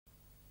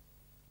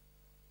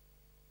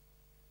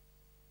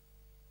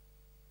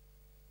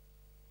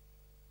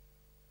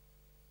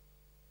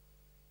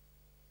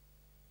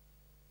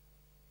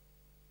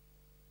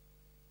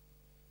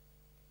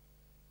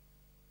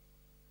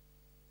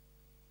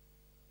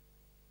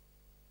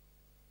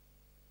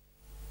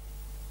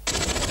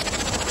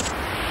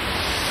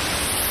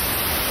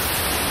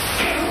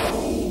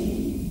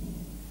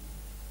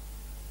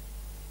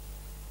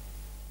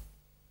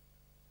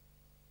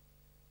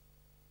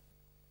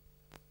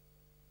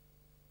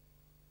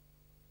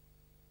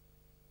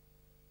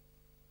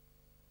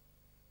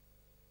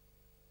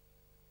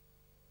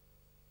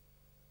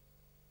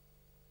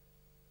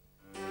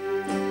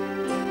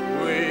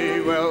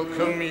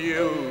welcome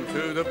you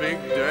to the big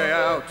day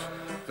out,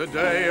 the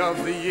day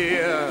of the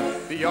year,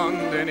 beyond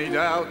any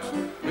doubt.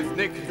 With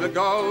Nick the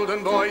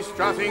Golden Boy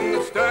strutting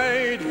the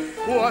stage,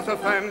 what a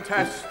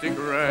fantastic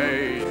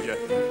rage.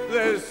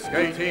 There's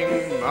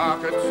skating,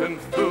 markets and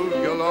food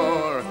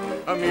galore,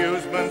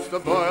 amusements, the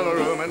boiler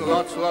room and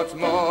lots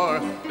more.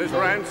 There's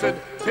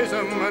rancid,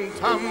 tism and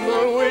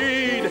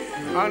tumbleweed,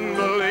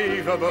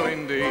 unbelievable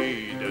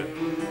indeed.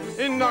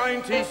 In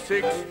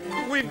 '96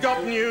 we've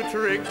got new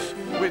tricks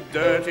with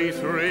Dirty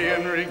Three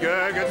and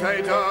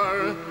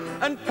Regurgitator,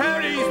 and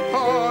Perry's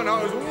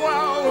pornos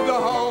wow the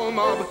whole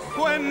mob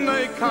when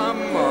they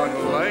come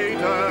on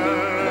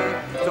later.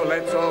 So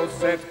let's all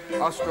set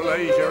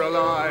Australasia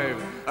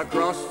alive.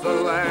 Across the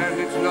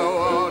land it's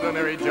no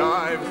ordinary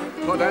jive,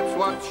 for that's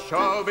what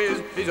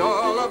showbiz is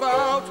all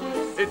about.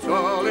 It's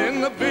all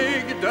in the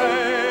big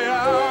day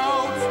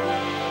out.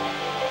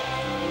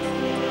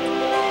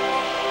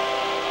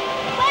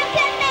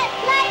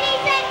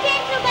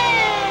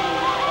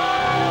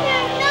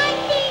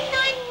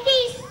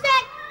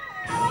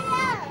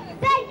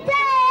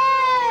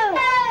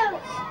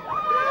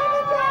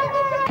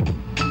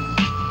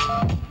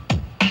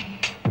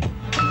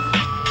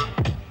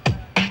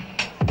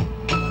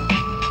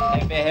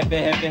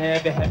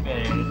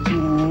 Happy.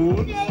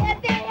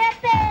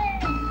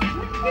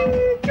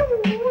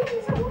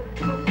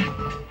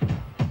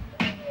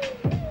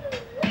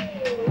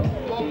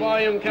 More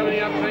volume coming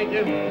up, thank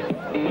you.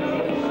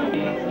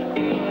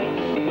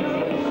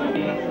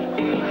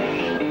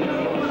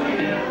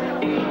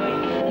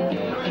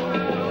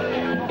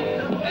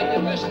 And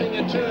you're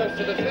listening to it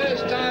for the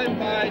first time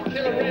by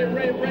Killer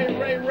Ray.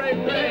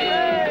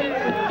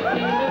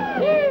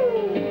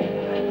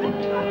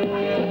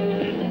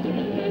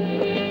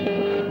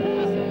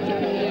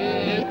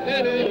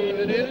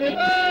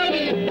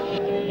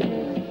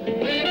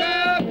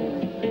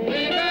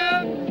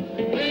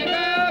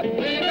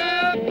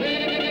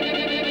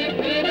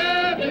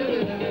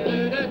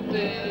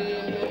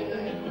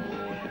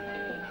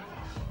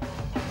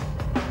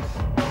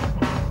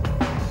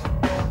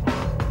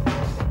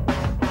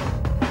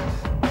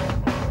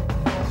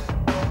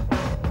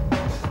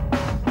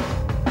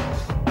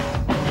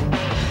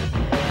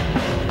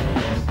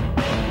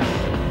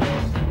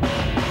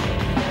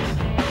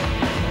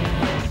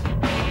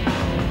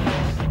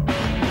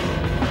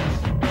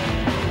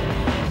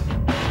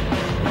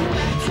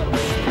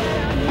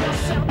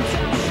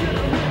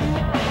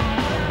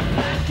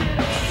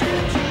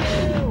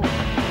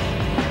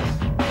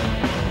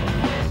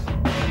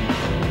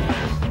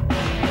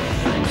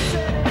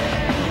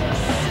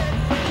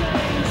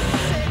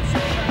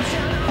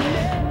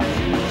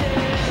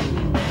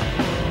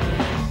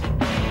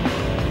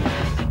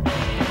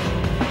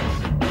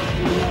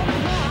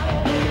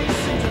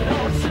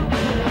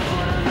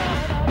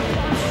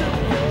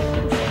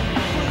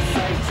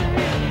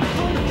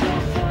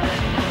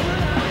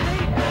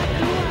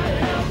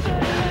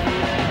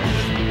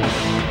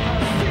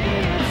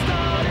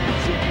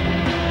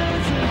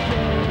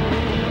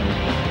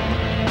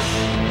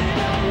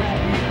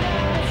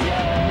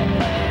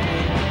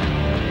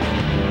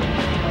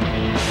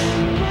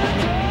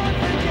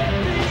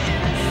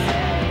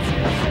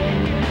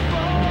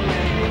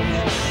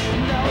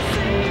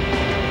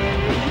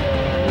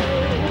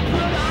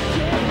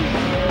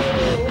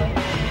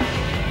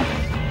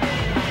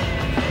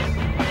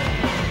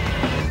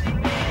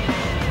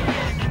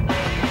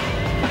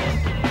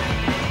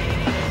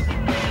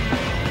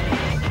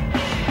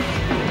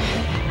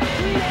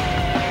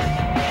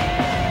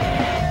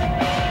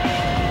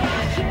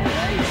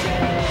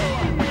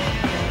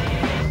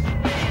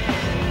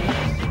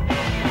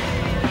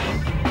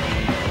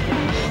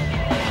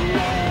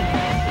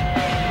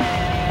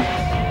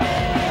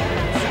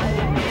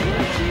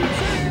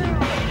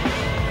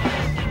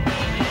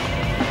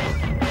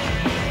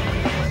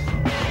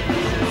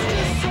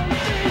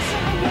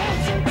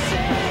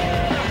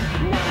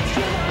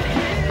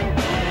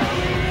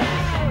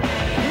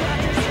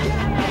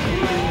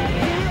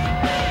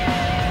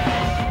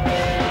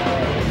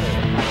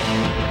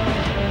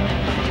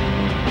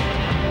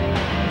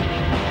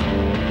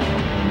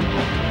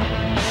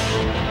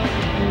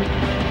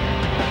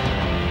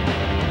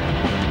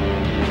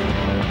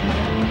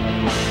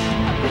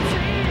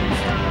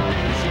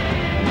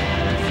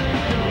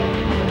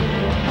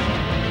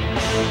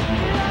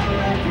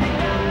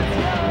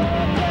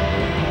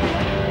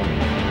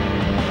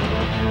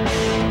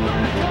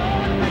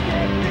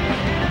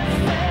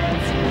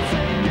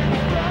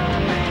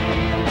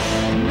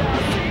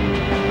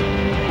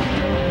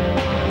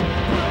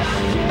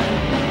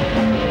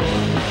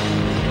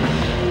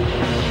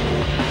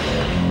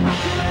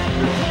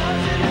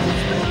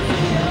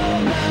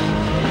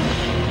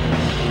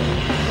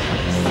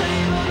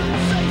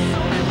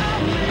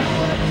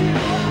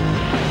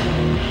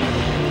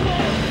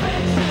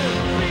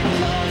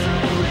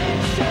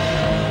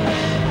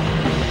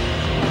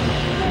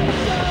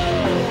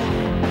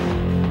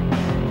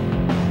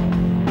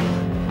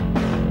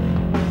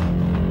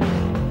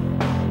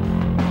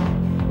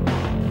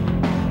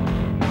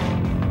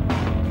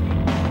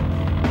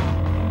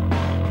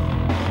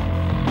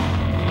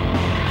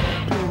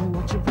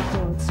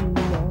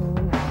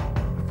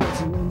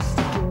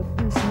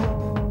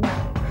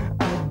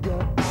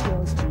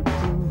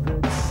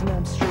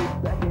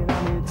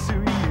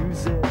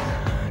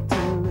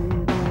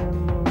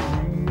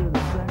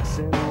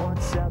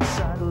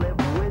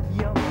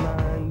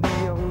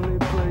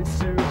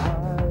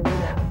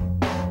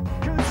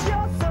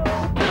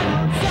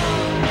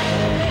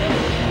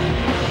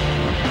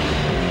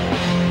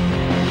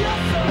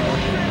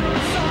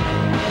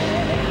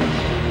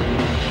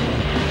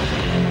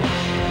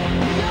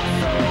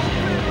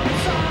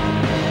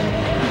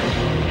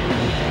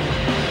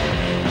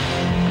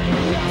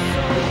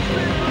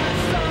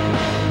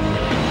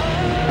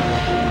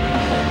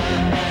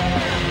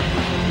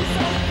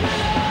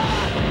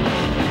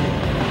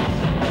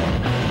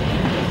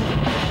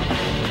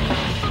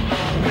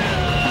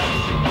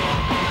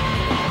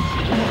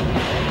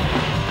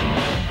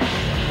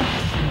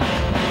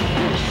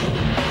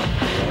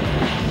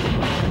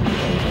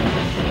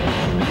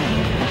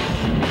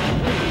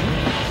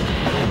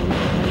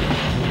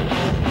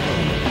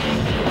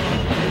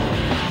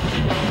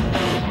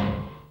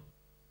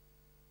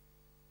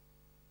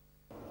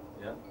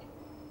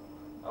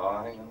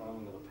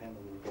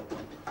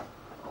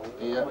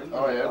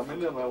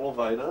 aan de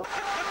elevator.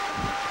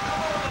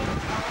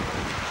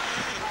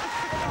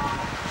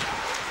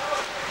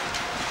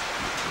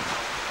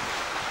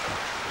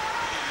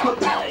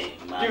 Hey,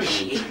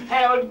 money.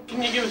 Howard,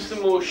 can you give us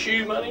some more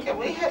shoe money? Can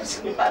we have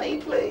some money,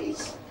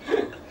 please?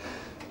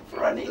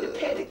 For I need a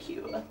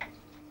pedicure.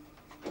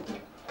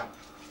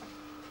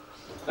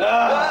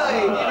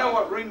 Hey, you know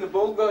what ring the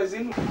ball goes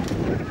in?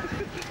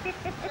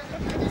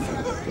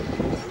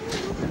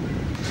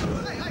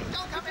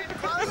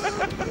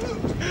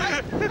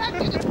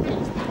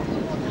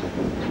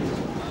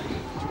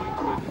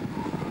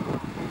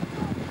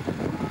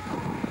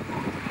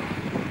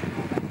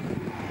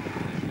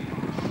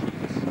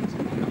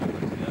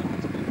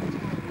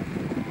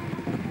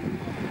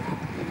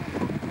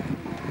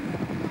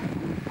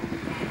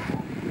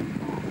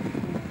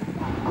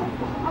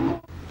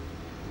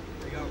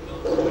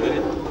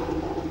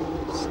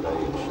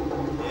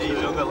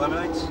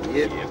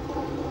 Yep.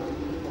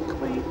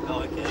 Clean.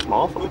 Oh, okay.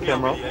 Small for the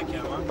camera.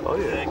 Oh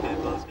yeah. Okay,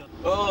 well, let's go.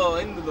 Oh,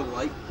 into the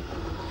lake.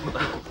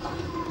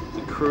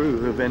 The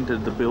crew have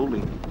entered the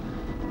building.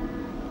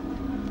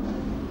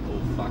 Oh,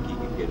 fuck, you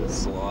can get a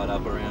slide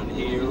up around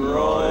here,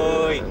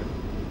 right?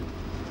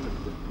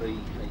 The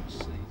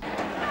VHC.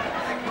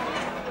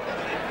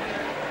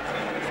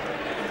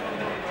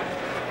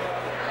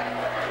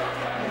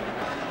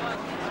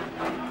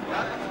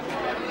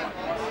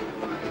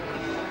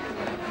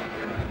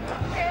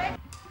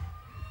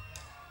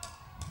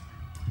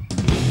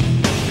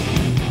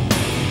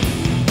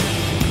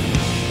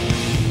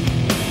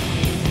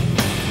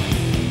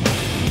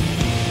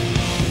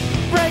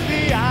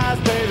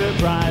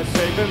 Price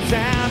safe and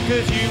sound,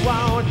 cause you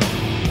won't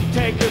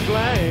take the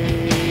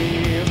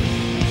blame.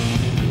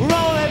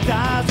 Roll the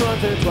dice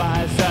once or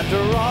twice,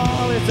 after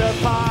all it's a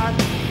part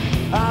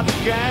of the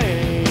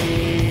game.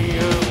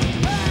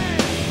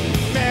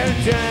 Mary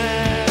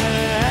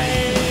Jane,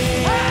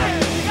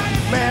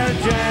 Mary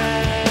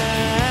Jane,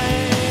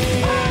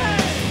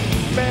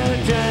 Mary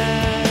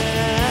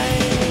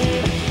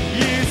Jane.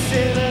 You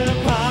sit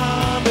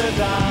upon the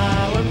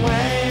dial and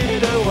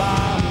wait a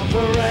while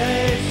for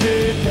race to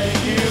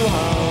take you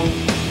home.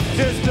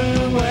 Just a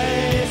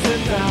waste of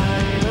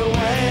time, a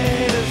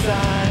wait of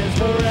signs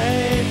for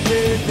race to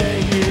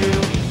take you.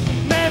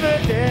 Never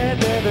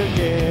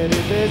get,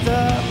 if there's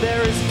up,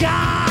 there is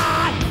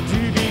got to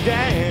be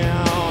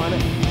down.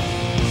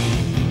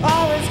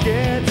 Always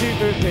get too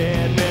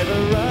prepared,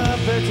 never up,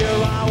 but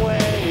you're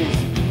always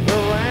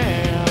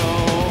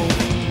around.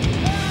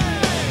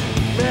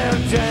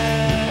 Mary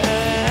Jane,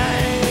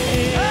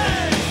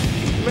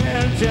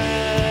 Mary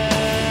Jane,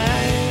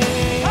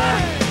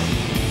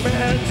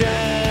 Mary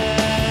Jane.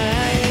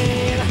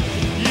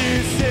 You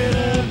sit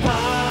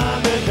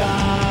upon the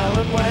dial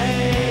and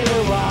wait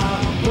a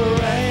while for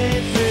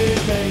rain to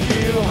take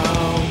you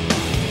home.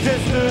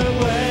 Just a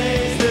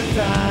waste of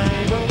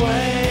time, a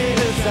wait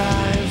of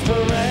signs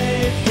for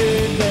rain to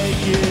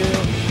take you.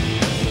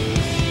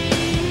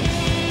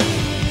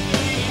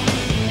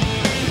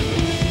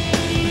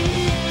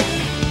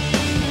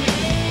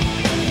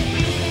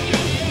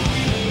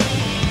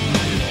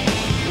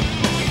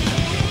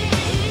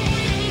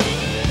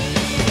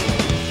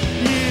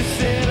 You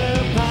sit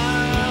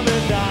upon the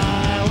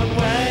dial and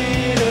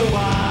wait a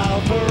while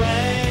for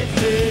rain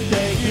to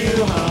take you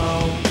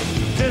home.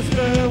 Just a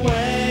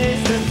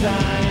waste of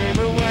time,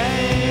 a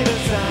wait of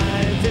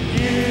signs that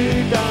you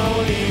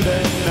don't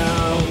even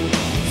know.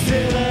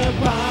 Sit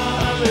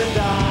upon the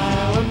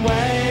dial and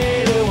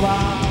wait a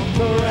while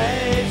for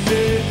rain to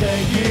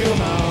take you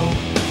home.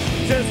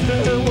 Just a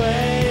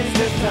waste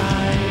of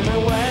time, a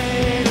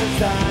wait of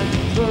signs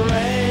for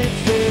rain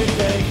to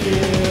take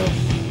you.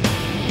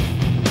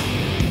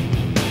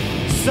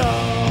 So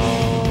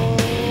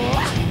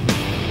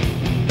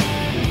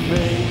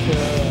make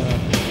up.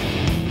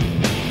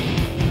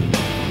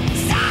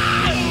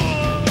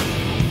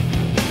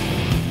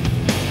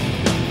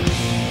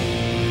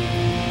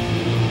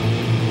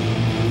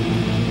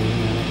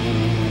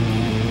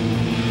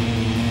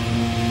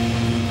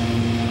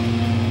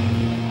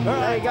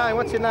 How you going?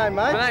 What's your name,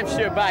 mate? My name's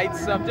Stuart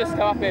Bates. I've just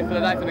come up here for the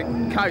day for the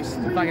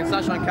coast, the fucking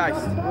Sunshine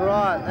Coast.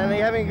 Right, and are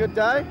you having a good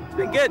day? It's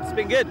been good, it's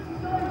been good.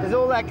 Is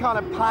all that kind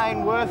of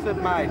pain worth it,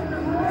 mate?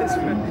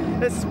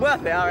 It's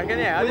worth it, I reckon,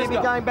 yeah. Will you be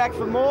going back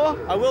for more?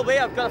 I will be.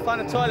 I've got to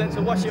find a toilet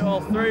to wash it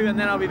all through and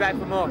then I'll be back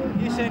for more.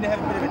 You seem to have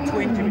a bit of a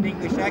twinge of an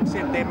English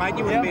accent there, mate.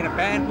 You wouldn't be in a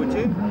band, would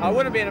you? I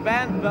wouldn't be in a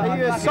band, but Are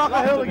you a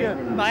soccer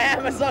hooligan? I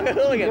am a soccer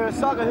hooligan. You're a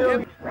soccer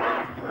hooligan.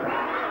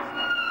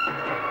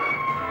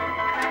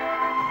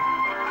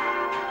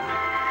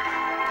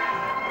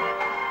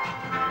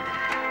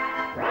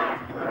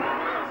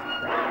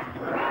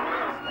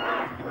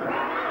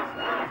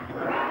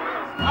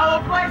 I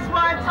will place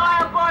my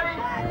entire body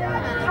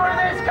through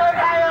this coat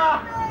hanger,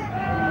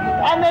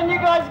 and then you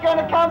guys are going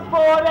to come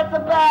forward at the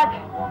back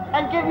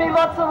and give me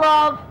lots of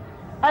love,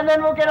 and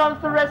then we'll get on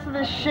to the rest of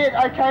this shit,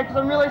 okay? Because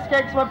I'm really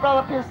scared because my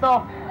brother pissed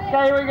off.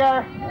 Okay, here we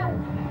go.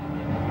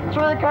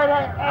 Through the coat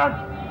hanger,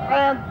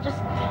 and just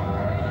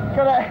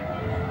gotta.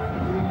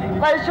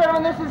 Ladies and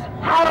gentlemen, this is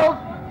Harold,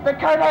 the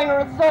coat hanger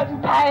of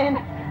certain pain,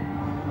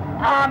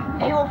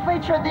 He will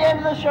feature at the end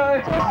of the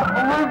show,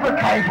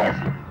 lubricated.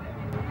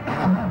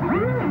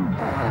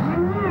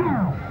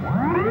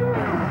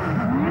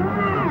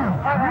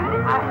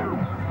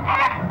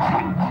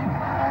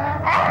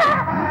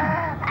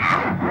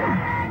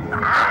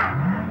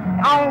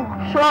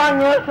 I'm trying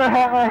not to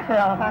hurt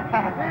myself.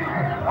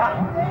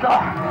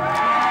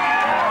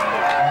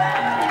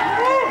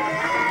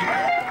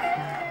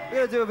 We're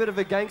going to do a bit of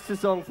a gangster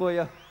song for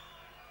you.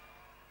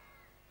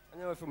 I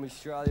know we're from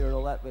Australia and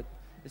all that, but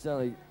it's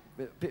only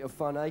a bit of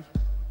fun, eh? I don't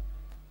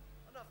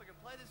know if I can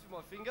play this with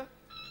my finger.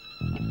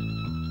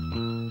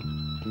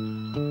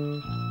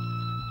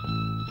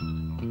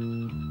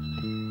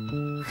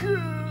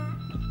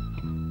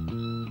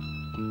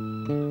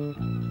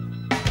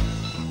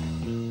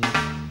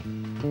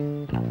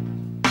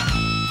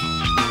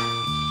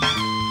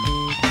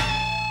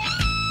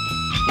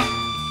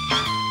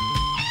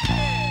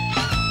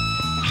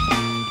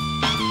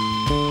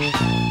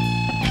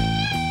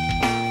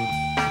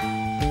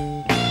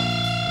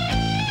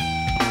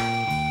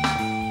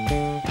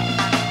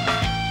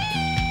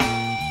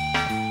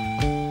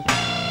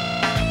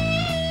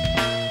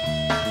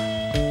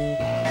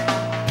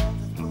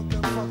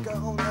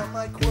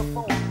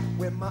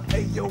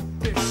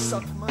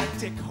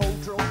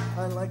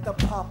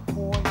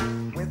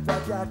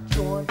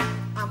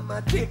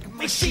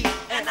 Machine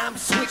and I'm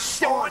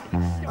switched on.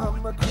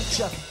 I'm a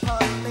creature,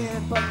 a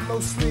man, but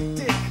mostly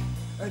dick.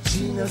 A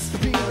genus,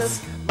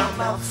 penis, my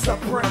mouth's a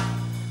brick.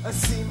 A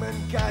semen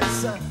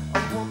geyser,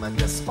 a woman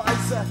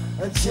despiser,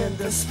 a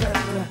gender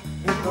spender,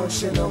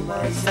 emotional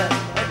miser.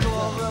 I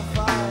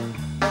glorify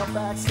my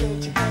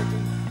backstage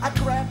handy. I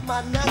grab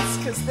my nuts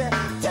cause they're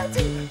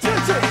dirty.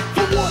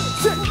 From one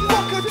sick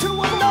fucker to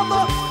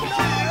another.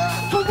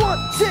 From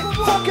one sick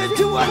fucker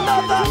to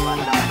another.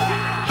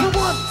 From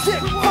one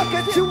sick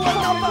fucker to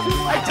another.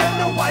 I don't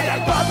know why I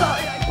bother.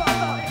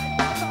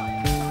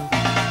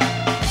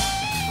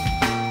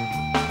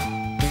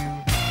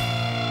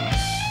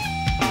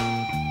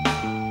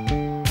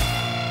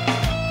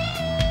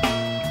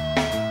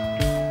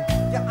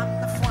 Yeah, I'm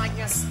the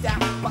flyest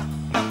stepper,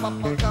 the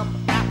bubblegum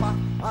apper.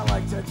 I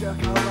like to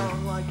jerk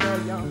around like a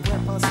young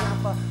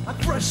whippersnapper. I'm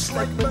fresh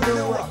like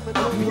manure,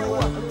 I'm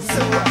pure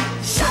sewer.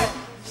 Shit!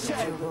 I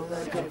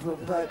got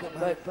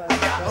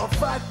a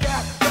fat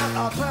cat that I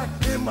pack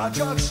in my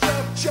jug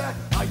strap check.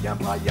 I am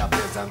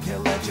priapism,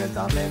 kill legend,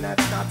 I'm in that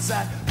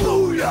nutsack.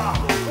 Booyah!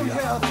 Oh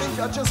yeah, I think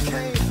I just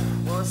came.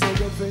 One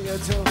single thing or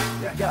two,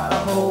 you got a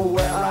hole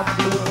where I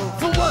blew.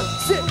 From one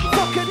sick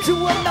fucker to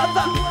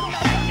another.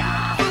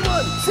 From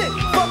one sick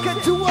fucker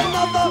to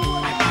another.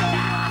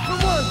 From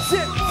one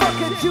sick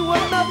fucker to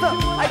another.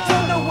 I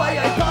don't know why I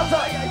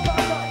bother.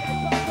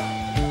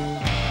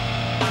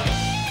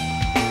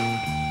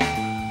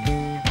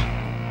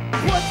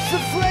 What's the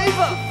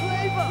flavor?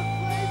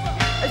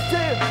 I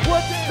say,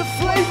 what's the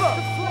flavor?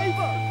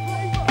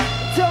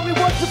 Tell me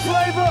what's the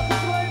flavor?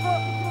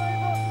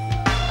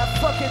 I'll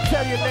fucking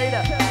tell you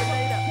later.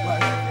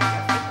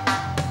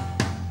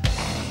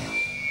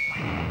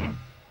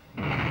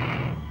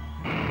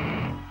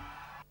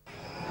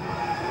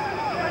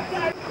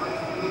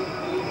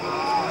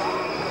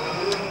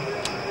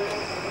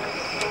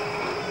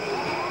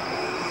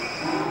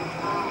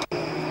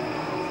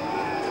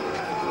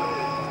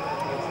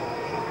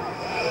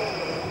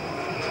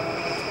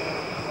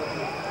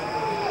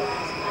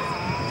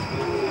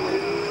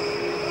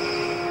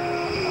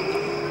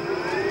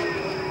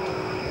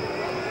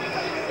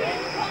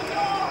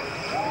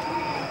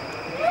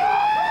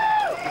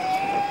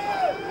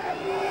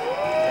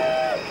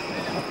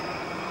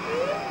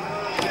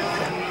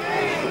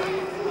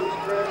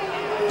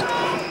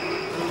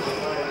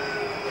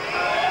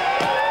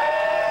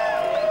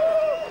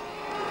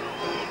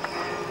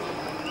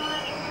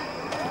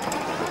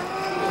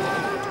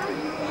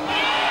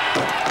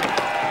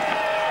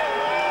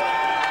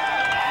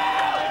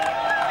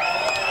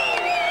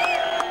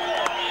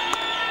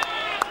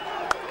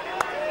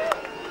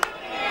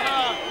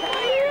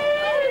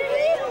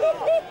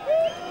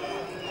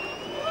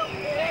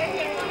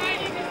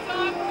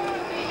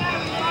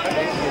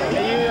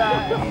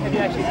 Have you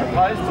actually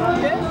proposed to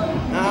him yet?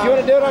 Do you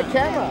want to do it on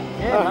camera?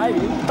 Yeah, maybe.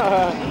 Go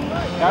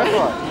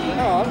for it.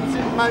 All right,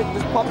 mate,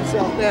 just pop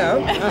yourself down.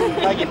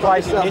 Make your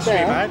place in history,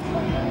 mate.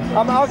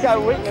 I'll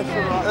go witness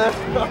for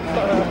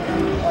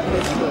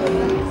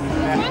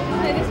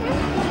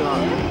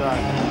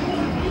right.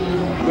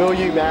 Will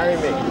you marry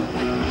me?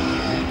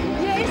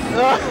 Yes.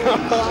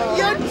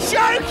 You're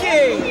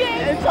joking!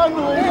 Yes. It's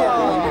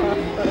unbelievable.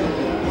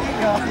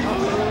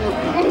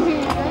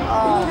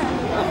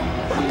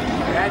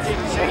 Magic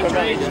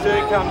dreams do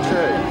come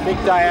true. Big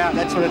day out,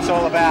 that's what it's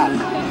all about.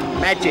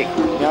 Magic.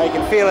 You know, you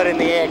can feel it in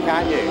the air,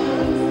 can't you?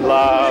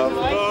 Love.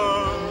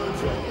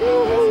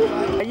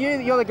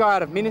 You're the guy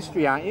out of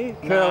Ministry, aren't you?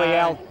 Curly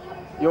Al.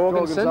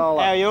 Jorgensen?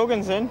 Al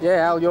Jorgensen?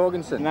 Yeah, Al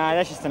Jorgensen. No,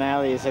 that's just an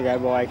alias I go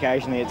by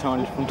occasionally at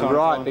times from time to time.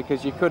 Right,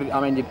 because you could, I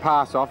mean, you'd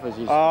pass off as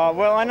you... Oh,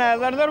 well, I know, a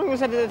lot of people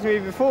said that to me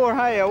before,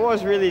 hey, I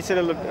was really sort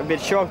of a bit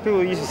shocked.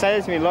 People used to say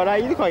that to me a lot,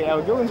 hey, you look like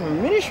Al Jorgensen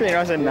from Ministry, and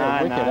I said,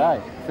 nah, wicked, nah.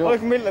 eh? I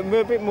look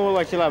a bit more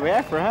like Chilaba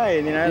Afra, hey,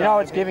 and, You know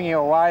what's giving you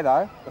away,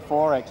 though? The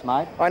 4X,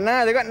 mate. I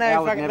know, they've got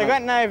no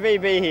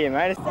VB here,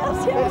 mate. Is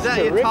that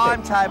your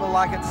timetable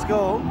like at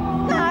school?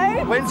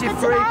 No. When's your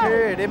free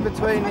period in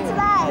between?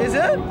 Today. Is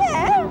it?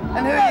 Yeah.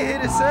 And who are you here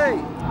to see?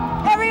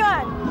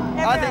 Everyone.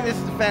 I think this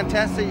is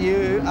fantastic.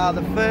 You are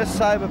the first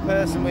sober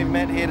person we've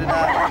met here today.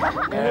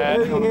 Who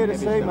are you here to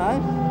see,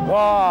 mate?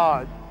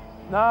 Oh,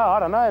 no, I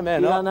don't know,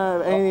 man. You don't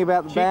know anything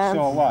about the bands?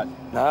 Or what?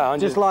 No, I'm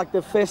just like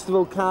the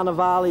festival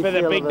carnivale for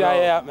the feel big of it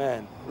day all. out,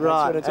 man.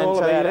 Right, That's what it's and all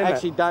so about, you isn't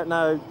actually don't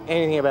know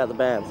anything about the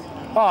bands?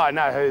 Oh, I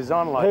know who's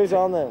on, like... Who's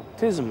on there?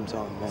 Tism's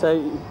on, man.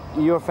 So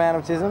you're a fan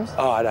of Tism's?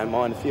 Oh, I don't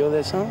mind a few of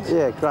their songs.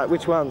 Yeah, great.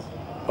 Which ones?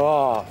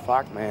 Oh,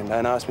 fuck, man.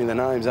 Don't ask me the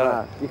names,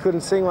 You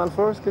couldn't sing one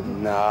for us, could you?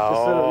 No.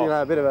 Just sort of, you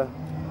know, a bit of a...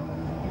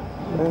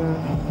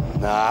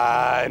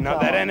 No,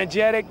 not that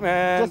energetic,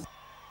 man.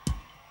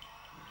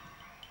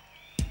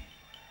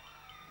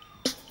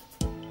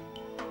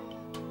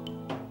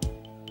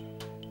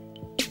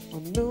 I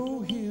know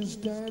his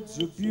dad's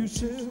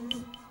abusive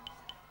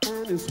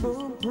and his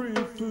mom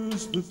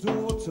prefers the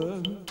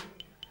daughter.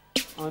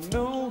 I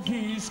know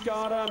he's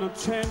got an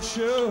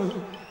attention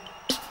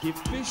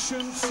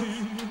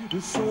deficiency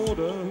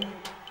disorder.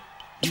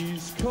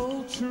 He's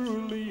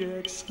culturally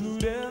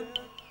excluded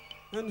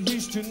and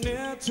he's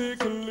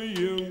genetically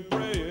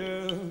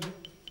inbred.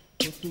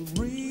 But the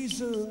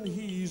reason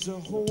he's a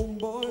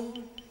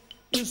homeboy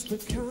is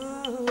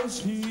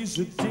because he's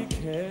a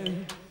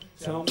dickhead.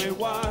 Tell me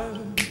why,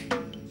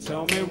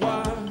 tell me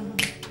why,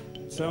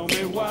 tell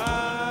me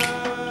why.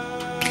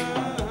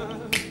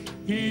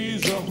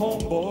 He's a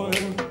homeboy,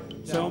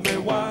 tell me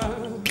why,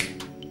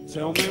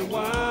 tell me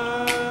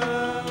why.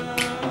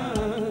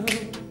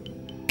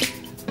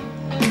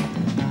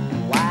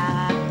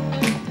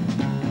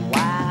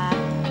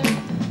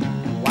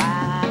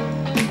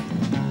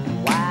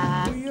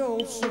 We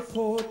all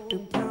support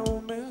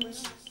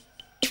empowerment,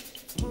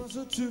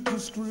 positive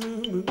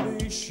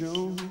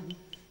discrimination.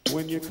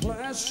 When your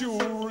class,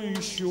 your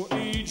race, your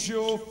age,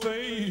 your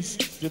face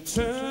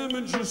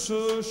determines your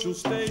social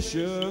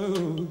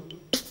station.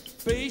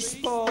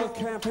 Baseball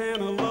cap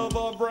and a love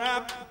of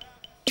rap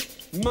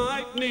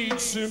might need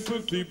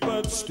sympathy,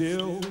 but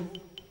still,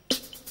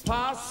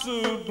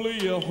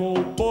 possibly a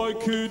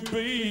homeboy could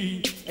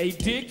be a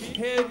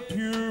dickhead,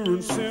 pure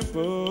and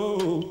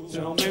simple.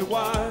 Tell me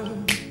why,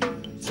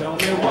 tell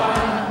me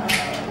why,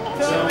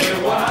 tell me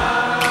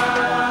why.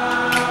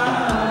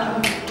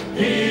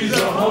 He's a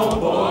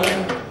homeboy.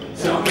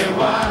 Tell me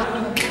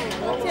why.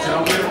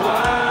 Tell me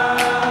why.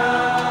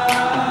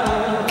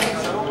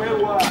 Tell me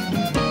why.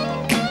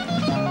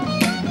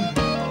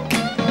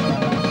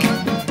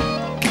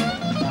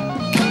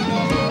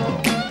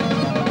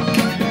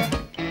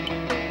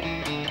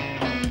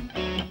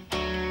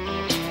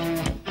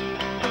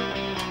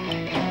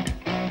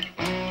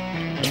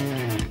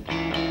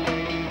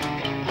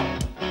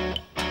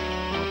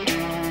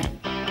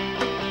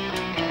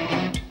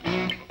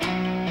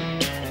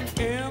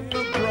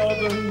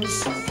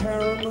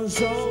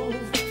 Karamazov,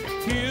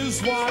 here's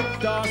what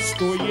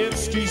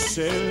Dostoevsky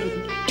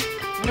said.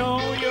 Know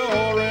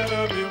your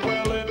enemy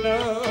well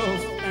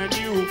enough, and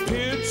you'll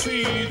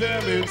pity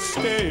them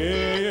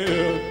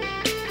instead.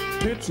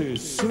 Pity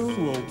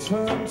soon will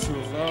turn to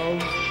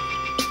love.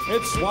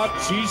 It's what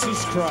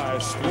Jesus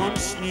Christ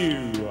once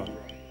knew.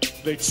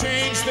 They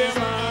changed their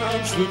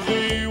minds that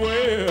they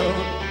will.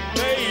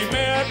 They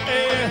met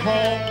a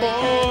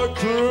homeboy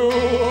crew.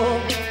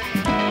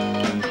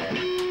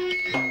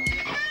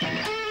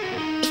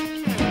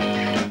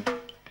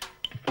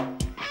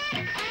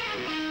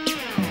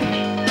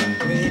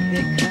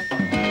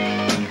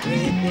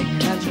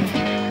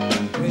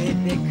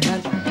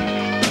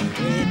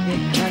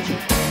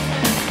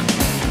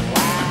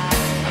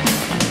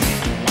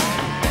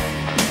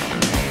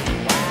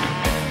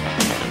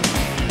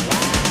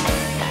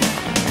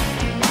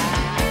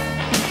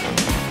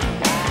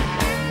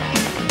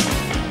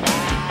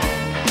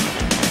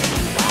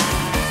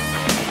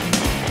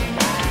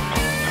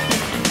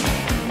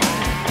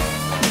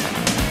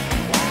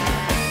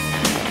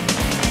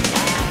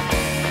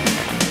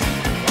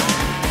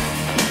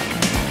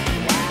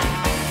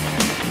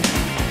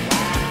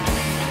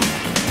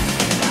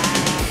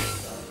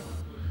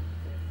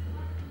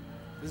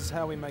 This is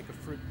how we make a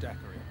fruit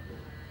daiquiri.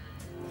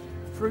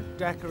 Fruit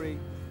daiquiri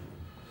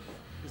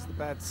is the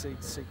bad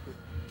seed secret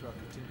to our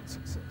continued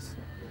success.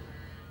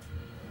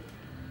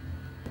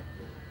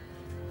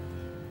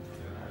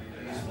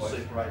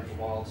 Separate the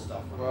wild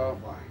stuff. Well,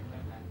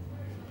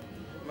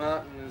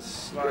 Martin is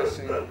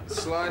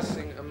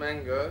slicing a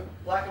mango.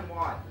 Black and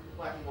white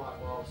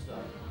wild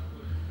stuff.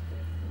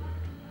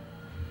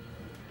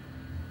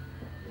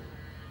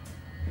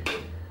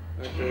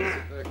 That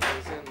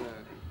goes in there.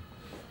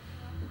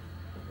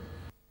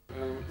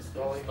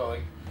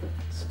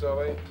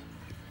 Stolly.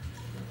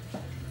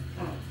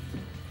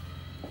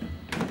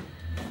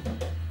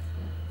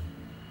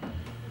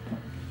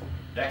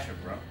 Dash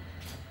of rum.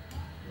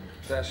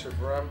 Dash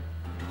of rum.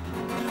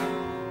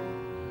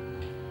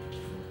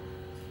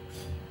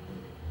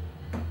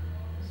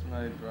 It's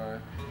made by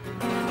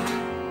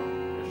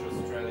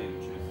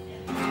Australian juice.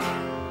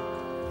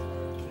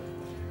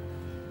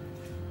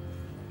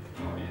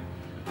 Oh yeah.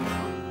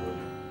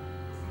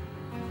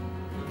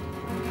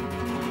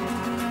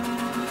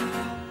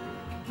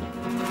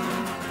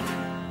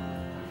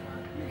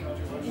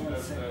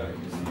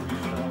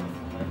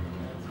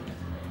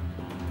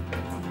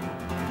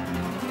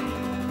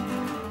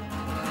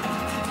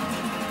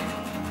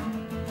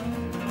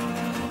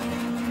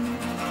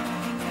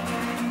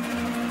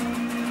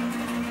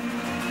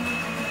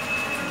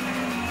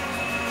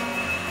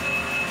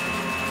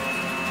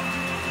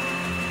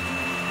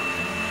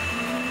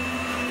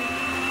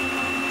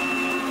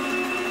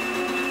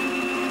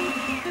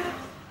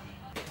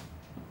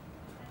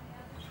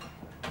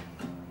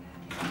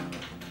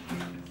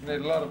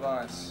 Need a lot of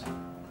ice.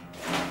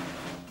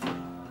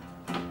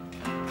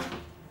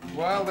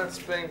 While that's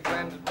being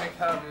blended, Mick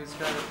Harvey is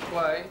going to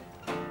play.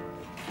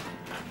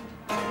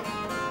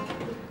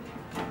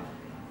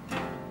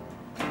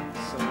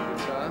 Some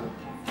guitar.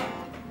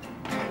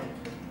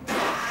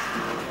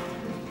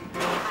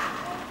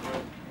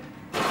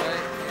 Okay,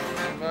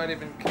 you might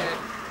even care.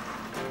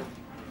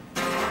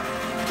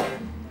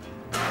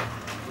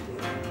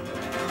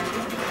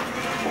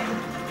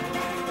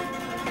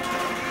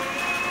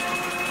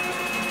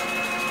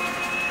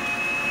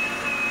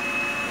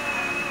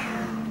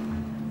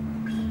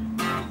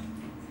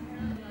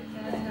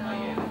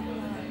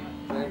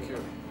 Thank you.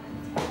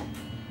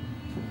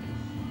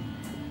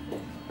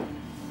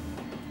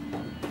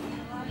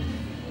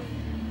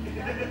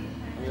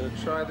 I'm going to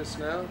try this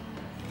now.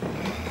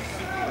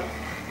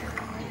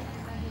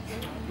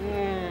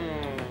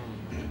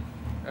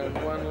 And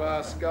one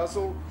last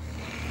guzzle.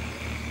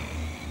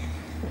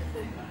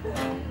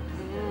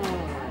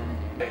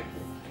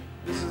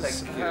 This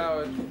is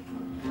Howard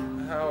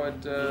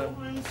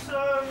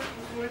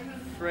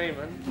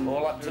Freeman.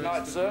 All up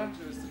tonight, sir?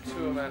 Who's the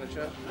tour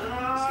manager.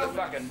 It's the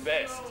fucking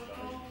best.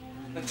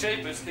 The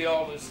cheapest, the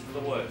oldest, the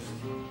worst.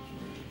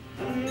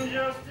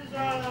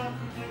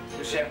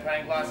 The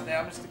champagne glass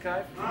now, Mr.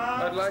 Cave?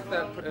 I'd like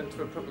that put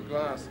into a proper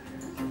glass.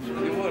 You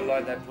would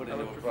like that put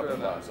into a proper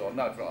glass, or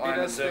no, for He iron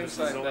does things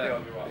services like already that.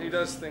 on your own. He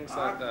does things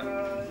like that.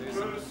 I'll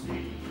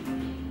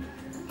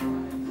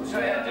show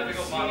you how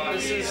difficult my life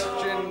This is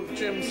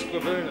Jim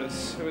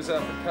Sklavounis, who is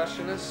our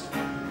percussionist.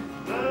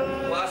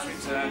 Last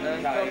return.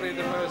 And probably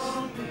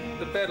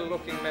the better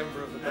looking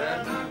member of the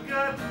band.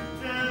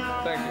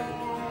 Thank you.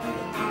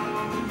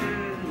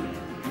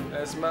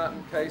 There's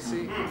Martin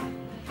Casey,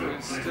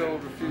 who still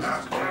refuses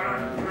to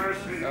turn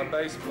around, our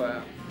bass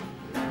player.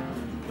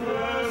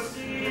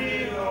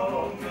 Mercy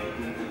on me,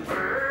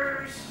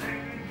 mercy,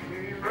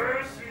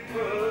 mercy,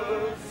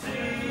 mercy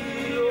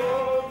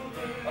on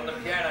me. On the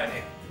piano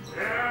here.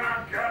 And I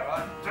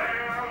got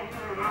down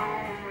on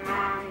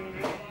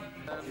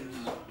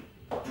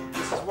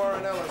This is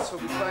Warren Ellis, who'll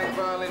be playing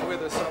violin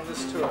with us on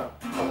this tour.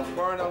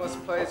 Warren Ellis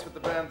plays with the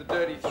band The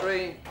Dirty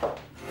Three,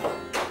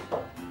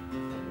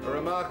 a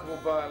remarkable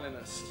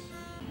violinist.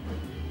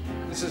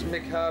 This is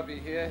Mick Harvey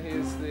here.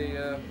 He's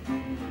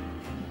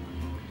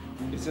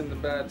in the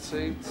Bad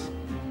Seeds.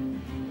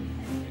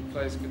 He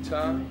plays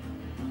guitar.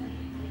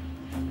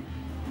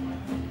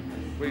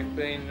 We've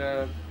been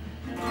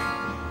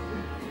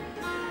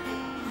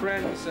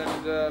friends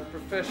and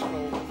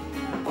professional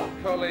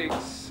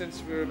colleagues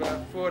since we were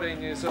about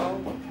 14 years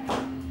old.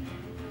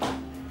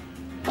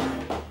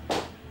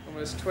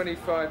 Almost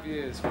 25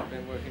 years we've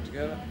been working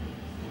together.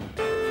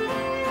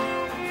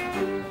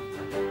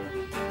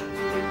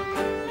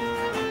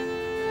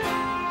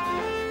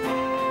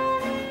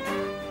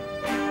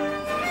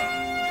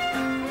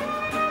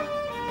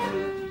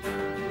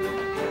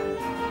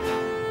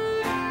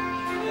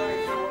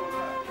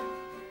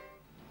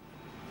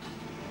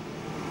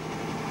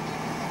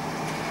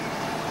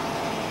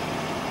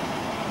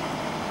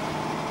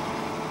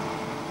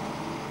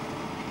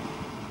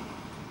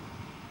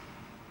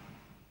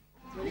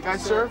 You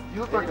guys surf?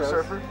 You look like a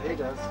surfer. He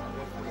does.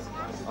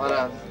 Hold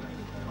on.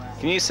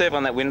 Can you surf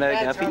on that window,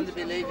 Dad's Guppy? going to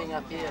be leaving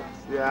up here.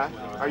 Yeah?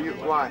 Are you,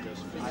 why?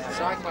 It's a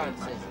cyclone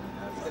season.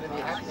 It's going to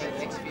be happening in the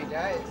next few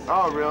days.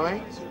 Oh,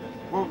 really?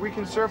 Well, we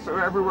can surf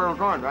everywhere we're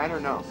going, right, or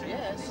no?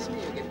 Yeah, this is where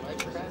you get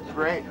most crowded.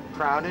 Great.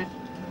 Crowded?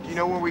 Do you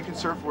know where we can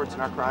surf where it's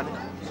not crowded?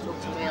 Talk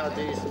to me, I'll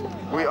do you some...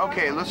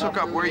 Okay, let's look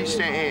up where you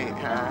stay.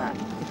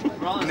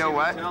 You know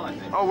what?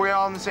 Oh, we're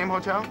all in the same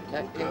hotel?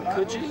 In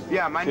Coogee?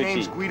 Yeah, my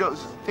name's Guido.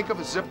 Think of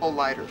a Zippo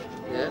lighter.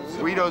 Yeah.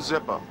 Guido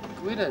Zippo.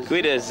 Guido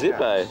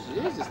Zippo.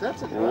 Jesus,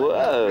 that's a...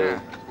 Whoa.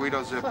 Yeah,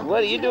 Guido Zippo.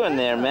 What are you doing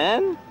there,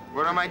 man?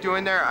 What am I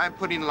doing there? I'm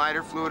putting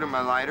lighter fluid in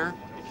my lighter.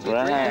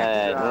 Right,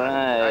 I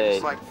right.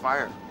 just like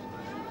fire.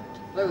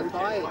 Look, the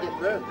fire, you get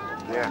burned.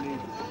 Yeah.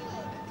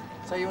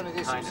 So you want to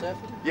do some surfing?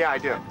 Yeah, I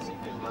do.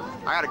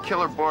 I got a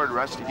killer board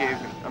Rusty gave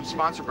me. I'm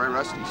sponsored by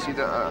Rusty. See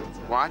the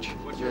watch?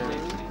 Yeah.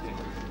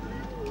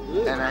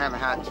 And I have a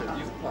hat too.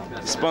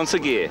 Sponsor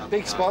gear.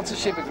 Big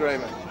sponsorship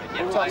agreement.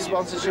 Full-time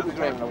sponsorship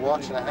agreement, a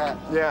watch and a hat.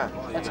 Yeah.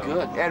 That's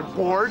good. And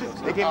board.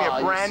 They gave me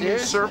a brand new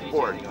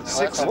surfboard.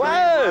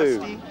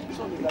 Whoa!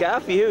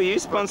 Garfy, who are you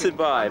sponsored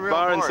by?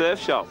 Bar and Surf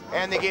Shop.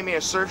 And they gave me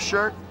a surf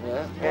shirt.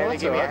 Yeah. And they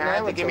gave me a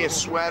hat. They gave me a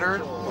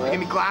sweater. They gave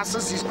me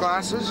glasses. These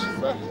glasses.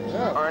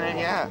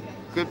 Yeah.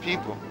 Good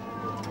people.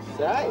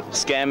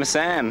 Scammer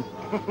Sam.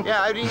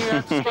 Yeah, I didn't even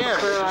have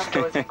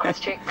to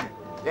scam.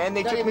 And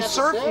they took me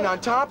surfing on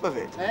top of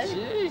it.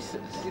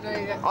 Jesus.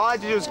 All I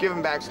had to do was give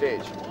them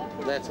backstage.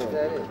 That's it.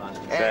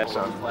 And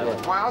so,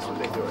 why else would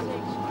they do it?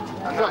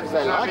 Not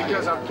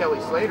because I'm Kelly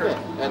Slater.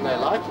 Yeah, and they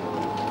like you.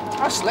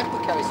 I slept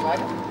with Kelly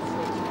Slater.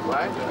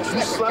 What?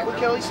 You slept with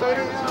Kelly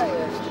Slater?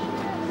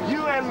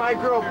 You and my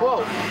girl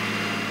both.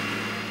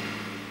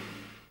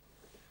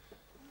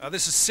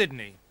 This is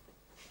Sydney.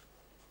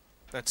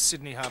 That's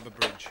Sydney Harbour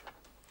Bridge,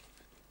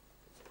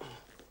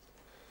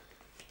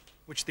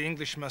 which the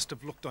English must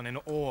have looked on in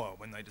awe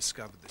when they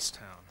discovered this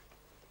town.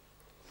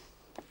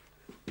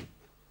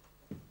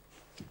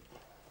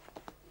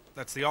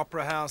 That's the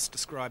Opera House,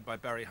 described by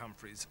Barry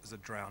Humphries as a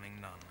drowning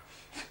nun.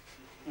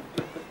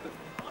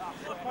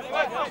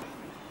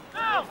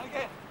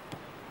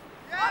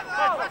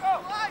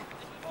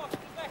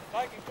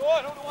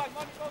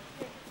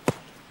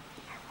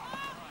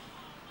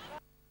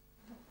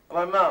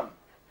 Hello, Mum.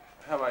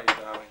 How are you,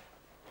 darling?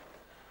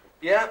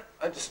 Yeah,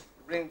 I just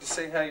ring to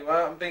see how you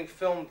are. I'm being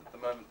filmed at the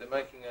moment. They're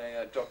making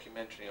a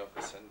documentary of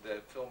us, and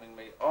they're filming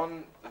me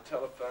on the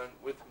telephone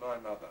with my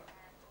mother.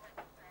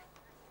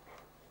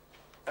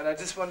 And I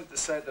just wanted to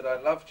say that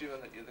I loved you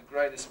and that you're the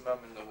greatest mum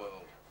in the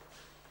world.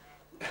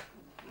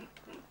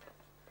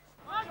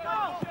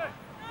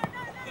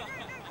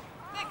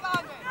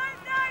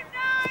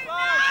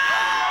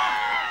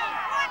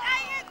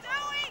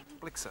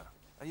 Blixer,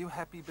 are you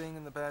happy being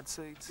in the bad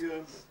seeds?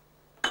 Yes.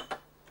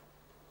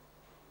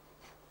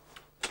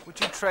 Would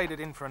you trade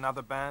it in for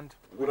another band?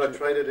 Would I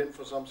trade it in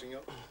for something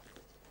else?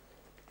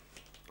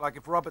 Like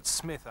if Robert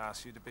Smith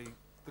asked you to be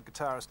the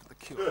guitarist of The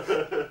Cure.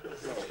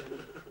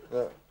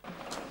 Yeah.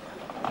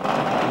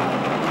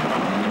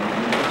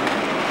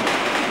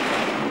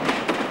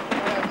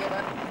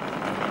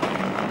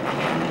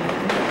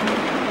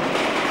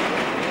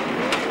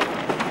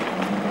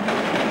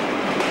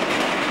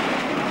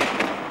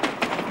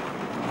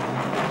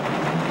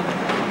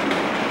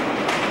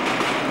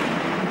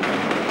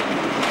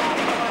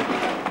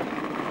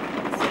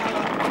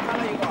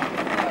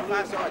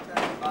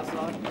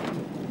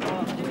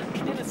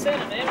 In the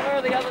centre, man. Where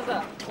are the others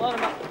at? Line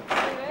them up.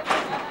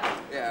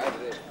 Yeah, over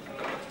there.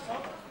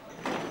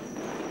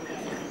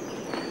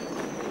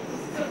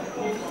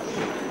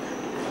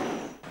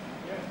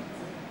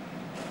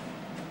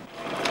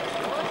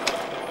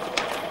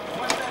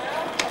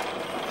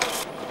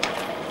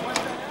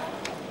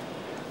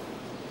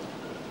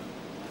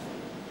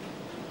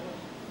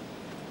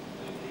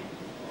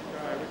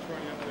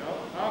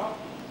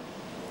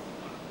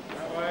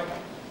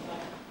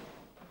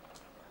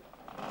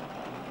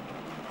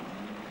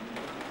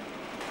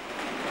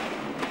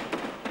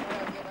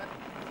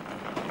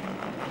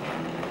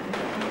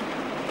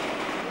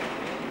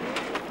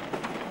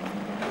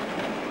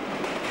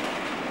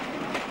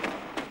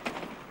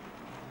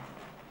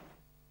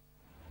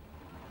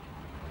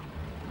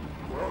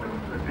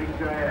 Big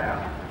day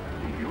out.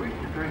 If you wish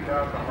to drink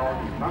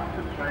alcohol, you must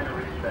obtain a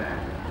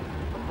wristband.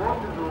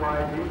 Enforcers are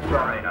waiting.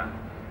 Arena.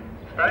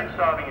 Stage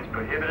diving is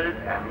prohibited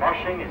and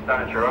moshing is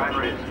done at your own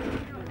risk.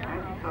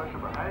 Antisocial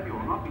behaviour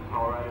will not be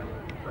tolerated,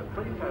 so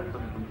please have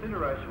some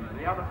consideration for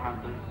the other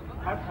punters.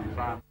 Have some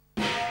fun.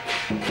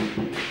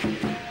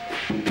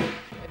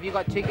 Have you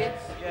got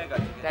tickets? Yeah, I got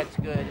tickets. That's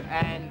good.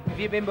 And have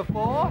you been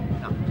before?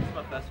 No, this is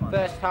my first one.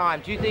 First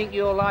time. Do you think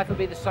your life will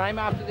be the same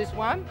after this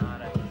one? No, I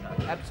don't think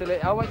so.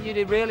 Absolutely. I want you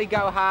to really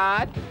go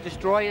hard,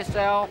 destroy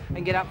yourself,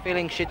 and get up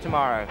feeling shit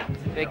tomorrow.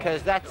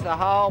 Because that's the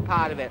whole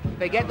part of it.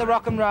 Forget the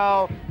rock and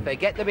roll,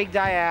 forget the big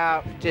day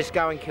out, just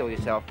go and kill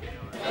yourself.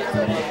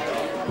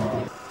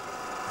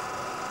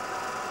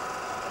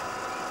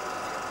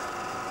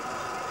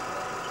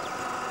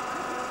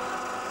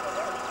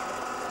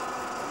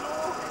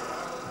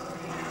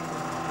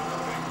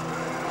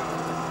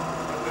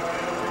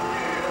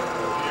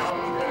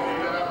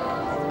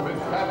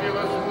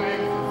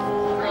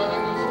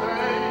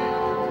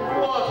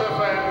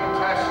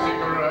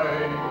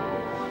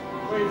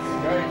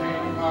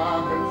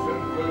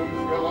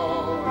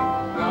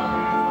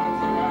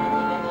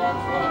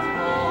 Lots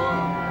more,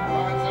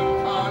 lots and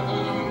tons of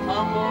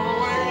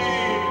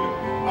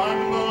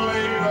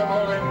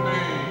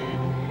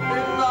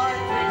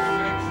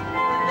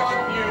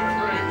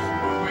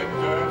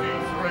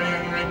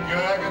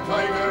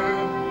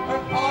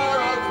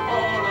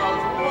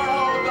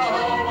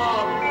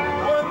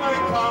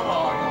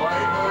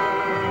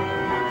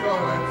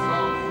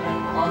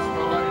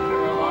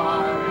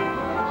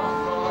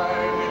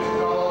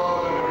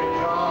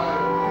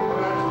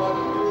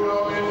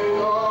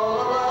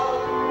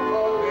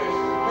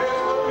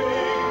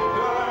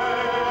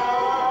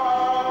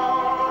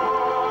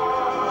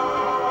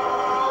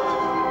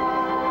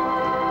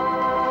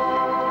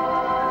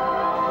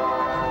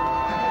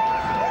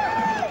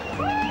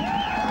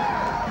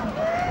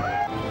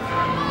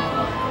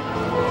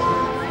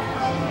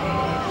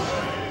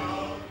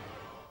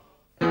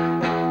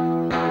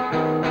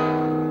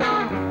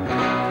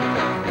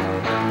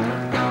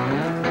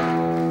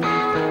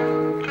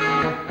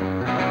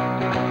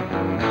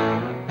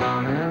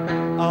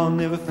I'll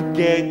never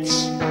forget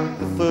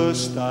the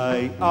first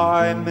day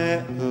I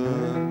met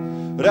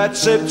her. That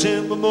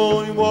September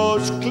morning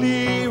was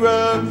clear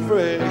and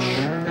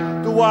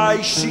fresh. The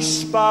way she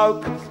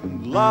spoke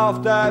and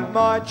laughed at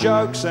my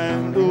jokes,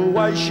 and the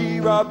way she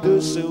rubbed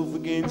herself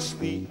against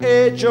the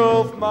edge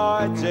of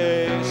my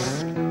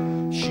desk.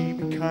 She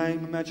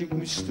became a magic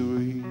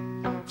mystery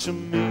to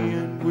me,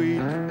 and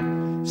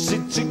we'd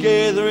sit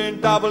together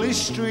in Dudley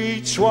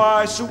Street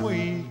twice a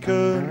week,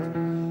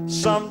 and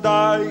some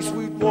days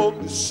we'd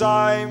walk the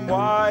same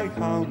way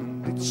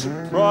home. And it's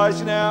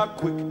surprising how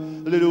quick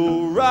a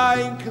little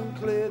rain can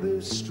clear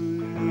the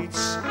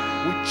streets.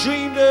 We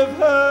dreamed of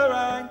her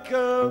and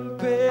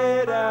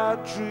compared our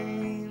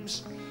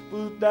dreams,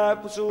 but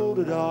that was all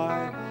that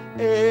I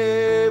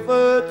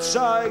ever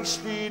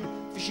tasted.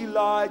 For she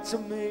lied to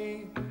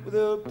me with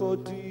her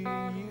body,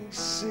 you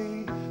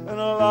see,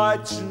 and I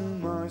lied to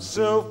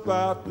myself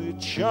about the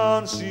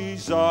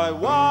chances I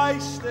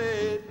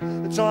wasted.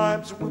 The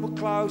times that we were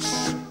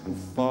close were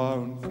far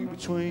and few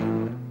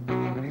between.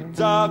 The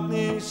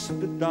darkness of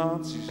the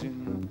dances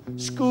in the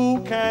school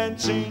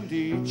canteen,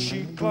 did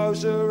she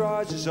close her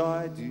eyes as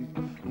I did,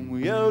 and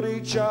we held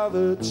each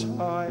other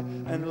tight,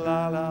 and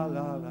la la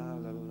la la la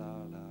la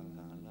la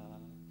la la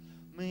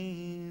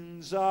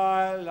means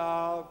I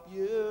love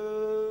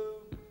you.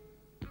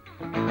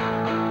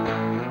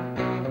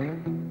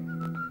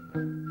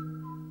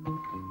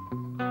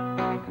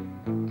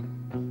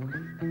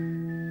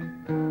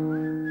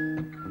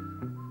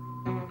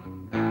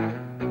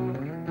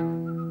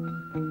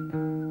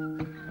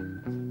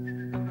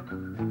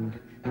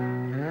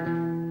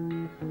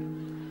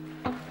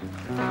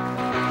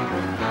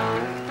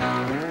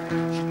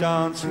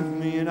 Danced with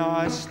me, and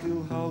I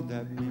still hold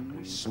that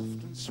memory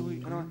soft and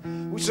sweet, and I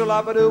whistle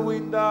up at her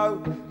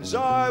window as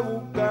I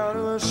walk down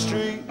her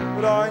street.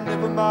 But I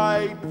never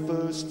made the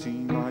first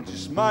team, I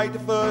just made the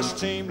first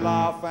team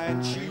laugh,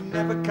 and she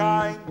never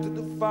came to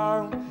the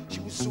phone, she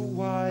was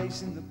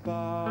always in the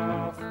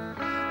bath.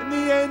 In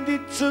the end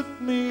it took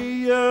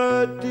me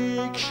a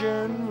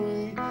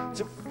dictionary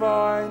to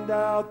find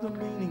out the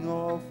meaning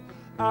of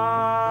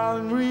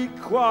unrequited,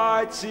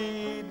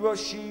 what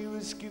she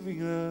was giving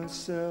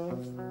herself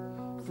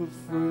for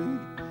free.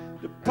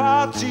 The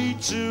party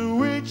to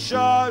which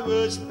I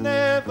was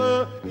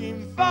never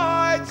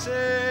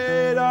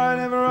invited. I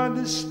never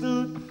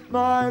understood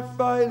my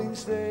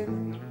failings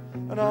then,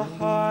 and I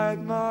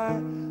hide my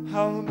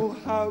humble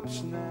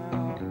hopes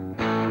now.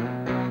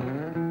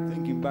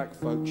 Thinking back,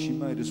 folks, she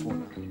made us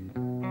wonder.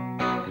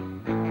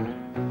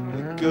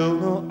 A girl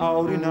not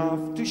old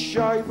enough to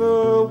shave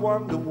her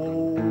wonder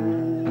wall.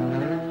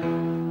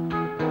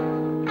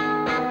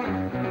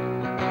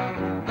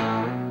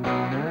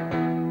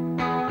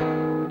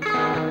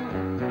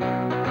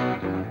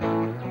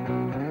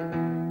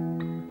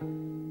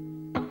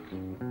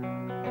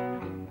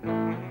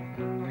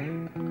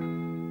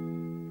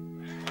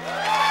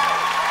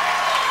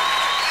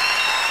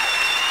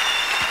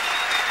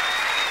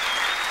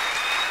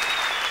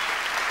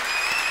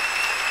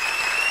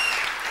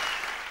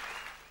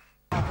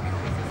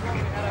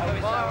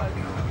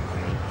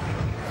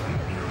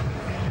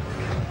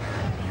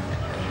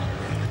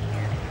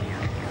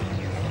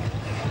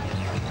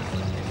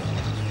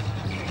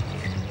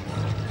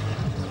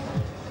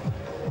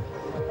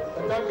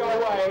 Don't go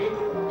away,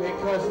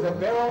 because the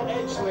Beryl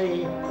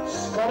Edgley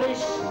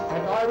Scottish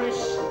and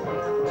Irish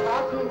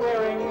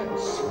tartan-wearing,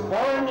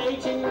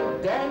 sporran-eating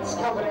dance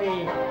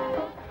company.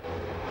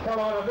 Come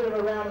on, a bit of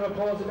a round of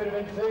applause, a bit of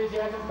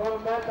enthusiasm for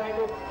them. They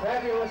look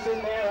fabulous in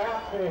their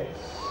outfits.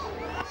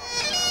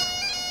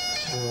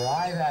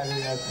 Try that in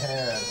a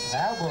pair of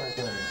cowboy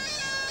boots.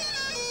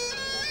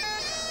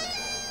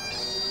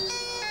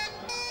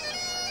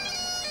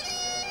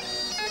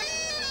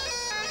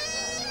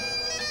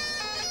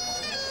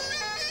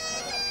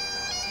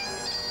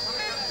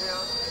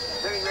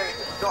 Getting ready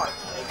to start.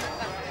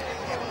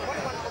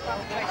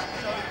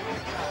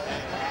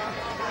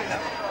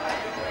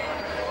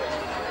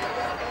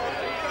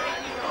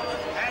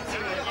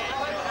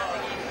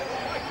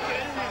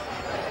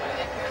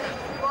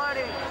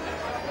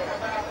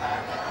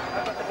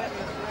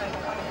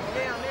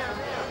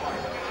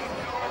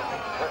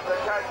 That's the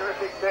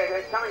characteristics there.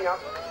 They're coming up.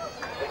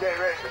 They're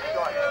getting ready to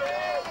start.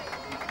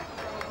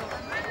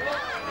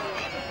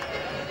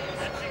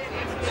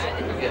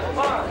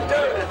 1, 2,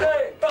 3,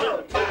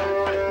 4.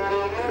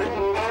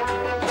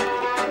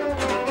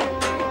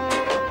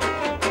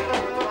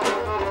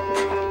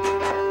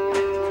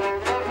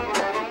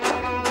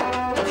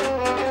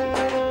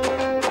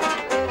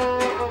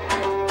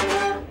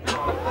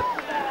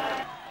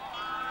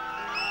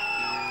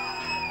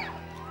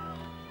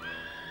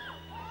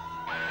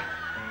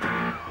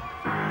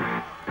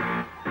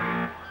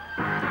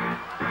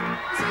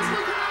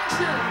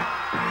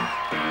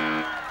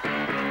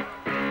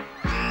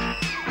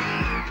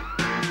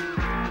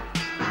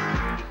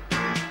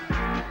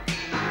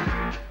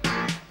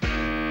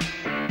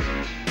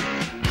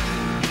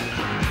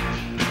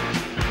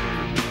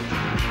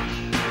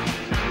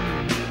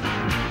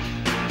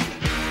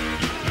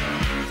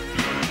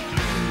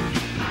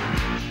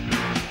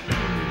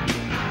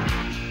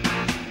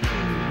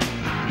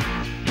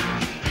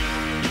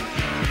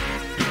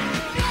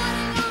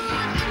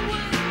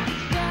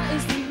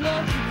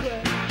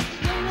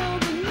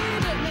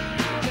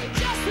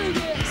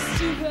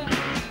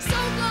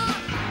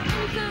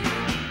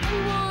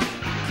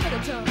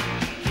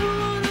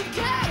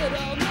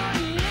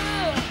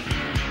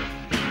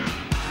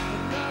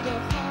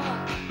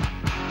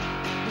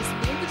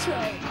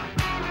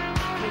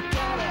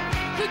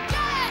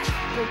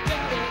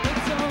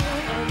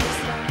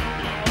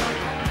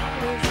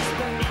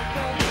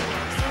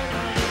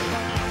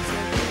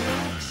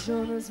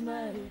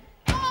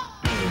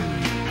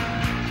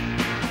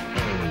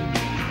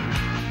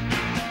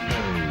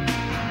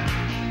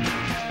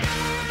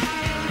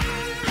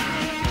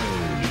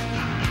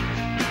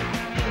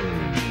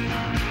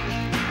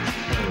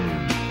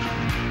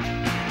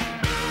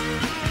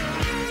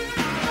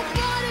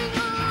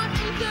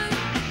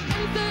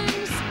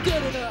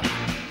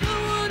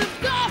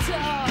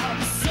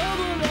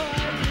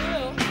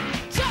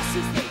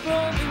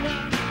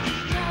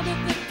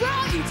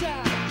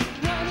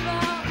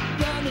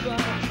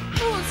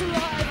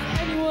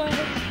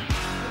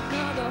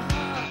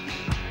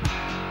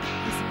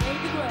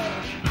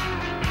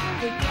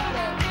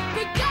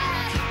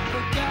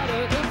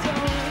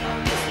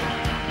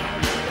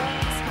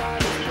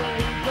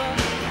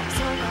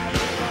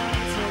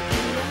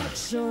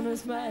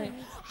 dismay.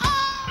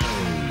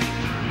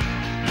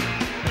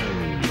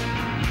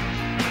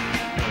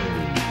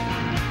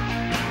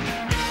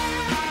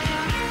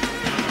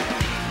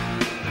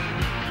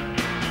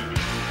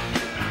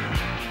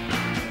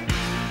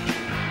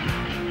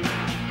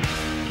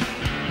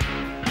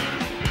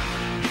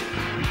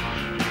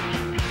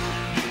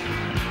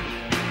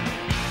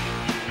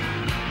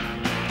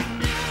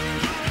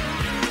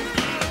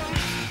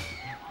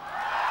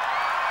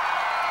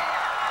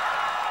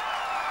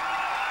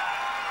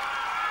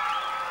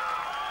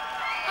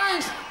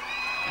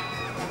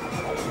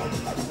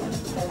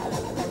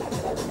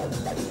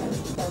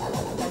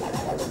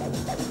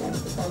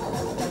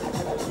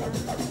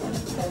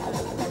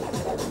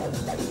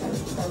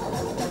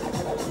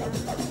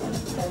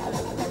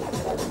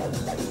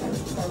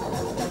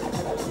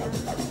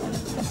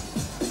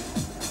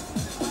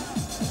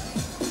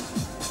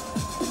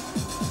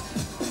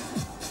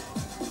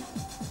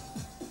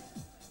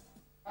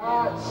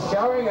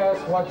 Showing us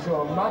what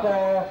your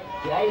mother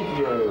gave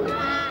you.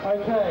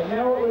 Okay, you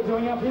know what we're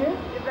doing up here?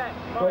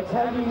 We're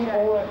taking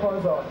all our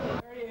clothes off.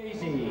 Very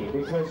easy,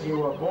 because you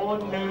were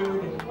born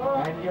nude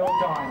and you'll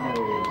die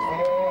nude.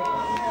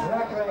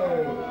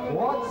 Exactly.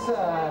 What's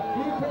a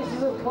few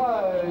pieces of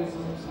clothes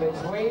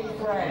between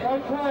friends?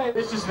 Okay,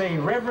 this is the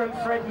Reverend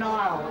Fred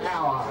Nile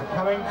Hour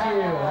coming to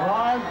you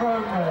live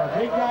from the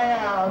Big Day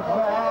Out.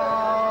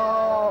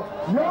 Well,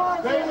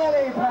 not the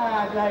lily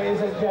pad,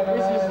 ladies and gentlemen.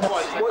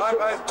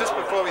 Just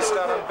before we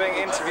start, I'm being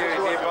interviewed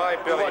here by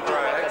Billy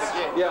Bragg.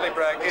 Billy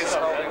Bragg is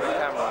holding the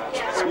camera.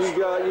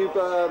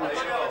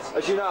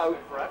 As you know,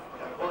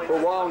 for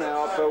a while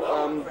now, I felt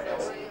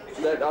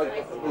that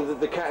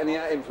the Cat in the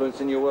Hat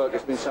influence in your work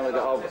has been something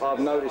that I've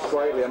noticed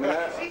greatly. I mean,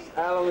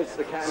 how long is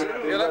the Cat in the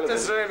Hat been You'll have to relevant?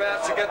 zoom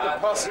out to get the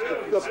posture.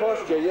 The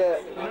posture, yeah.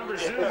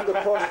 It's the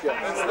posture.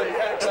 It's the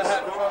Cat in the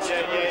Hat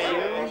posture.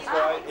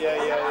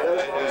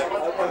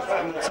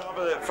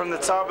 From the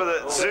top of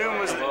the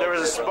Zoom there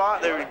was a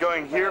spot they were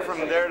going here from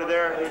there to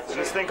there. And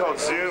this thing called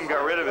Zoom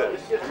got rid of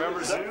it.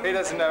 Remember Zoom? He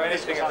doesn't know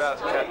anything about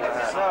the Cat in the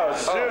Hat. No,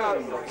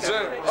 Zoom.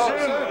 Zoom.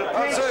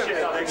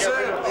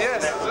 Zoom.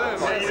 Yes, Zoom.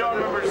 Yeah, you don't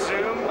remember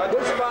Zoom?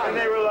 And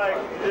they were like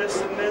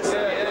this and this.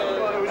 It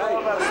was all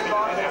about a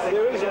spot.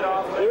 There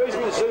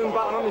isn't a zoom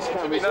button on this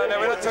camera. No,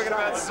 we're not talking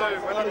about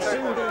Zoom. We're not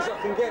talking about I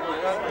can get,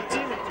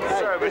 man.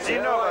 Sorry, but do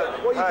you know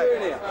about... What are you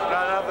doing here?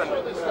 No, nothing.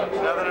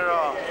 Nothing at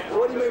all.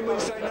 What do you mean when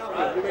you say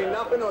nothing? You mean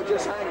nothing or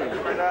just hanging?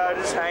 No,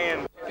 just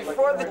hanging.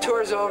 Before the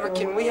tour's over,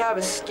 can we have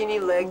a skinny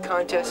leg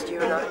contest,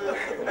 you and I?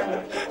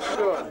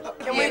 Sure.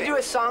 Can we do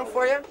a song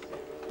for you?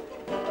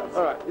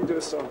 All right, you do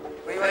a song.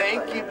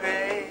 Thank you,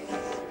 babe.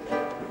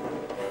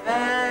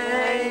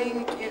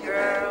 Thank you,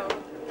 girl.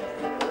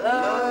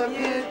 Love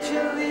you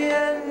till the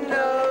end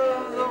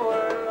of the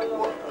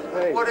world.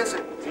 Hey. What is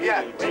it?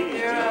 Yeah.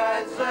 Your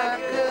eyes like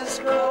this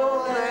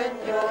cold and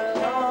your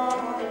long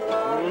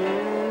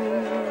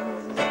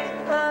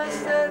I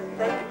said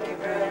thank you,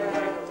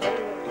 girl.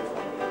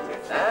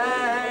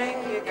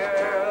 Thank you,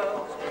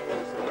 girl.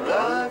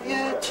 Love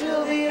you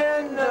till the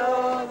end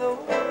of the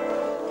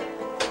world.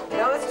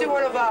 Now let's do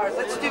one of ours.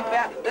 Let's do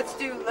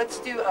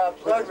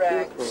Blood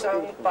Rag,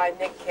 sung by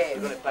Nick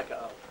Cave.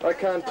 I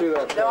can't do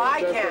that. No,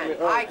 I Definitely.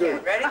 can. Oh, I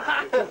good. can. Ready?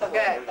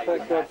 Okay.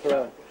 Thank God for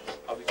that.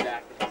 I'll be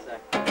back in a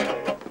second.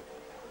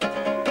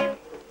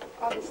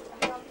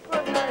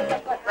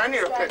 I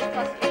need a pick.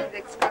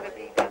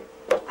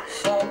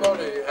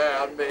 Somebody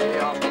had me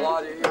a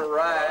bloody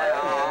rag.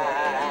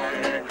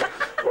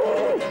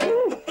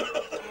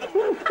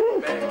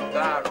 Make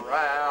that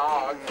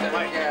rag,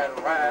 get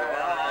rag.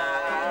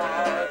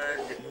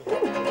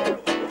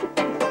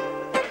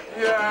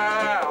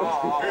 Yeah.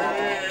 Oh.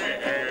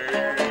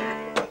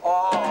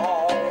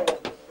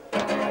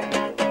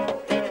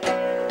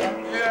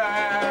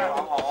 Yeah.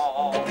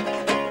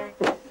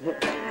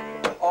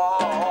 Oh.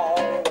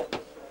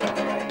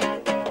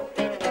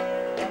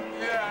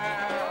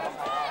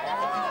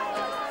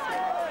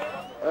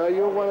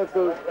 You're one of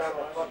the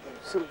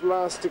sort of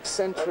last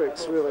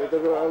eccentrics, really,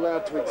 that are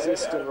allowed to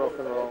exist in rock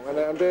and roll.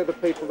 And they're the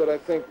people that I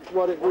think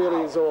what it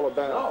really is all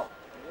about.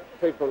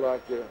 People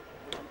like you.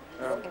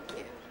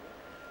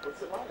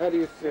 How do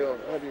you feel?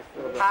 How do you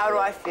feel about How do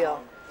I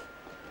feel?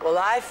 Well,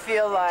 I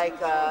feel like,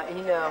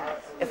 you know,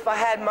 if I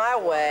had my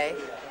way,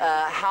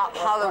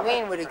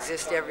 Halloween would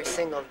exist every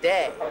single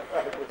day.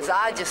 Because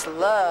I just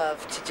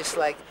love to just,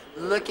 like,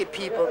 look at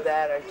people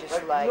that are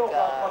just, like,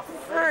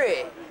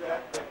 free.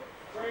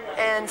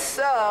 And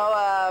so,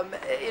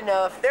 you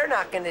know, if they're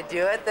not going to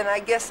do it, then I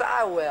guess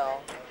I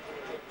will.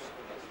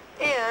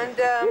 And,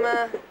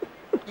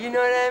 you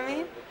know what I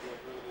mean?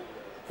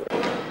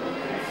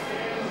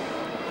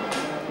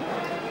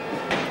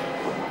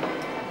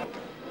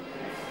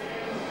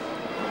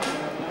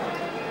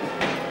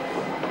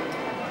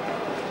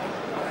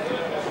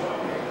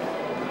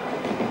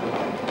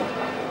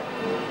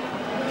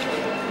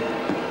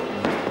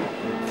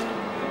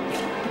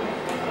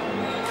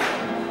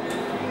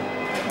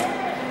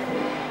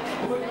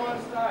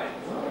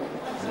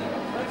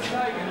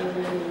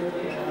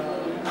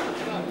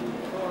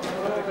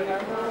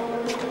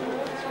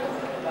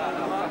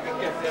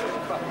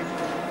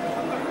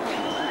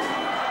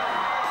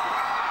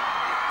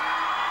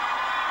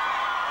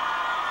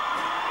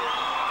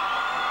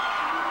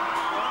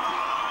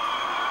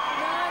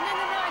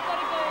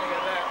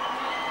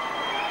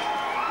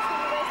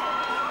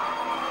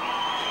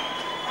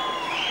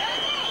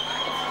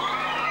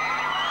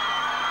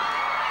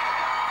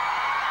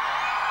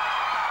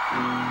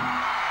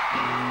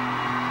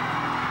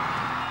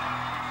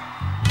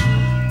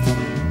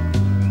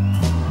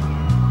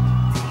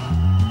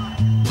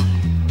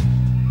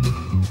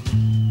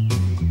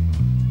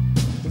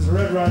 It's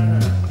red right now.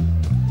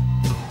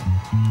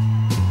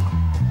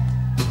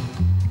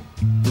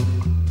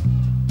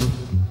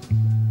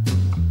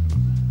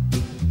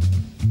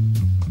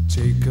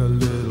 Take a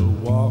little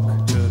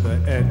walk to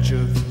the edge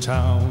of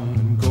town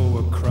and go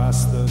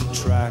across the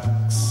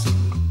tracks,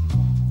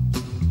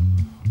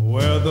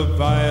 where the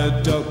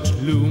viaduct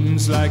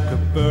looms like a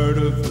bird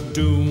of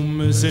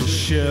doom as it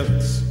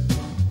shifts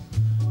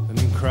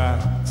and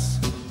cracks,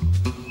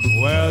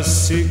 where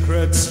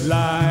secrets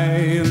lie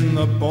in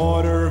the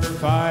border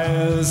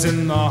fires,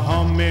 in the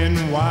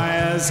humming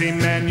wires. Hey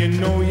man, you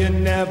know you're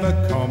never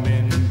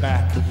coming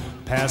back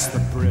past the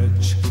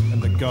bridge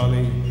and the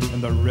gully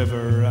and the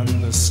river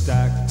and the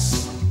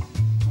stacks.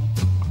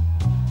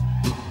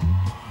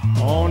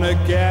 On a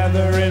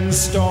gathering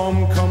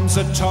storm comes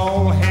a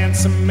tall,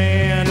 handsome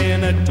man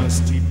in a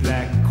dusty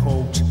black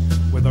coat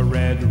with a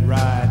red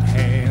right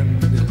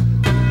hand.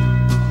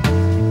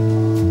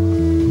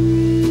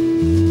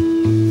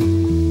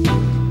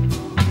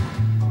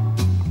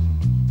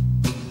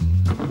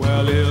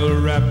 Well,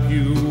 he'll wrap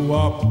you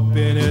up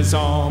in his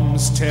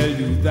arms, tell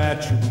you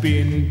that you've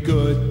been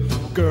good,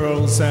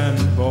 girls and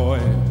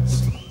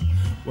boys.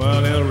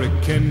 Well, he'll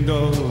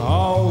rekindle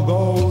all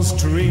those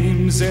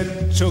dreams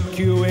it took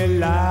you a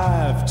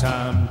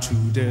lifetime to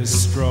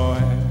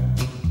destroy.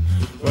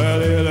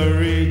 Well, he'll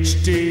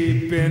reach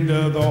deep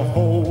into the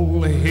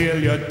hole, heal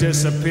your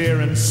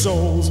disappearing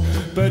souls.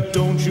 But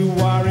don't you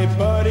worry,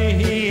 buddy,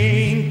 he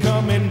ain't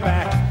coming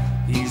back.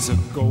 He's a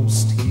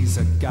ghost, he's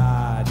a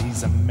god,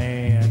 he's a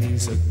man,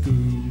 he's a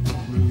guru.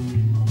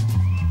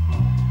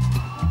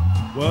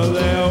 Well,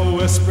 they're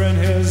whispering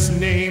his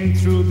name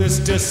through this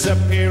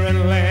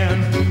disappearing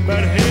land,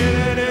 but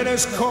hidden in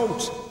his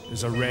coat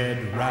is a red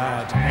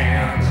right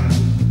hand.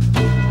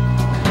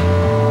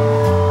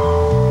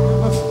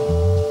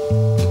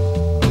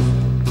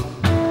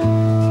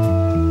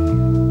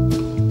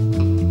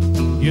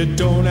 You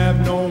don't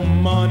have no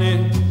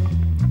money,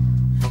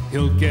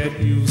 he'll get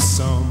you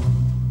some.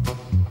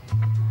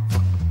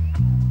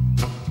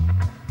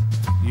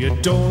 You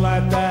don't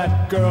like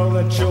that girl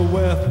that you're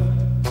with,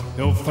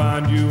 he'll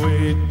find you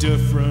a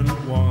different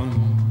one.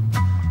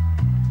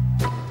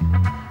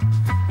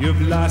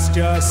 You've lost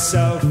your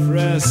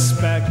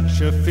self-respect,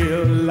 you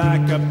feel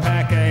like a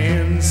pack of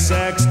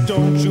insects.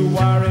 Don't you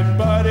worry,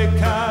 buddy,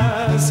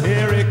 'cause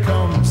here he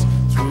comes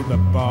through the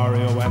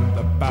barrio and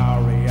the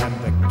Bowery and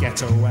the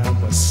ghetto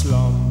and the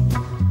slum.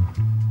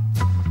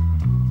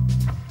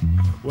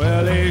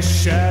 Well, his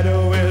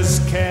shadow is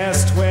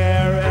cast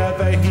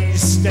wherever he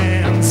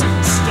stands,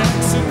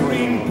 stacks of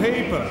green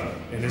paper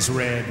in his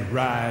red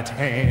right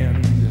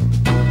hand.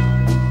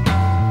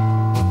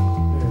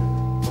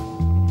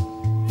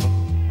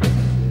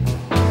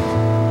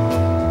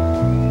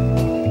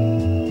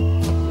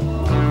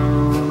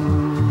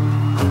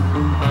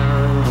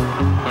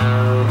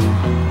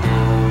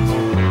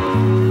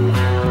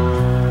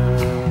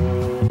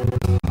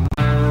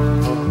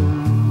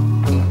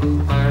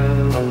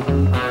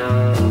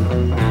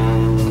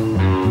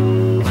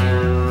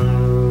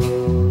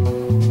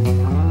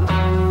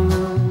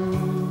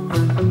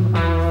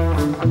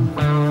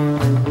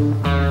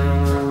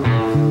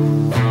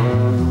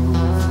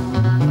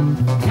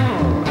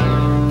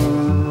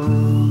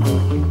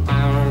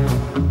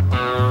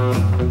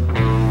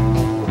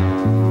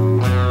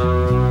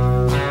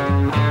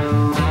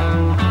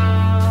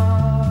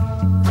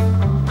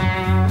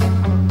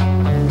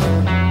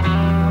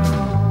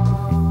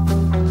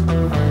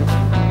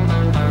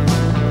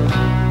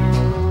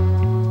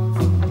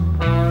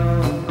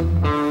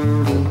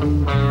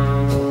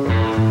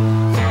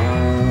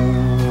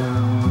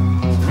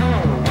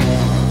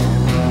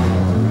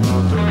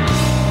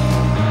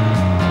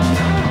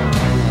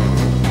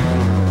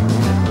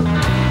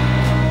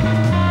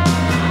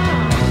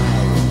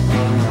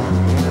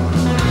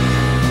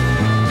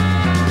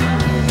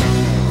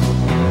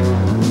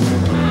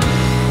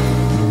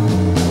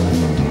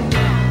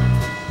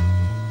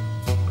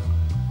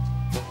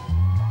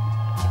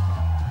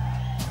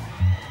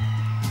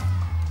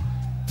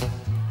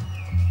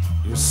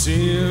 You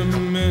see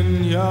him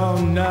in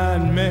your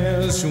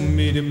nightmares, you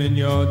meet him in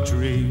your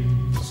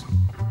dreams.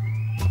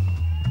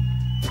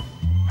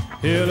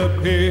 He'll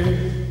appear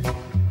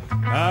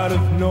out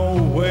of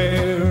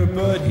nowhere,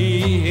 but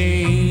he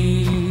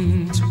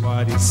ain't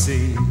what he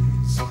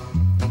seems.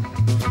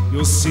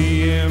 You'll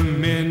see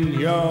him in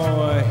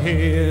your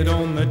head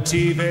on the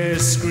TV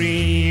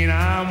screen.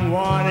 I'm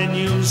warning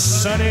you,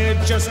 sonny,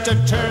 just to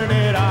turn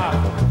it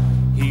off.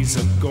 He He's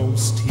a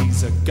ghost,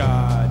 he's a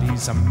god,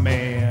 he's a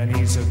man,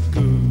 he's a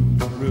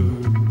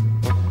guru.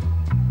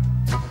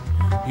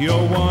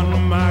 You're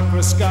one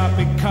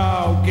microscopic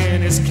cog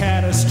in his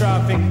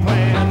catastrophic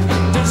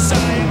plan,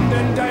 designed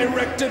and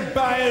directed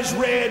by his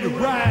red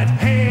right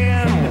hand.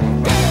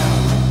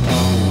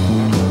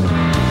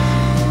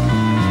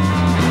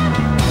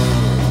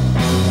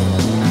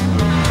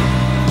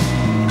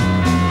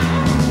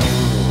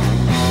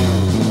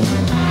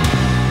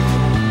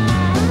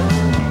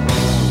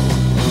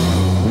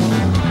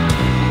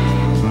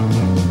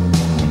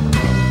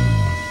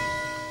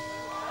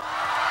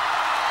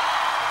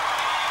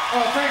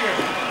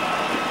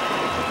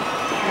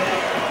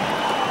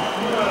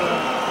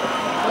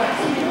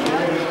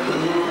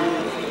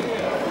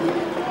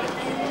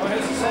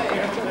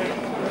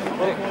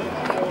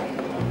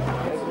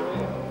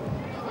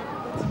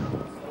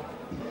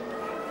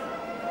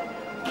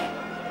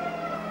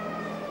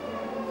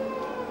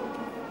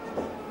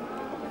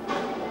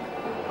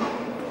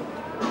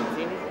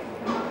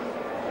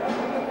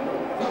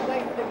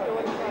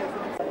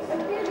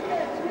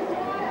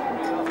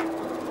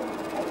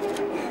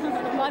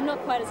 I'm not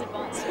quite as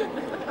advanced.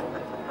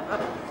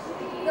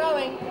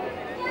 Going.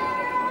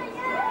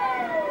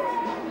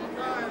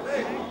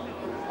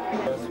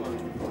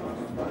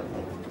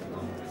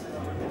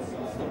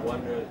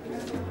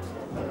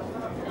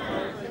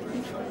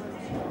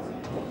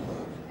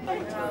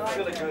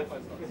 Really good.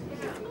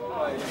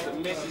 The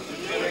message is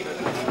really good.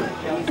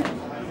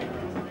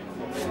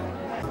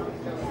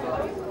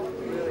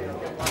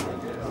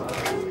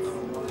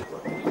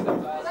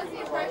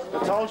 I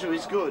told you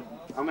he's good.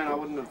 I mean, I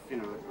wouldn't have, you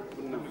know,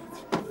 wouldn't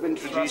have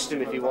introduced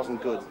him if he wasn't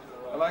good.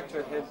 I liked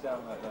her head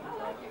down like that.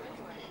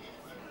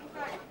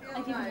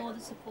 I give him all the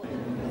support.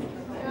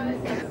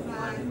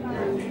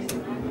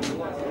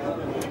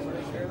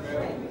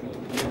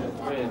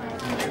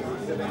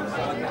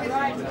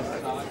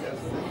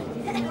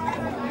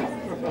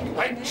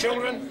 Right,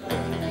 children?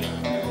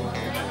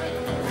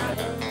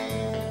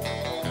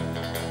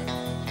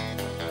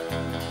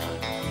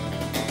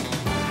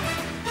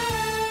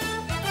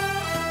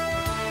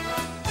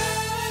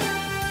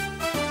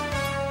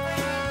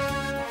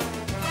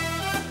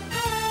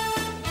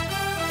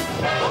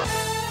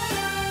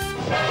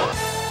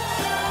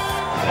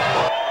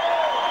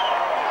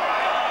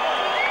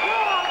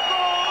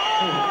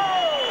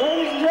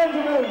 Ladies and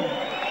gentlemen,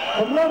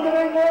 from London,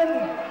 England,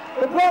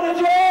 the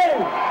Prodigy!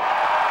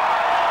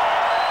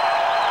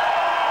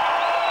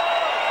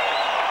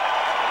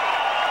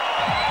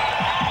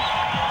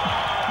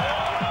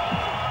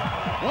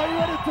 Are you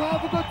ready to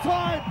have a good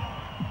time?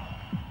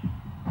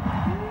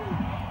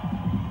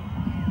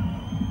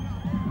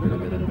 Little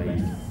bit of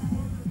bass.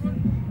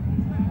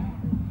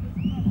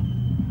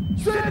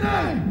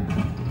 Sydney!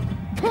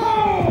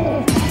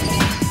 Come!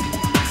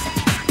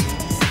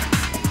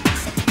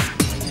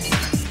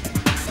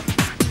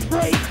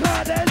 Break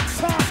hard and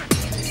tough.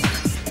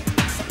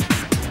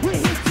 We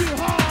hit you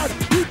hard,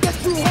 we get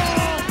you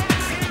hard.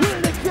 We'll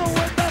let you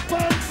in the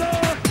thunder.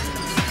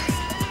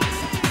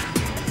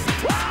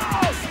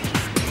 Wow!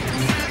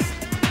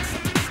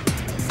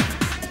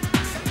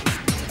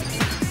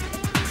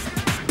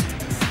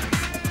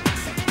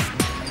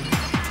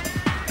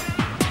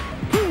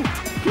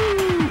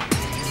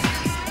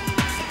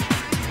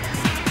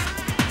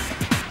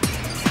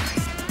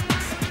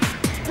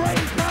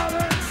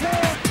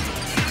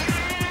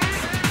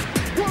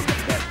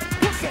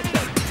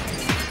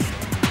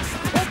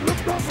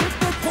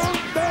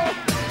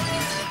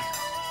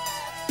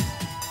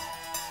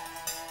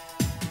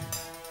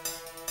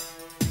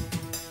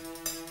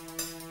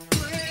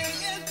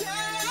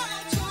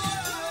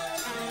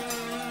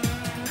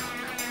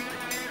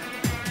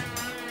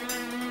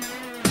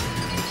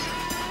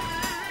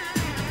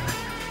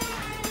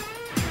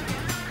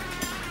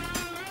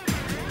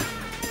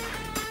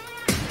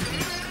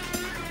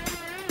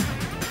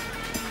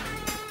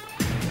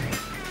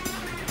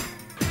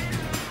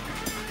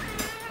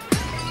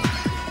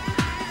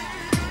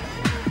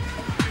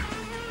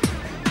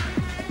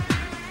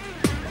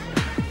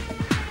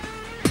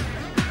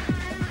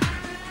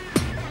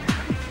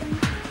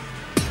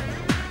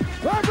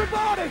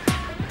 Everybody!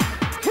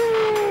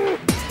 Woo!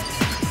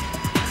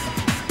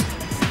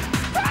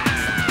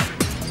 Ah!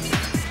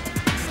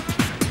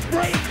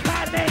 Break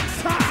that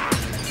inside!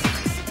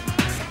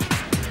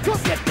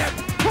 Come get them!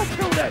 Come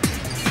kill them!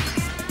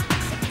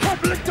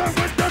 Come lick them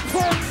with the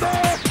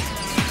thunder!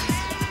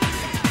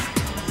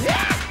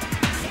 Yeah!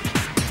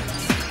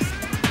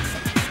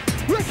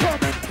 We're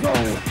coming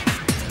through!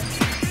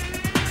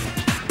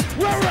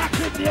 We're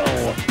rocking you!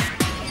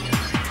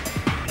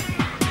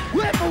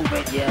 We're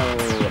moving you!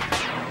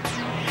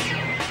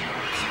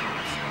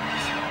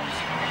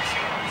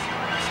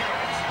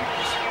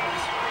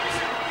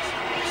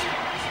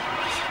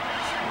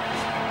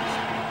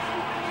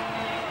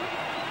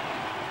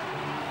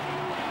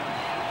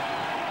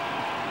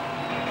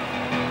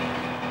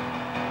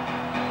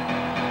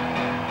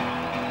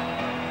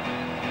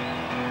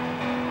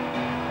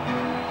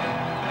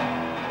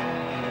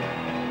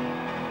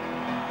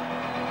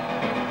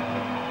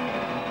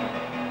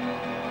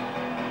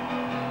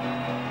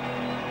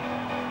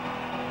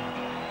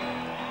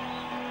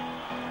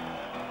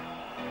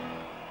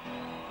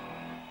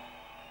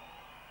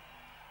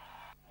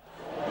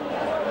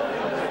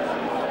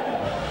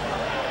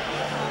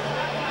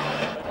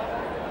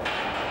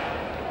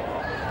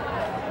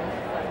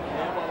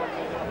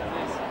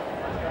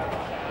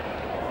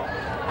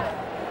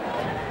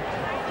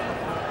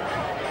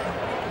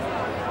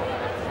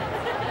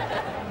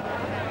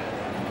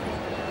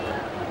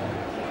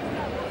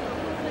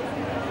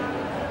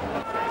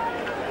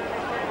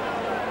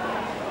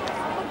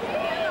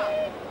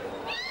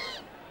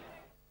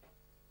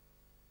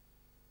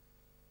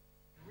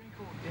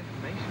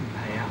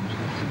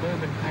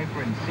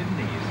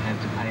 Sydney has had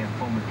to pay a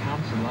former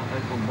councillor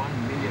over $1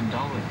 million.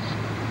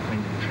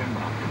 Brendan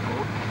Trember up the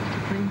court. The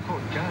Supreme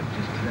Court judge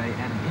has today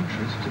added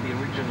interest to the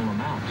original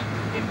amount.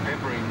 In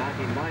February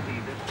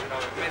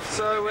 1990...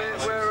 So we're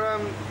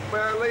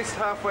at least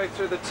halfway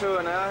through the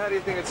tour now. How do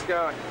you think it's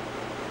going?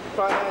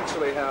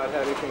 Financially, Howard,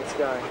 how do you think it's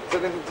going? Is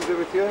it anything to do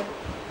with you?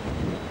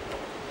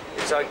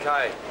 It's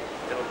okay.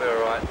 It'll be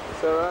all right.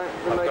 It's all right?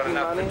 We're I've got making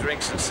enough money? for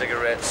drinks and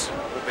cigarettes.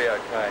 We'll be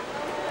okay.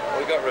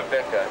 We got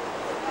Rebecca.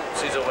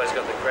 She's always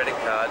got the credit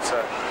card,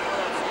 so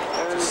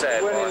And it's a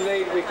sad when life. in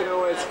need, we can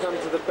always come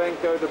to the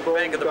Banco de Ball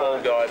Bank of the Ball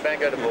guy.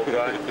 Bank of the Ball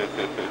guy.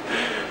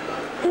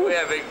 We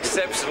have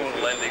exceptional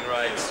lending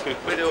rates.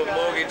 We do a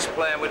mortgage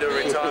plan, we do a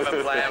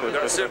retirement plan, we've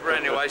got a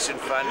superannuation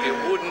fund. You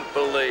wouldn't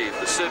believe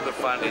the super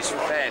fund is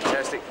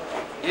fantastic.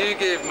 You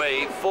give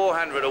me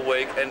 $400 a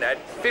week, and at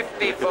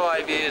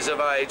 55 years of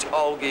age,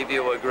 I'll give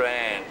you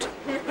 $1,000.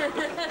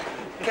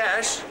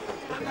 Cash.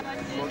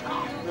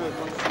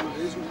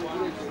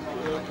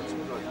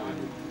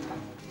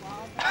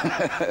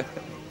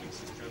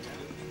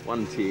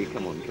 One tear,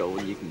 come on,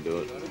 Colin, you can do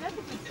it.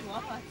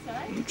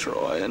 I'm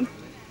trying.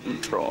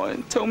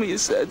 Tell me a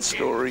sad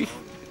story.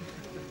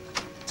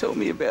 Tell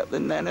me about the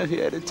nana who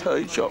had her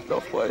toe chopped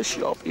off by a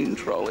shopping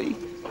trolley.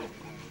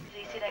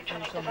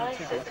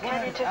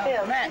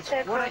 Matt,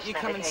 why don't you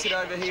come and sit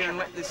over here and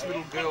let this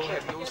little girl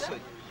have your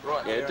seat?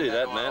 Right. Yeah, do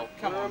that, Matt.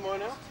 Come on.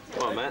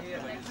 Come on, Matt.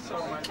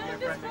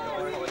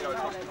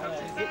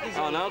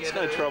 Oh no, it's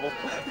no trouble.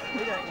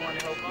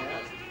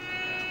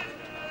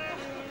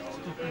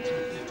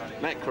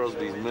 Matt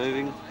Crosby's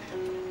moving.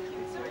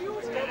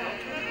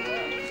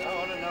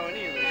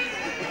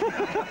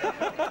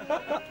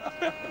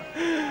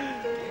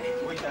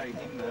 We know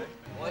him though.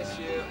 Bless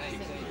you,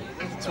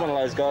 18. It's one of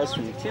those guys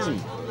from Tism.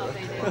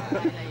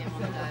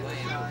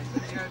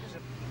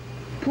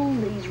 Pull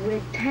these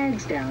red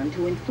tags down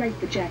to inflate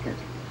the jacket.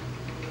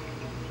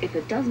 If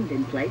it doesn't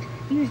inflate,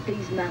 use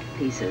these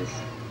mouthpieces.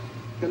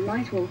 The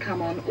light will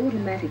come on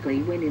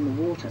automatically when in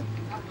the water.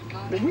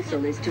 The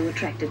whistle is to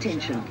attract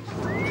attention.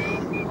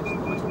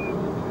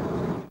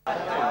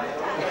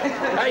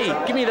 Hey,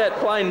 give me that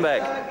plane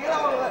back.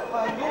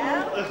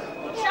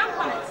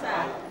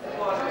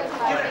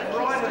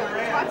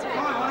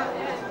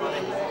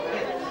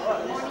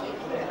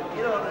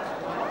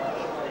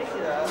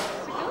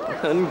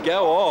 And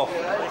go off.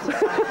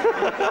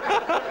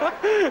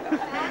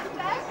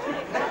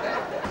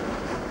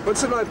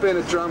 What's it like being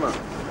a drummer?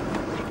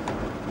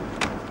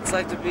 It's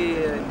like to be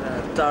in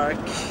dark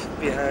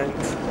behind,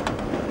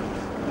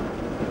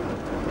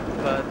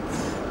 but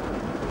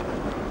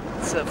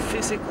it's a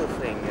physical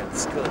thing.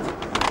 It's good.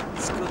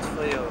 It's good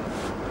for your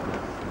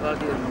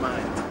body and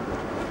mind.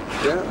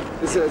 Yeah?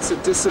 It's a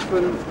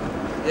discipline?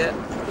 Yeah,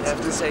 you have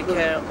to take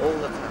care all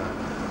the time.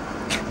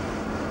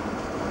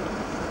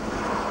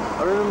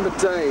 I remember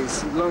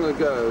days long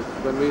ago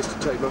when we used to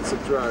take lots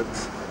of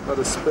drugs, a lot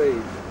of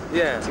speed.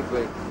 Yeah.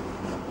 Particularly.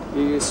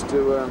 You used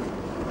to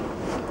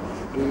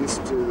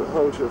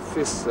hold your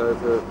fists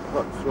over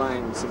hot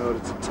flames in order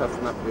to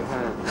toughen up your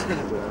hands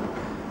and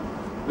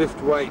lift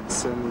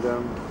weights and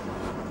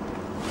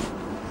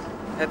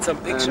had some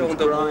picture on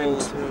the wall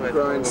too.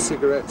 Grind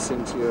cigarettes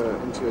into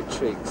your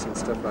cheeks and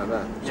stuff like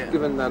that. Yeah. You've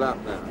given that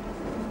up now.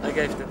 I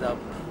gave that up.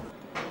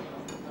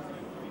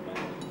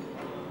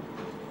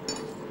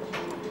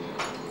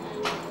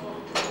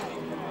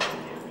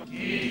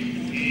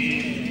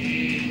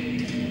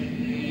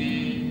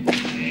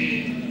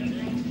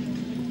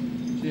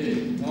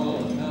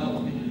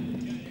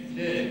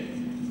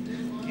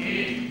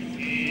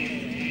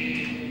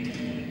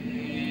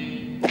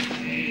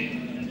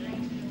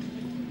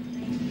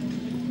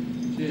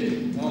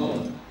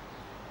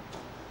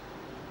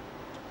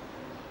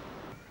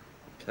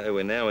 Okay,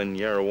 we're now in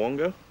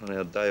Yarrawonga on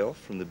our day off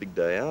from the big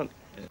day out.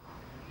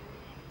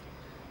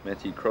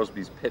 Matthew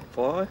Crosby's pet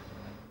fly.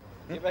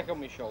 Get back on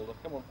my shoulder,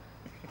 come on.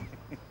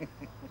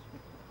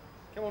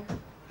 Come on.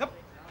 Hup.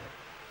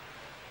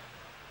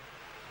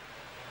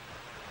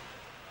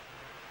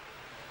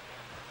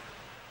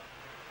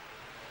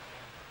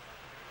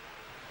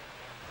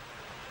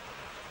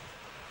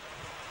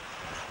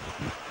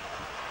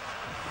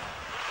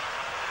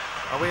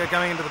 We are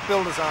going into the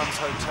Builders Arms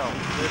Hotel.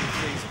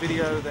 This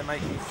video they're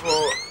making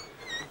For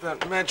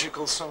that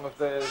magical song of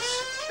theirs,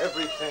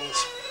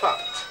 Everything's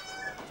Fucked.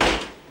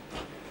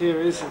 Here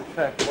is, in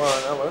fact,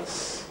 Warren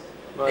Ellis,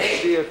 my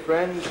dear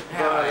friend,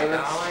 Warren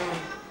Ellis.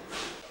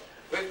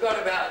 We've got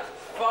about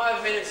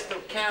 5 minutes till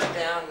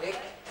countdown, Nick.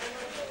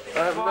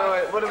 I have no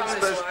idea. What are we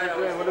supposed to be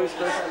doing? What are we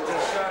supposed to be doing?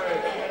 Show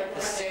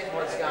the set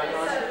what's going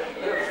on.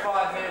 We've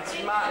got 5 minutes.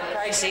 Martin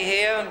Casey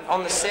here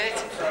on the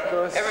set.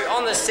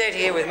 On the set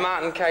here with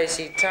Martin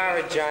Casey,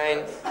 Tara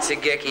Jane,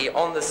 Sageki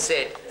on the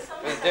set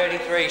with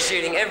 33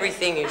 shooting.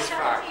 Everything is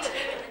fucked.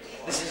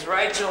 This is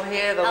Rachel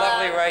here, the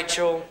lovely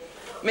Rachel.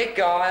 Mick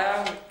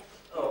Geyer.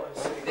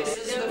 This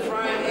is the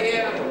frame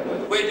here.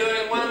 We're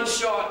doing one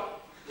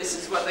shot. This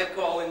is what they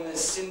call in the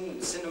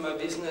cinema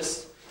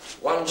business,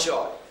 one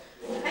shot.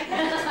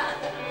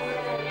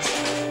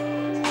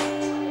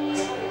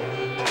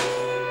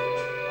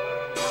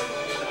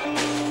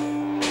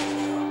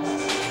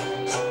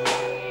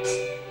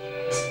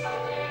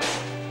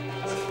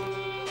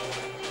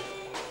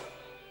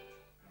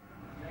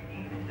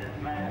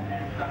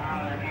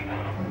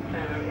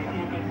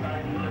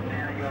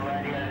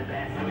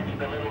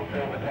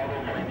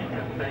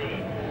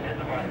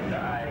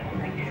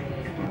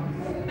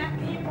 Matt,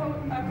 can you put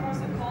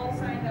across a call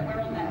saying that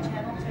we're on that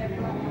channel to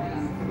everyone,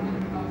 please?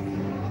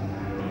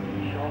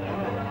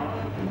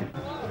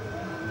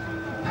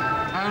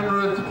 And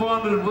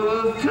responded with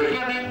a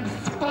sickening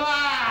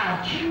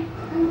splash!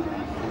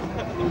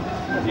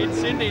 In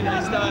Sydney,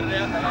 they started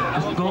out there.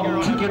 It's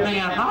not sickening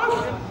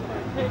enough?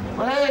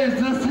 Where's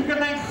the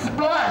sickening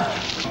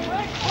splash?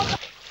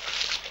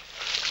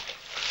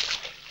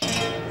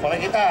 For the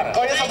guitar.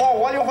 Oh, yes, more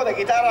volume for the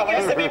guitar.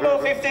 Yes, the people,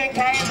 15K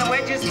in the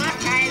wedges.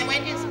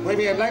 Muy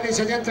bien, ladies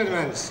and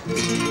gentlemen.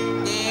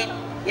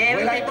 Yeah,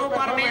 we like to people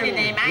want perform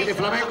in the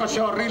flamenco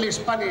show, really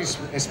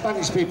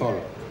Spanish people.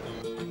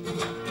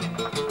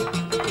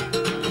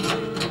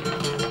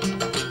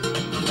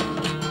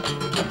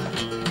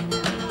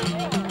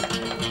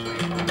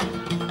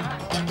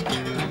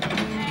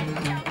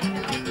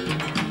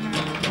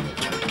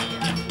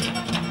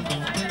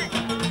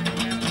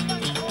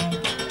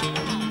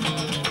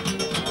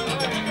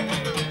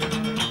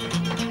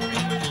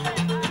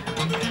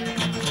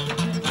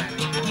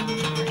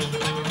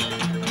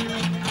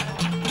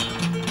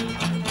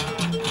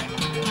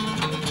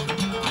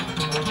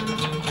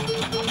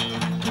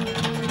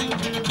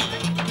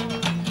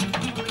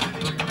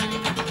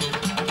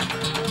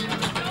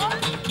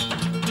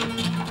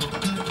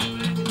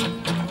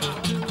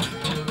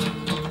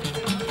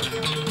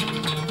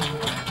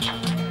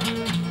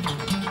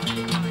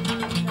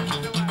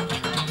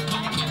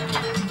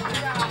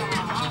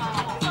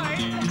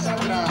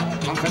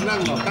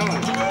 Fernando, come on.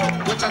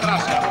 Muchas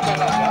gracias, muchas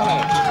gracias.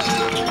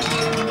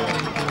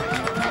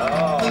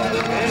 Oh,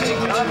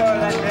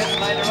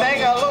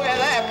 take a look at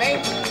that,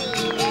 mate.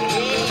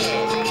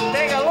 Yeah.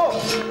 Take a look,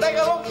 take a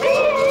look.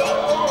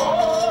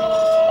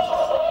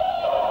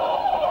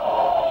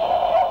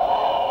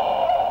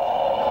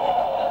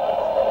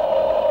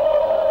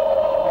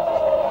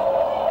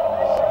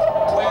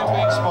 We're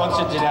being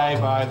sponsored today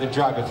by the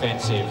Drug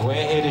Offensive.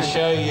 We're here to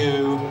show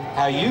you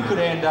how you could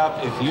end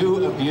up if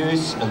you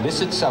abuse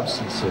illicit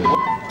substances.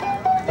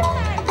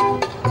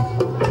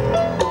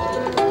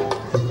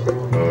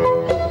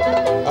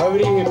 Over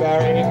to you,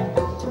 Barry.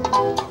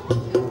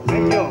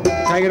 Thank you.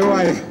 Take it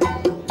away.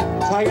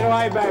 Take it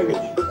away, baby.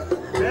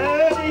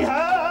 Very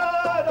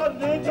hard on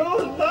the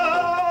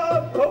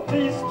love of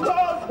these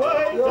stars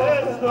white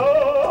as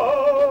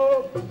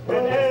snow.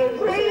 And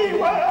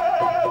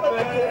everywhere, the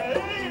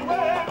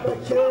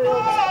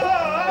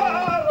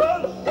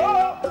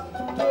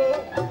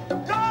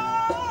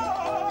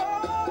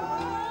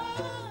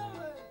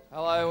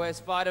Hello, we're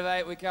Spider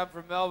 8. We come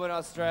from Melbourne,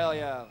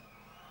 Australia.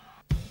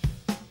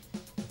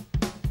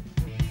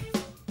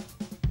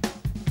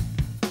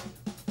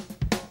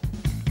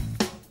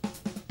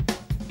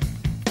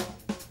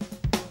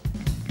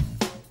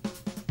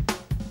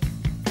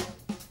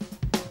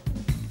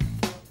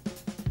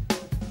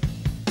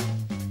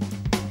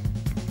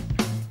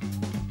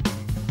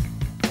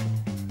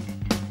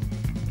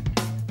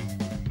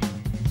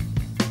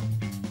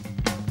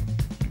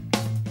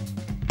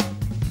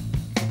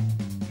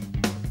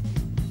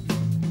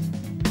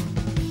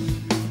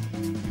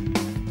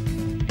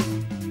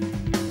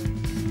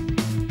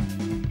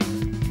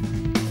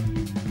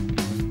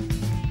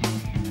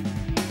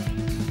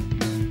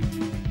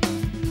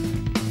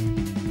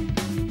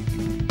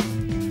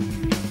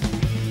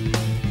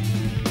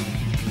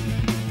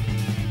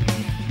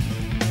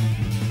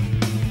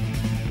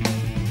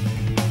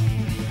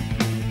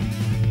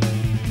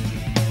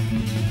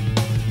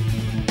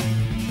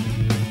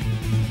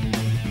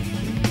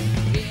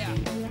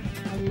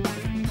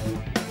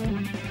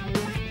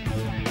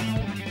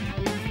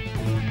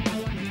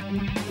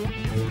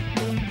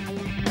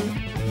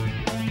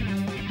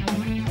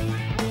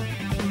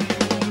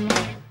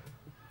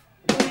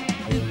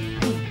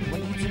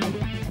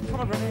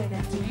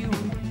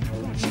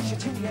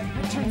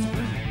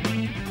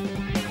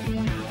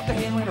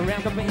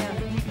 Around the band,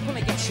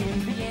 gonna get you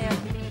in the end.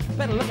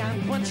 Better look out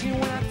what you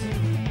want to.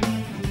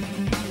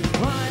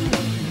 Run,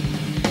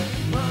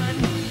 run,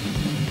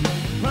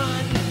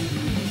 run.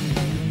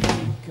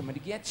 Coming to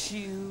get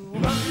you.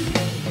 Run,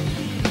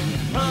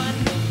 run,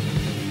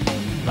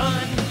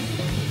 run.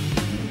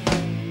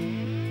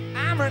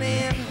 I'm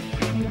running.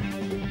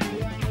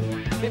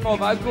 A bit more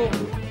vocal.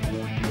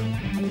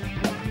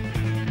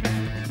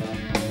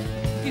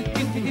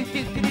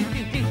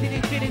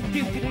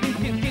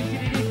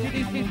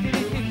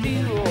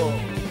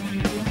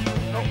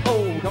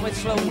 Oh, going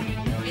slow,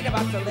 ain't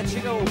about to let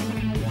you go.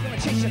 Gonna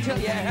chase you till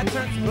your head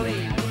turns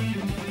blue.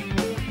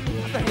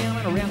 Up the hill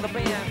and around the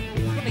bend,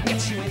 gonna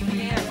get you in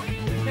the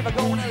end. Never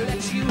gonna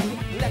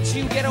let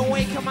you get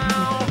away. Come on,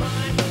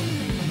 run,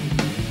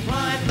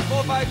 run,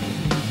 more vocal,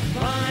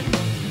 run.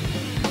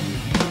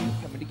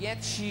 Coming to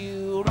get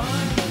you,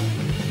 run,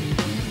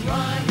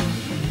 run,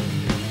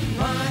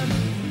 run.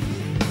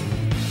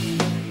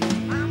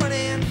 I'm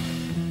running.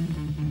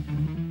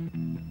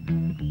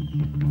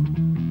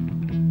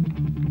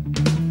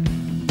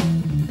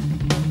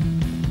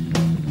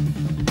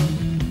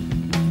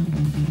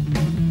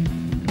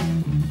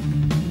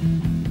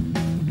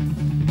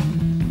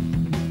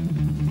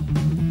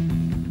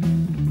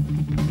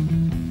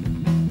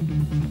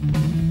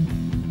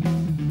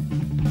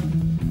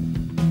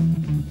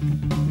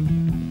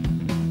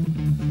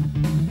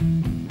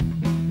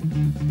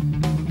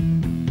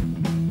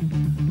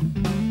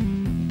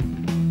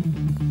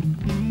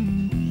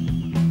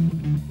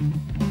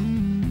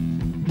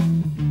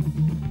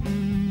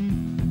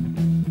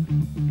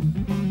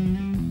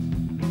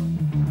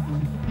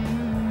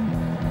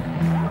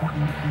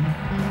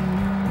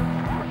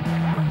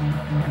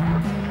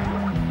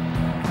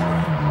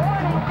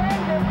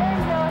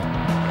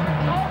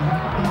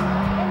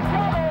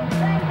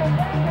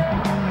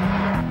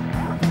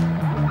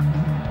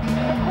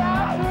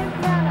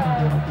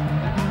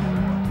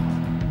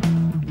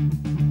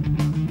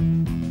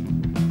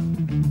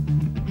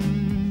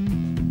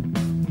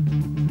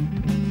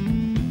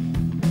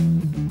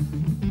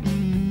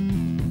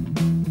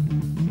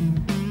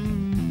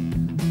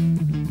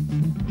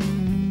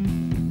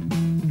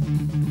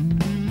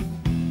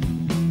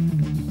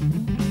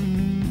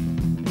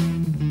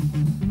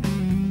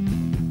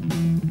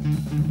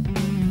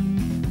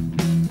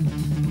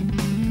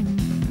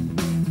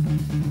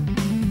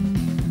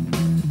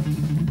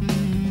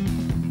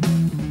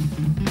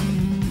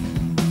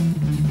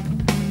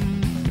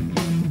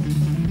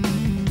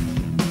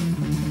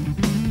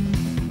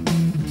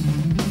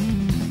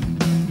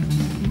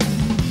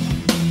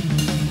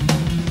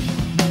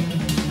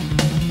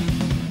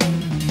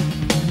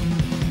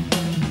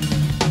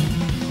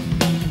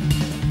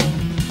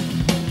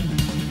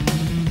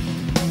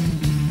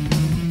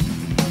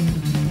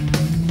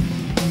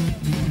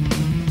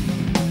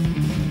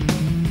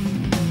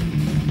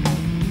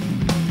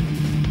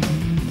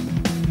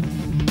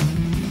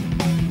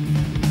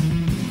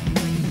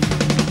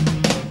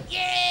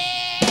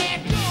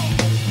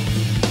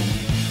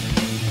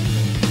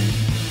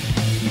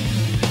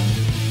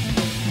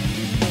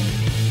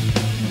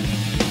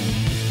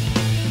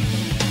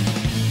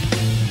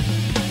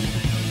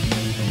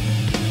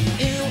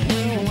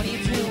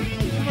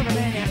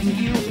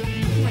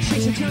 gonna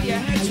chase you till your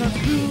head turns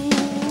blue.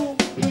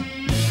 The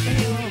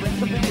halo around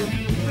the band,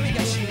 gonna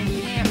get you in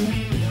the air.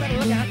 Better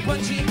look out,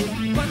 punchy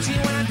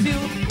when I do.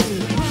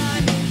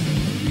 Run,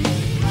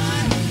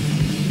 run,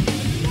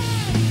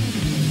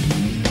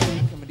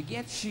 coming to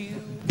get you.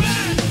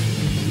 Run,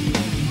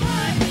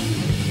 run,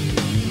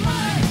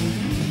 run.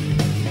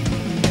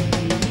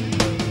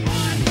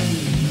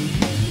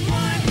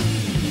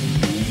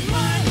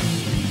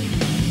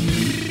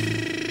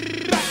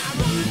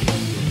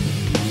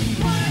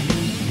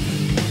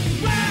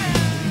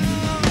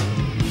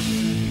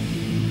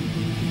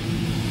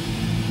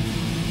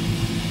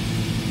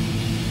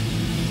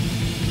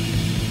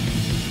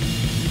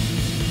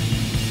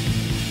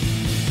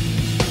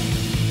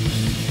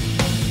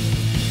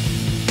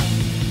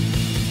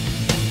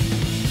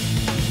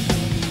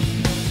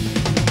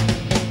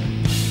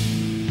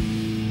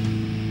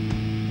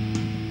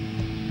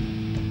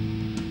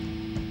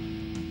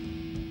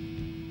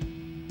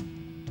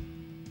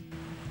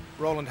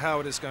 Roland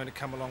Howard is going to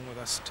come along with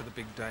us to the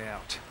big day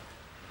out.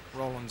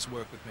 Roland's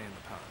worked with me in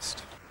the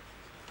past.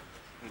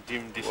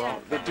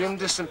 The dim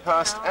distant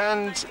past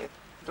and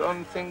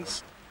on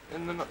things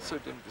in the not so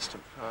dim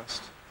distant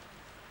past.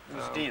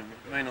 It's dim,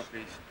 it may not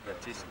be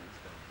that distant.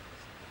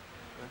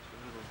 That's a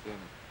little dim,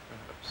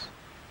 perhaps.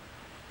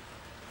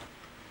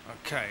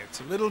 Okay, it's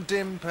a little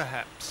dim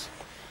perhaps,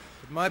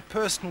 but my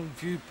personal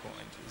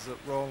viewpoint is that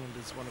Roland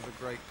is one of the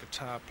great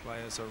guitar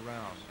players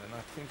around, and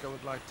I think I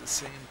would like to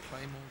see him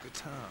play more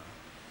guitar.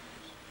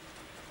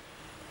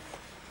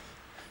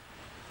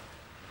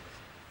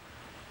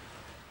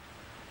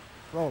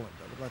 Roland,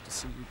 I would like to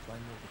see you play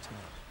more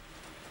guitar.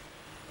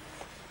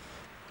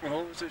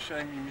 Well, it was a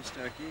shame you missed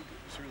our gig.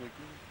 It was really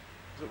good.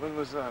 So when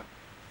was that?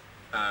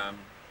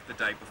 The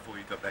day before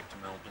you got back to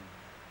Melbourne.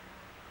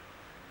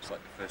 It's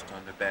like the first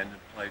time the band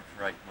had played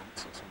for 8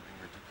 months or something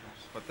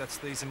ridiculous. But that's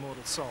These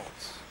Immortal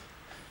Souls.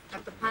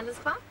 At the Pandas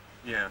Club?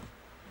 Yeah.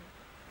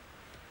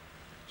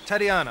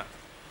 Tatiana,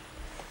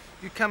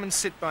 you come and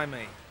sit by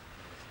me.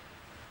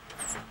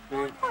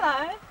 Hello.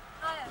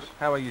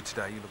 How are you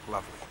today? You look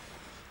lovely.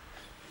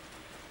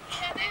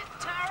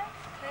 Tara?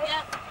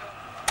 Yeah.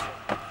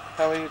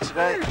 How are you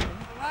today?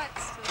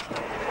 Relaxed.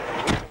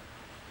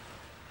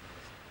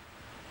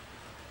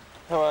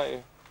 How are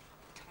you?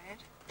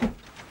 Tired.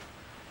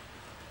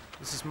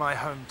 This is my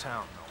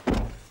hometown.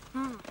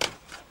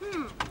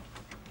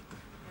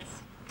 Yes.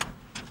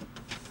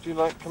 Do you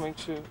like coming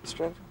to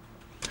Australia?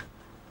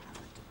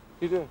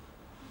 You do?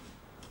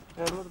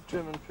 Yeah, a lot of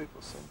German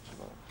people seem to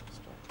like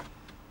Australia.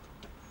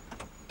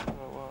 I don't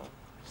know why.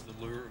 It's the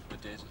lure of the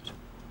desert.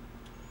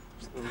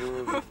 It's the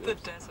lure of the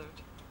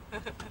desert.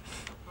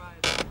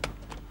 Right.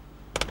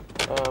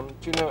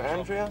 Do you know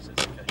Andrea?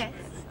 Yes,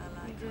 I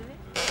like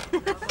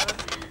it.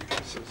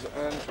 This is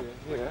Andrea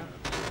here.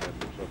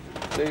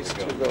 These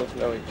two girls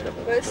know each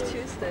other. Where's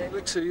Tuesday?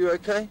 Alex, are you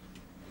okay?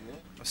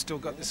 I've still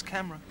got this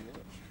camera.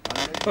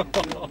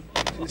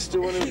 You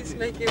still want to? He's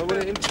making I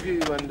want to interview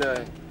you one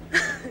day.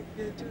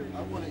 You do it.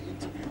 I want to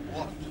interview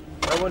what?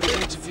 I want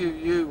to interview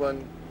you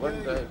one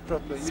day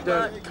properly. You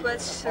Smart don't.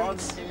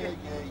 questions.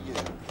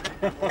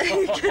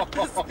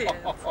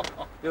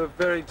 You're a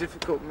very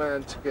difficult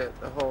man to get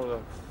a hold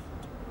of.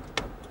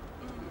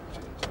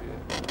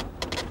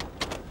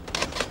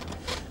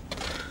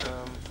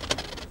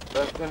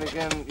 But then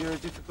again, you're a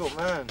difficult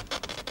man.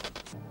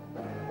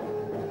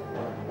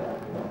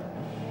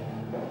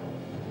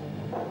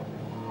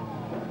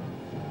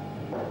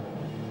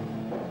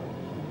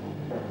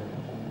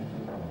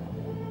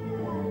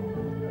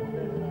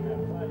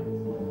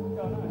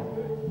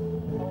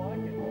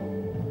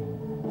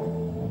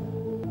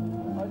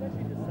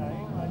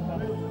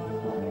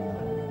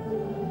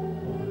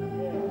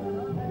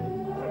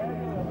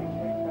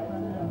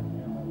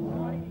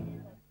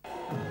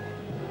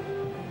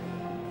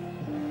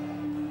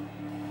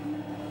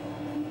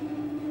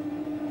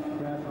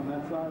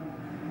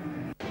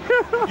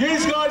 You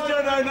guys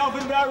don't know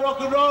nothing about rock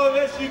and roll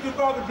unless you can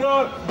fucking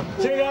drive.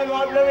 See, they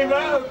like bloody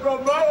metal from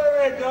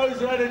Motorhead knows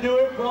how to do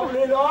it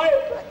properly, like.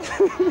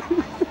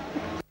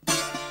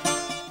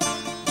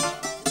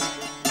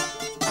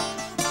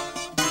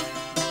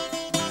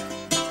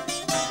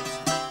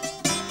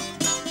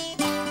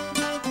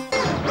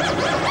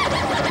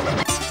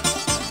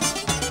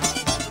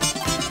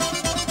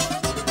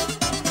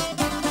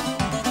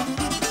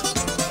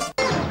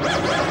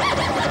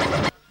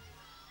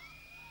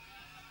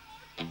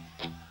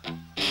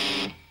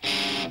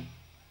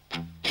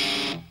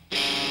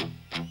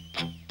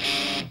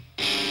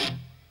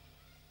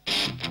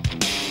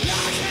 I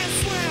can't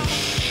swim.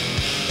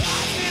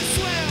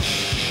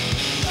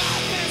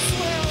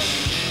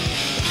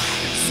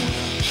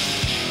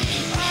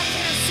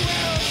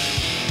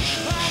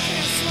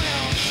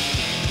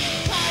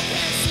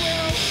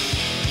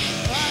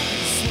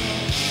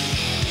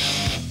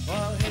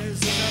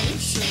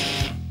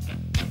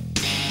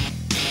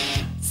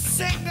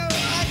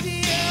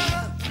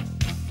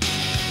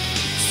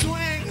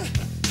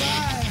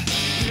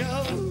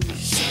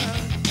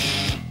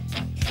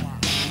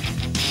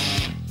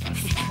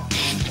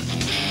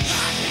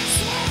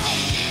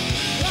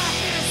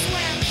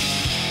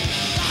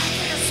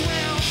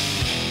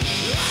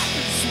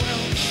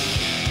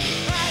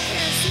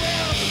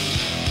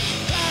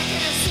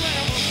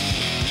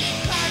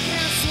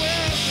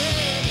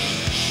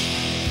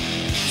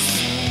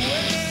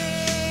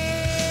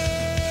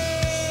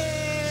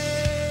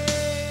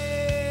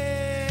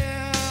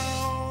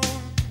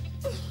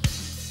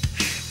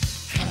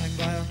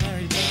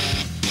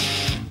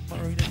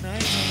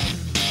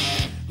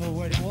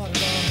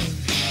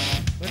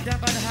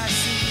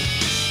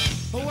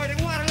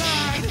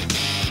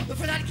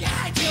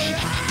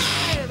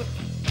 alive.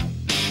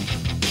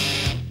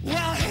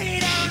 Well, he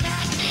don't know. I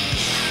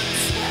can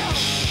swim.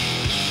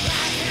 I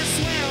can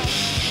swim.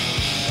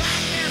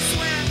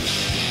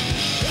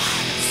 I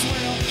can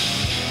swim.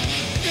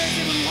 There's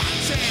even one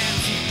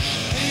chance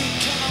that you can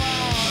come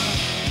along.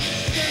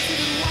 There's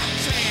even one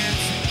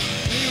chance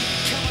that you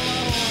can come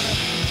along.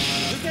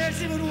 There's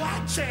even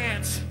one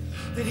chance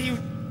that he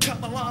would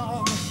come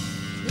along.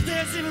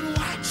 There's even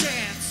one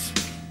chance.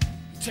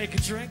 Take a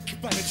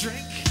drink, bite a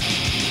drink.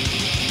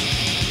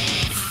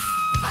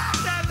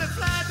 Down the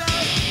fly,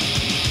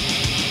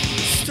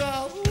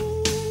 stop.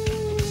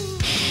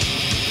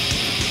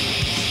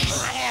 I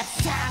have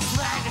times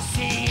like to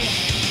see.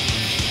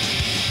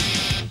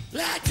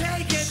 I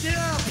take it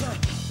up.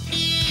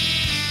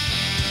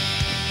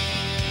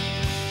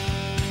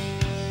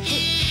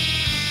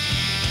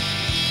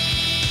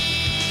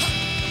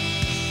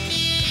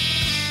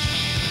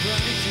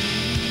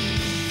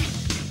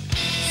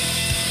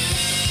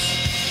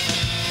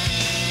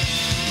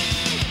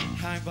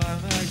 Hang by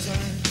my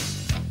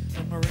turns, a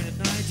marine at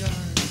night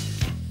time,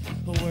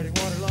 a waiting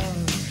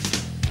waterlog.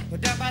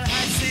 But down by the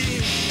high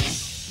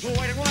sea, a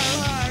waiting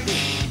waterlog.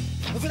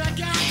 But I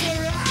got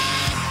to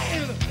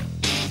arrive.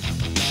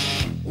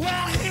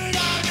 Well, he don't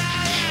know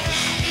that I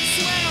can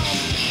swim.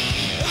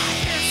 I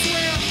can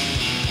swim.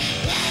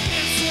 I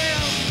can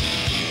swim.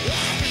 I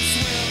can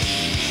swim.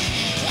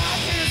 I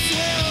can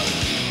swim.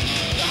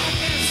 I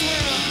can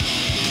swim.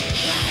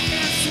 I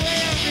can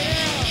swim, yeah.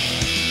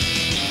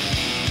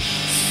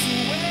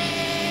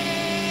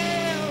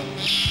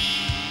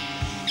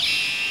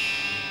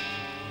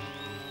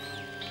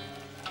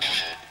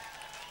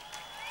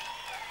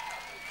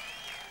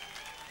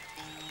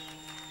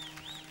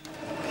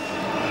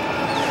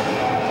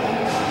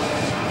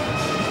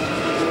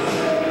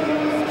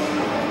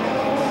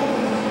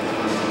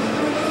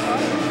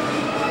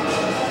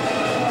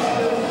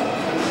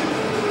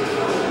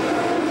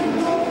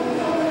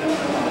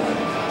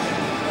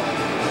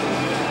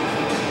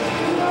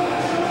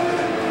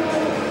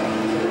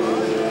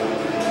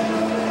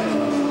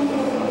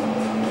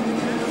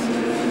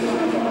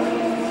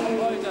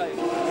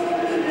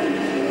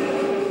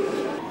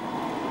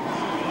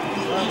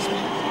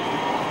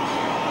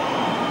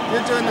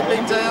 You're doing the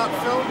Big Day Out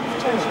film?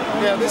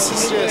 Yeah, this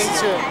is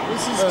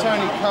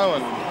Tony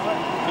Cohen.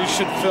 You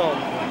should film.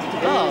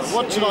 Oh,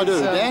 what should I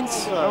do?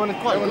 Dance? I want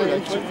to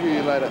interview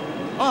you later.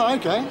 Oh,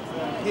 okay.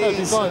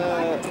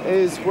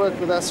 He's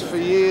worked with us for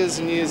years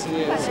and years and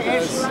years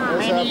as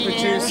our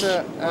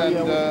producer and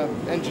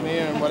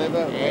engineer and whatever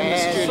in the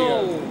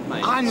studio.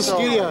 In the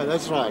studio,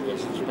 that's right.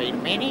 Yes, it's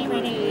been many,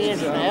 many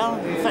years now.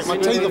 In fact, my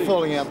teeth are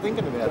falling out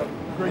thinking about it.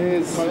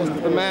 He's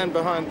the man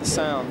behind the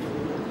sound.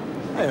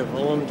 Yeah, for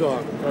a long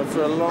time.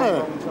 For a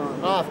long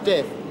time. Half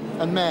deaf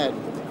and mad.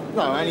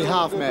 No, only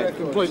half mad,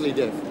 completely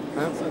deaf.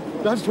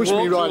 Don't push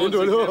me right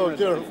into it. Oh,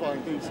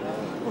 terrifying things.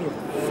 What a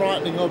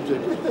frightening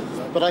object.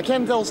 But I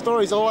can tell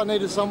stories. All I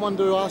need is someone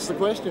to ask the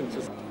questions.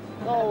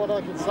 Oh, what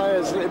I can say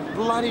is they're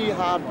bloody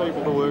hard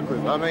people to work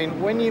with. I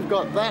mean, when you've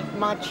got that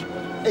much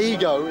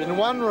ego in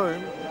one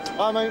room,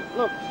 I mean,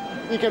 look,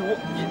 you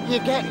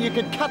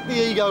could cut the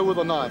ego with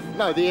a knife.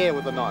 No, the air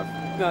with a knife.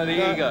 No,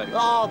 the ego.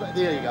 Oh,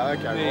 the ego.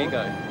 Okay. The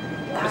ego.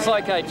 It's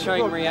like a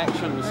chain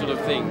reaction sort of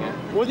thing.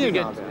 Well,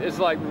 it's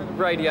like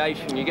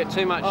radiation. You get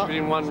too much of it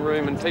in one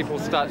room and people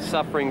start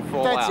suffering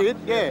fallout. That's it,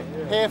 yeah.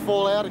 Hair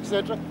fall out,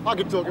 etc. I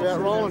could talk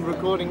about Roland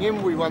recording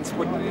him. We once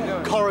put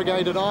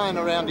corrugated iron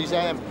around his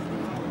amp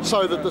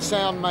so that the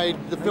sound made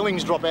the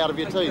fillings drop out of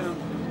your teeth.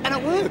 And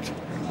it worked.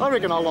 I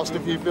reckon I lost a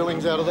few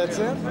fillings out of that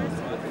sound.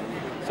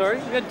 Sorry?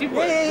 It did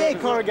work? Yeah,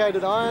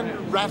 corrugated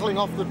iron, rattling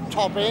off the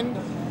top end,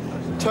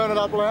 turn it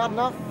up loud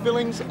enough,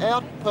 fillings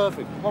out,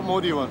 perfect. What more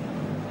do you want?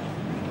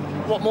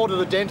 What more do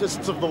the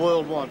dentists of the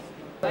world want?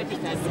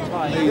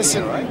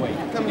 Listen,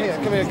 come here.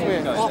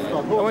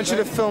 I want you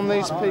to film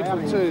these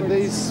people too.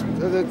 These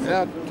are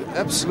our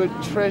absolute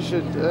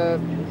treasured,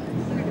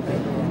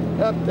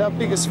 our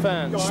biggest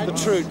fans, the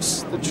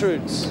Troots.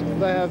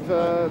 They have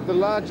the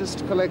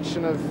largest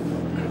collection of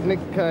Nick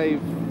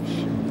Cave,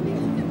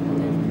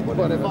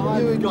 whatever. Tell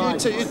them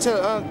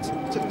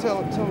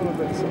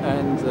about it.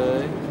 And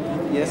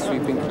yes,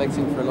 we've been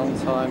collecting for a long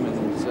time, and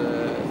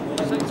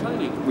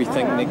we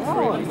thank Nick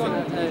for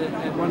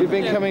everything. You've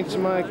been coming to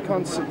my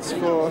concerts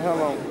for how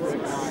long?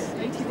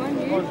 81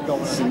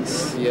 years.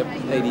 Since,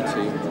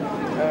 82.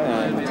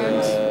 And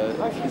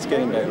it's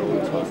getting better all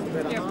the time.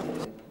 Yeah.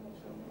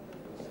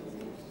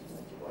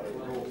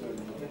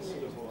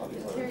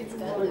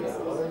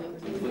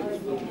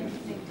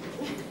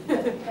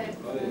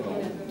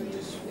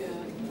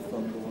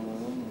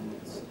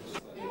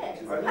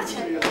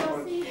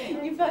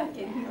 You back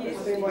in?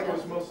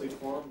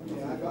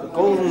 The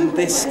golden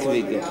disc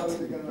we get.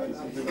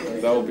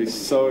 That will be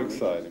so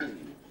exciting.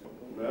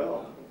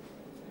 No.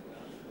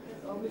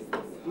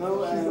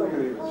 No, she's not going to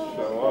even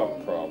show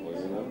up, probably,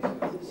 you know?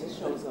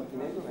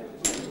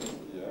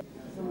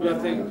 I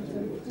think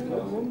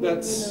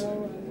that's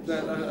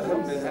that I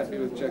haven't been happy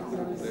with Jack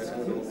Little there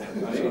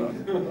at all.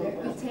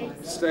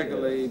 Stagger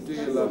Lee, Do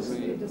You Love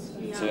Me?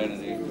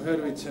 Eternity. Heard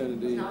of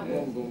Eternity.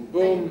 Boom, boom,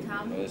 boom.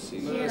 Mercy.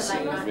 Mercy.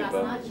 Ripper.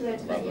 Love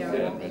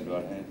Affair and Red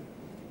Right Hand.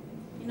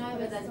 You know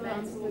where those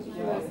bands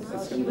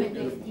That's going to be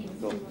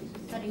good.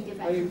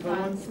 Are you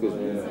fine?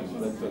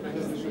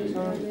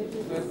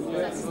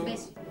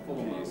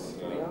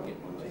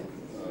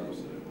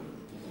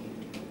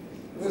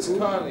 Where's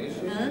Kylie?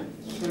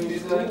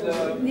 She's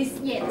at, This,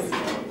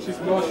 yes. she's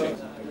washing.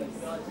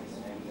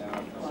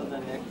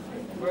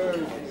 Where is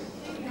she?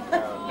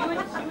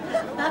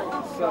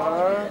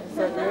 Sarah, is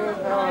that good?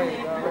 How are you,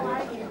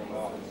 darling?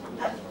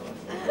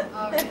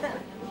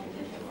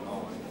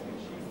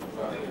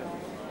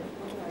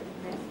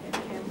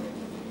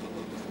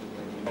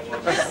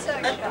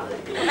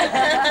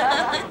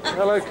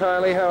 Hello,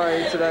 Kylie. How are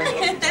you today?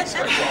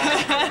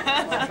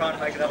 I'll try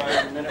and make it up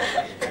in a minute.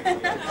 My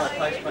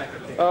pacemaker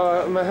thing.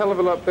 I'm a hell of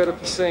a lot better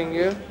for seeing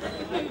you.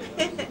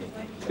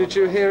 Did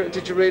you hear?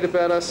 Did you read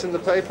about us in the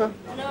paper?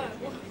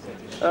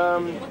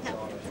 No.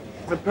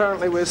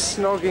 Apparently we're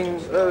snogging.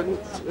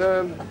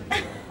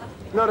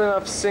 Not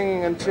enough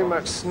singing and too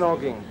much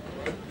snogging.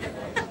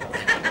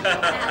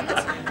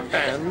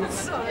 And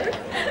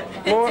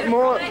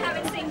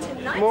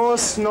more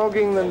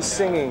snogging than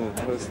singing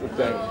was the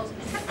thing.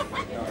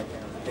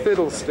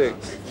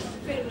 Fiddlesticks.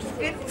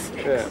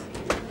 Yeah.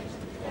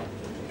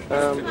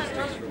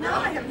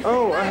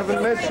 Oh, I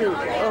haven't met you.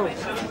 Oh,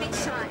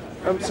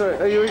 I'm sorry.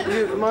 Are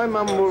you? My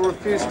mum will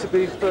refuse to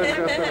be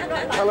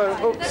photographed. Hello.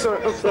 Oh,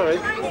 sorry. Oh, sorry.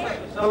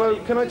 Hello.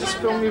 Can I just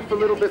film you for a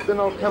little bit? Then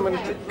I'll come and.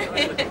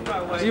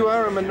 You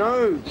are a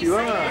Minogue. You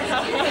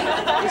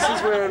are. This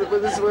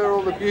is where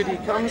all the beauty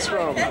comes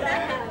from.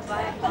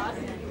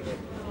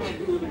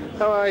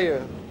 How are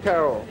you,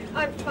 Carol?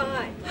 I'm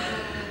fine.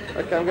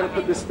 Okay, I'm going to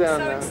put this down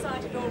So now.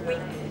 excited all week.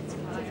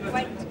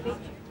 Waiting to meet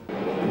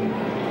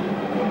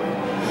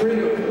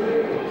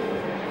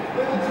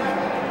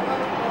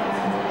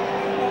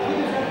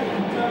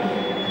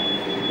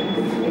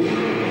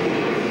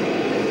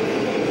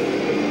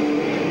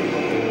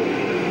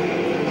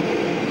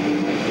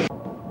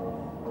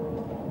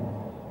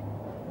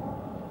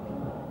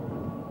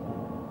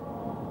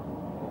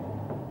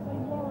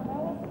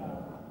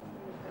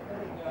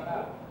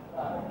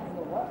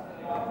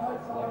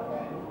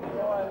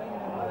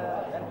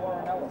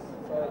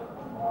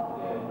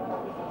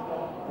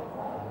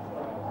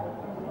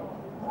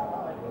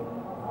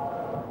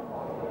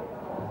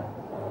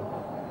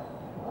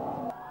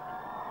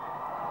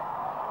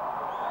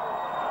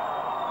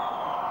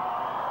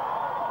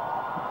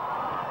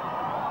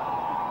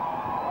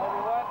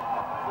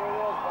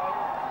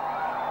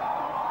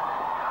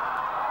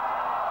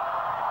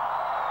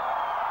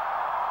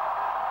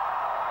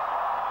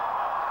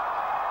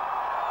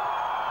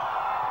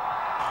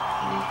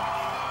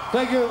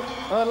Thank you.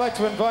 I'd like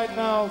to invite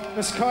now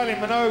Miss Kylie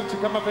Minogue to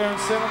come up here and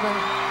sing with me.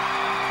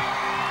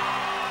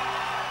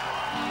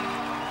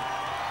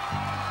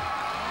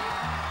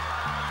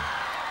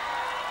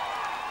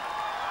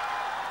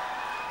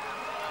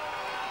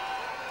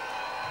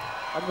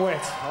 I'm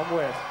wet. I'm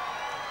wet.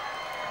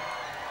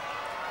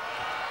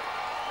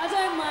 I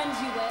don't mind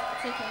you wet,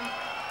 it's okay.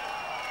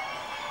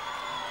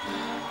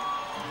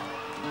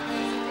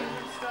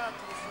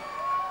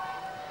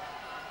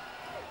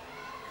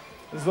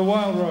 This is the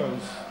Wild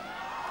Rose.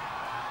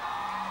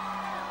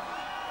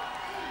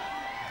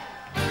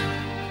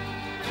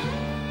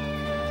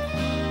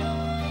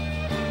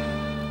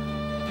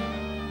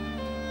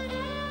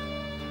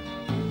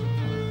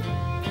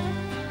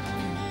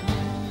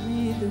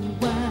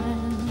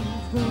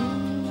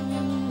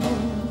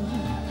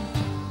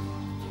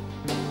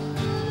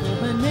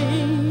 My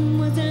name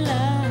was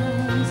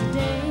Eliza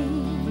Day.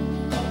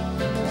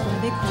 Why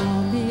they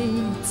call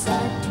me, I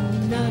do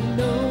not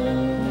know.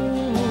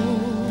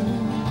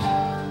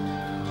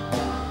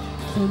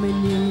 For my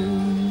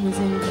name was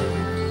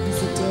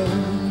Eliza Day.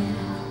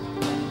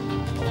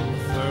 On the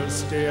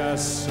first day I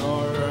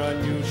saw her, I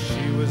knew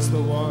she was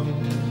the one.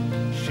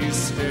 She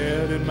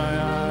stared in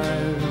my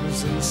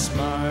eyes and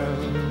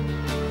smiled.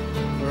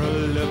 Her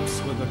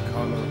lips were the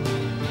color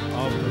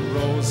of the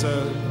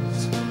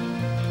roses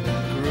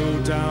that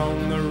grew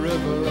down the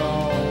river,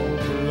 all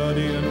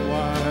bloody and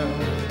wild.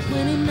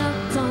 When he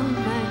knocked on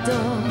my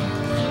door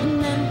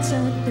and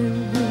entered the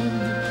room,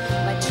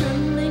 my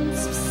trembling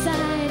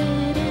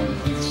subsided in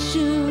his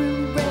sure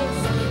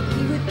embrace.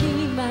 He would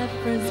be my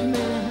first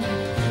man.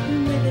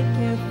 With a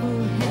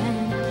careful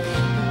hand,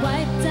 he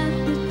wiped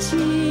out the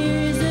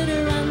tears that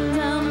run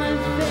down my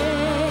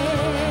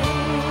face.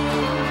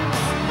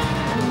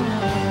 And I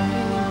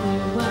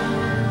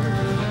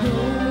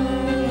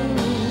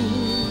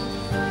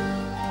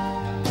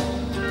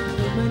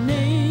my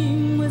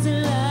name was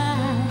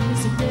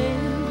Eliza Day.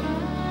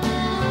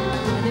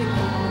 Why they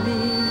call me,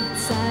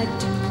 I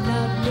do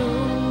not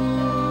know.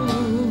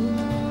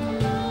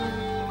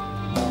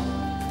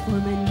 For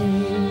my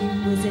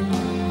name was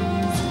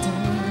Eliza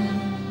Day.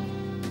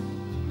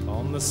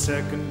 On the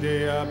second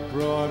day I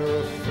brought her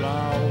a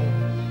flower.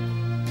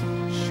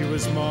 She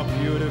was more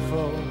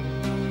beautiful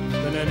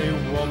than any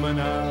woman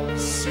I've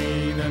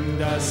seen.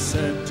 And I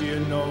said, do you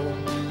know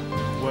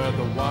where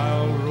the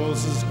wild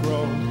roses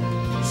grow,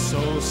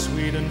 so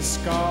sweet and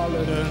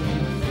scarlet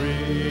and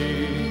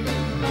free?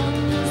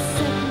 On the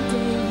second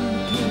day you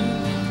came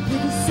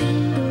with a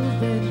single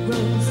red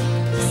rose.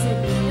 You said,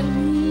 give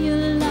me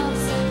your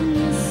loss and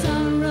your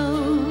sorrow.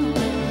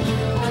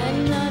 I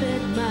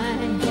nodded my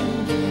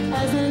head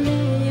as I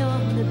lay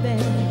on the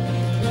bed.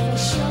 If I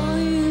show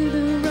you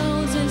the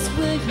roses,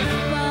 will you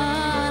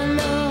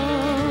follow?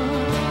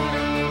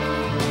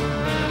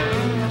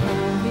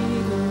 Call me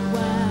the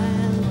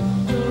wild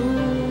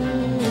rose.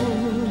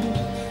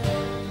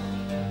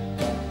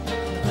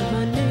 But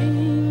my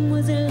name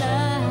was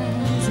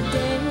Eliza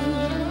Day.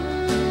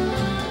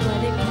 Why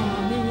they call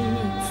me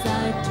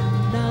inside, do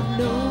not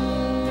know.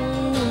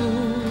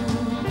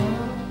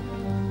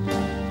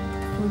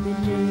 For my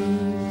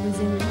name was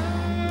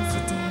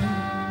Eliza Day.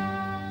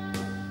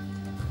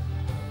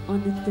 On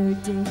the third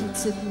day they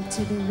took me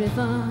to the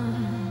river,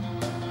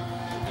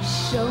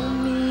 showed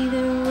me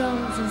the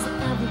roses I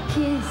had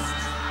kissed.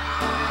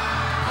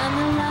 And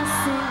the last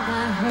thing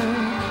I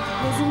heard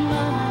was a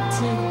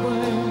mounted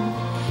word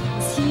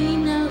as he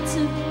knelt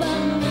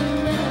above me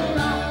with a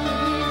rock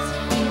in his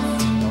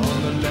fist. On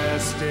the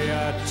last day I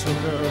took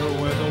her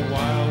where the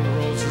wild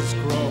roses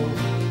grow.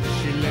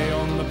 She lay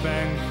on the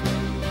bank,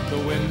 the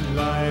wind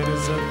lied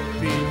as a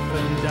thief,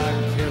 and I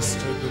kissed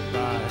her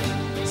goodbye,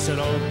 said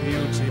all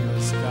beauty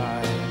must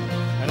die.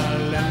 And I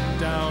leant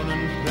down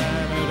and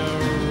planted a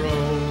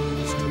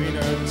rose between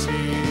her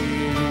teeth.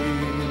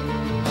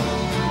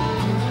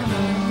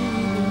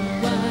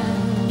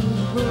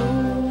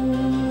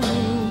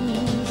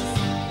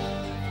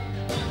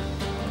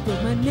 But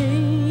my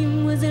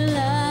name was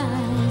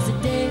Eliza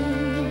Day.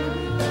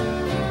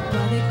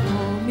 Why they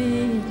call me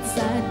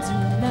inside, do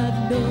not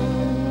know.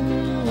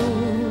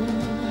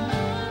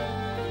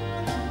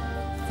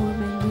 For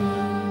my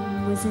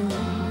name was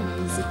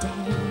Eliza Day.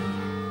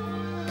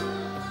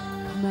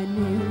 My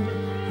name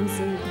was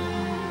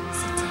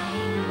Eliza Day.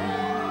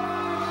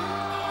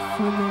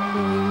 For my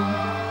name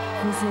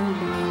was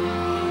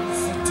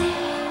Eliza Day.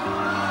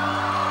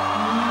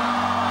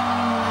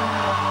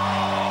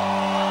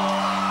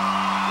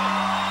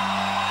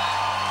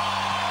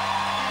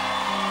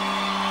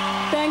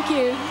 Thank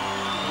you.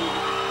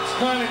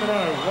 Kylie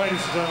Minogue,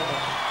 ladies and gentlemen.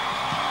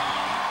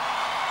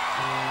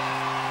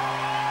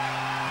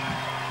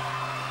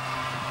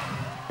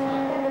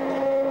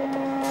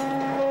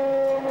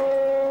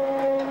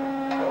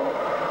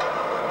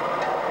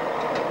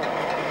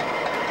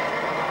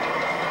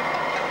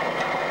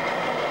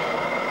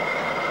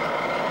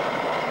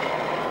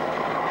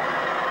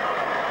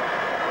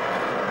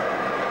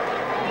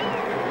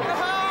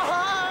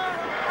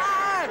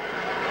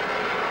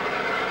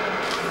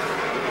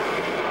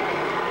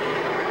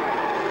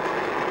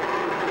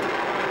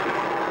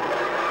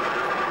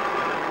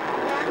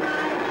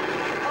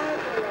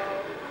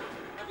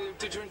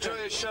 Did you enjoy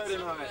your show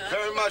tonight?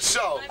 Very much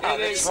so. It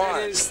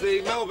is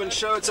the Melbourne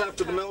show. It's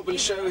after the Melbourne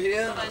show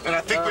here. And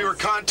I think we were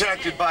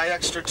contacted by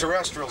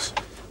extraterrestrials.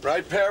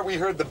 Right, Per? We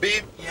heard the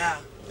beep? Yeah.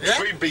 Yeah?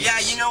 3 beeps. Yeah,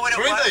 you know what it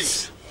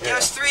was? 3 beeps. It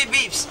was 3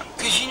 beeps.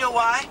 Because you know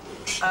why?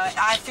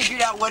 I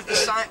figured out what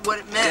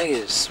it meant.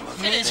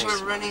 It means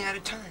we're running out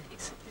of time.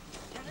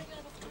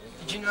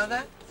 Did you know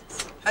that?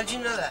 How did you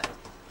know that?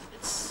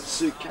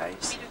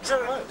 Suitcase.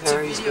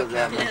 Perry's got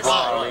that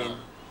violin.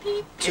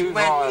 2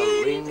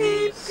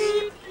 violins.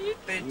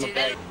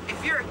 If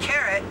you're a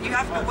carrot, you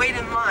have to wait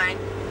in line,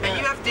 and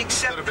you have to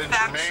accept the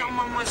fact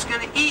someone was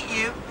going to eat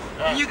you,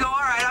 and you go, all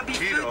right, I'll be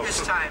food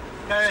this time.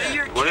 So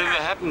you're a Whatever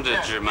carrot. happened to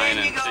Jermaine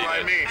and Steve?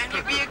 And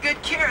you be a good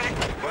carrot.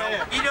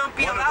 You don't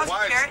be a lousy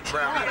carrot.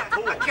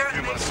 A carrot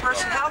makes a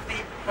person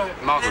healthy.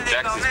 Michael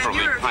Jackson's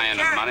probably paying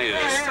him money to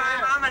This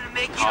time I'm going to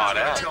make you hide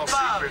out.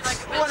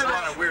 It's a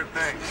lot of weird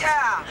things.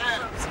 Yeah.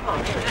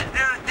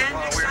 Then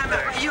next time,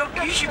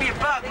 you should be a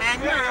bug,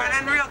 man. You're an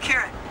unreal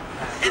carrot.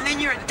 And then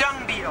you're a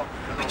dung beetle.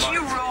 But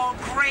you roll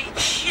great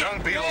shit.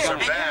 Dung beetles are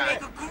bad.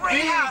 And you make a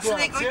great house. And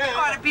they go, you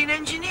ought to be an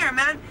engineer,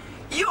 man.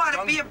 You ought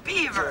to be a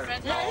beaver.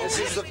 This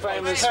is the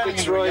famous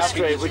Fitzroy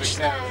Street, which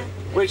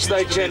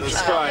they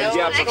gentrified,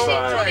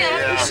 yappified.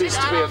 This used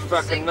to be a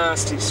fucking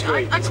nasty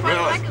street.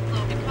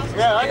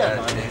 Yeah, I don't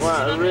mind.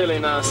 Wow, a really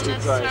nasty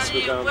place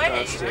we're going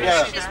past here.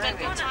 Yeah.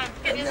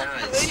 They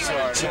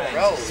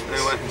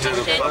went and did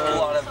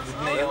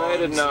they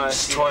made it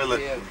nice.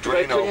 Toilet.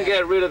 They couldn't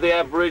get rid of the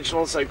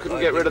Aboriginals, they couldn't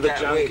get rid of the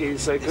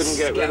junkies, they couldn't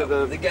get rid of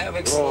the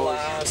Gavix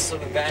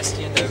sort of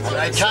bastion of...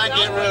 They can't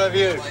get rid of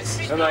you.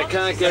 And they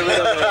can't get rid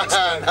of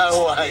me.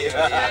 No way.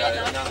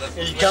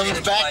 He comes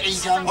back, he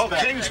comes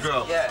back.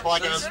 Kingsgrove. Yeah,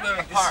 Like this is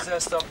our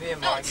stop here,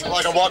 Mike.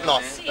 like a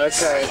whatnot.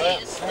 Okay.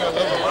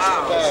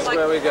 Wow. That's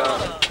where we go.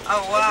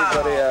 Oh, wow.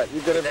 Everybody out.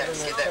 You gotta...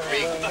 Get that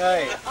rig.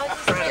 Hey.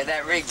 Get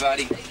that rig,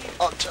 buddy.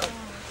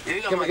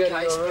 You got Can my we get in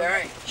case, your room?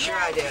 Barry? Sure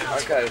I do.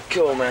 Okay,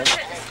 cool, man.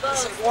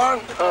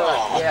 One.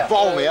 Oh, Yeah.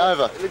 Bowl me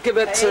over. give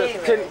it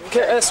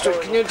to...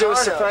 Astrid, can you do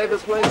us a favour,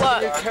 please?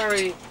 Can you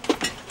carry...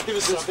 Give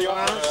us this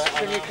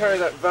Can you carry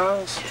that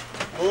vase?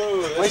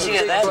 Where'd you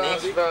get that,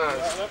 Nick?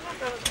 Vase.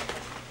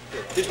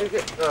 Did you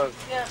get?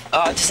 Yeah.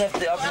 Oh, I just have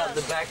to open up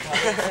the back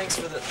cover. Thank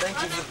you for the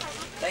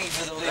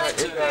lift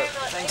too.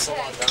 Thanks a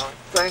lot, darling.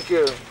 Thank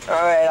you. All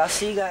right, I'll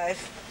see you guys.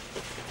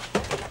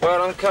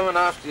 Well, I'm coming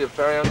after you,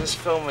 Perry. I'm just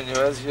filming you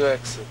as you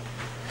exit.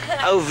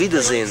 Auf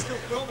Wiedersehen.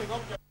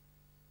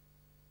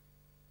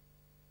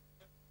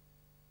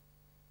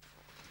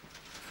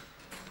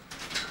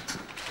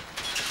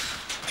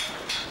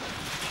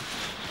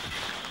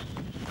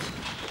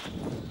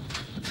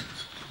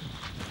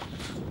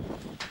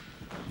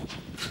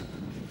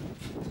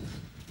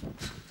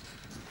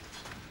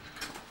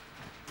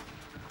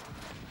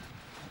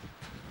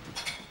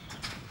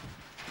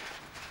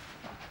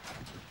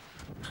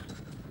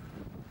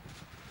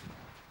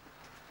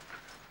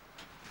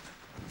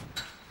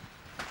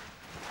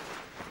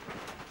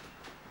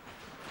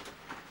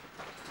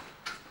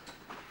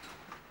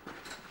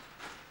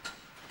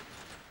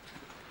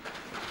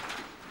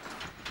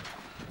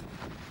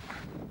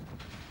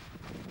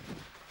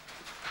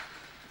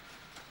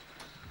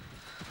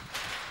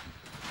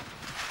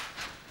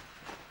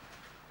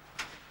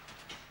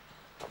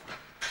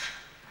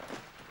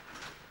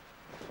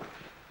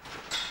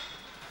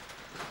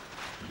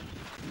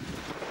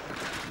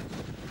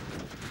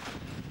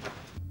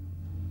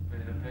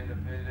 Your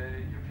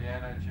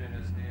piano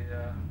tuner's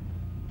here.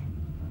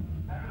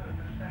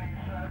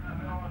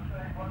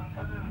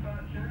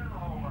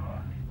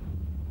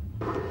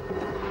 Who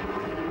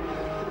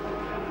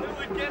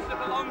would guess it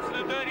belongs to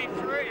the Dirty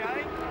Three,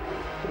 eh?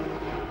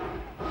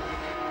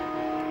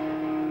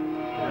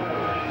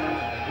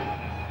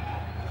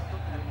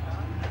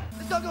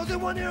 The dog goes in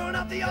one ear and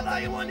out the other,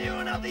 you one ear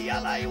and out the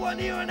other, you one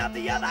ear and out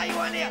the other, you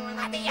one ear and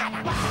out the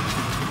other.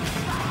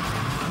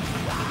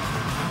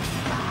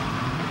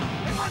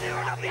 One ear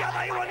and out the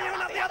other, you one ear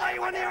and out the other,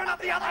 you one ear and out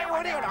the other, you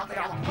one ear and out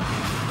the other.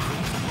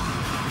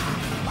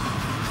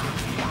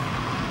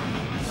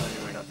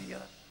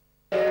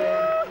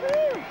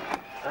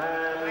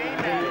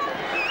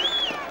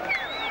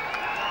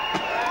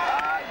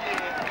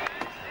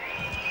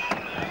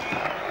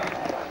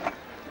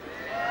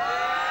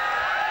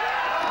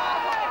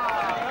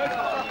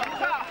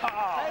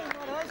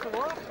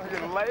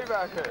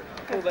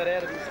 Pull that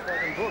out of his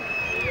fucking book.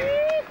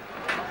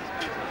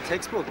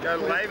 Textbook. Go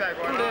lay back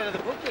right Pull it out of the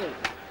book then.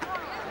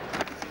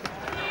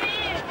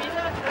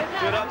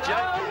 Good up, Jake.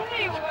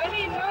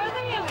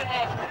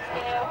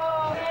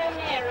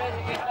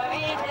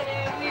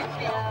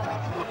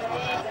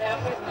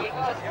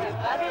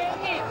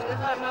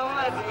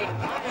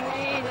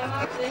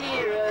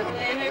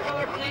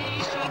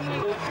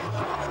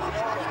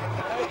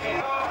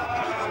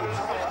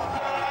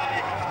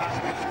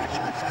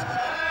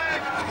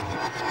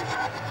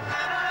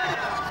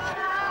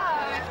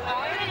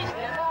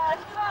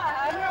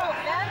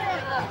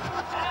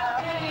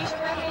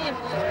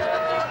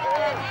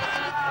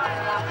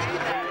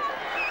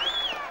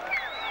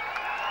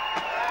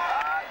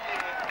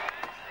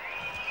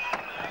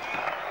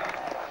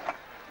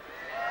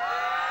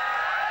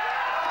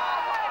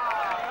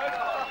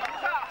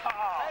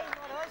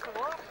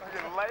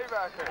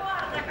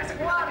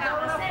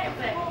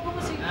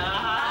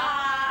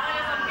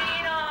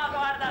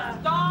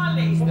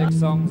 Next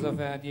song's off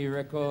our new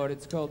record.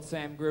 It's called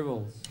Sam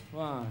Gribbles.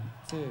 1,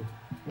 2,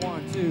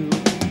 1, 2.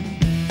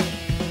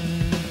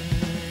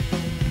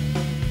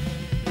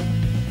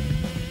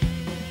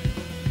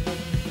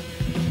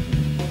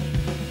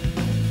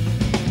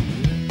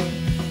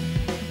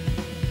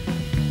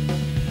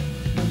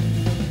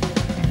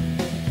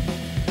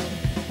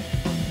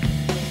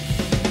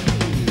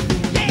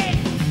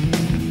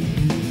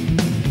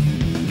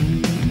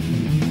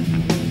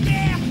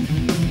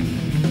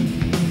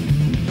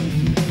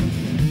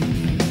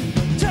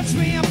 Touch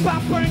me up,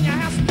 I'll burn your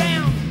house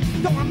down.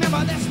 Don't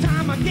remember this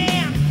time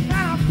again.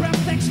 Out of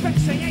breath,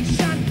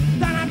 asphyxiation.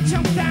 Then I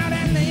jumped out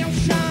in the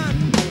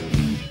ocean.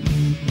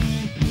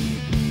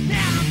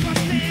 Now I'm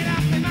busting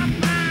up in my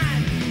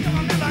mind. Don't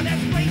remember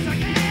this place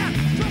again.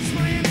 Trust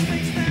my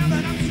instincts now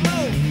that I'm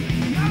slow.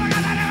 Never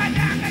gonna do it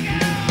down to go.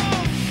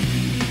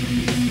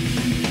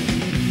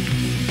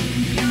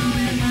 You're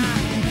in my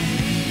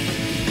way.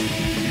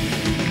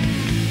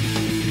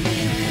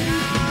 Feeling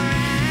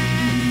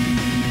alright.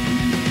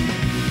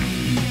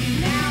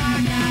 Now I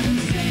gotta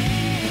say.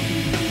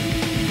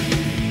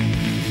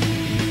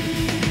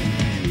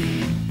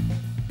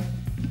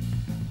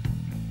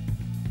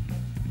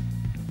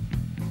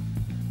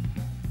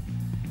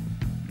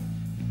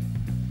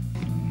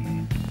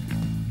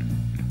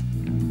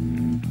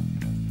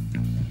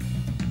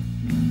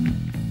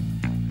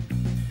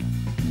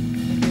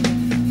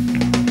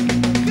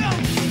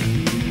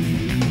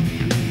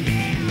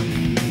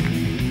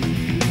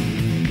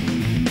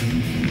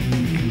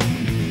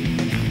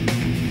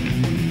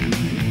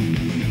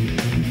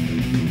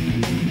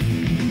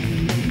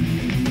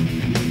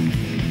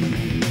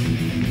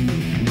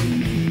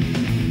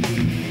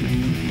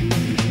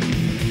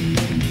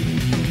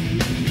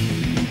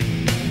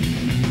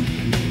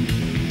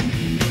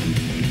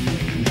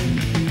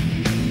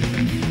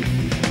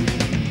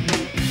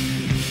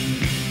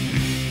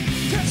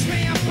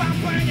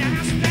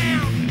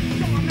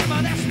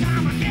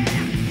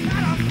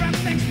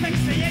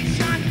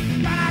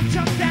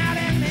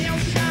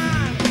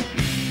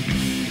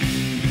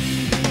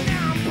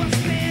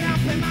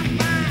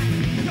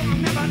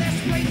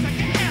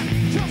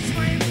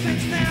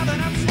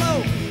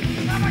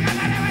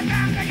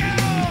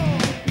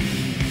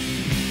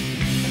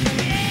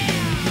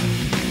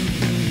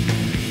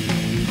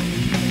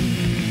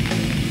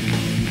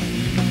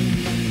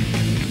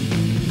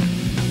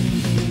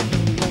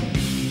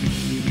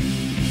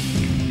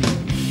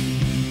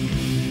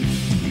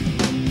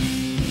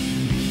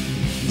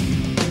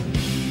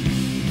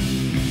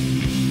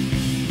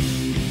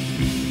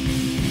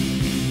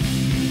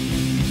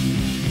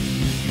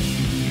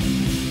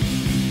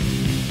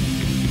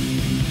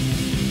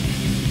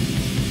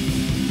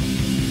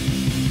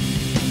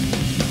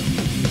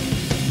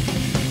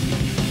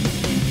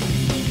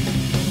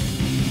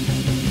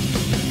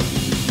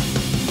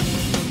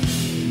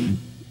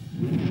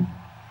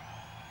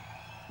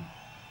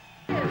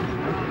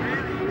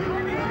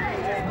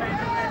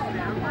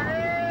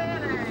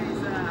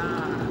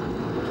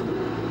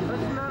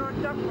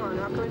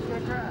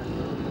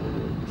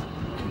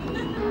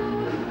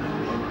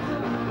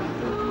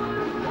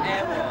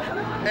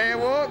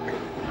 Airwalk.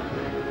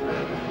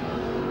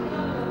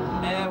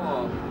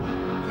 Airwalk.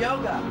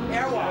 Yoga.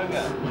 Airwalk.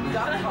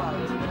 Duck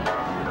hunt.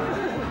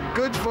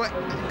 Good for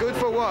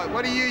what?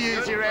 What do you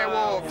use your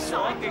airwalks?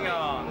 Walking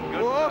on.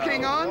 Good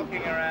Walking on?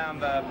 Walking around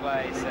the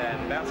place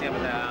and bouncing up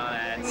and down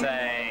and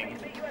saying,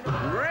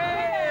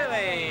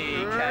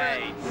 really,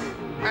 Kate?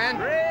 And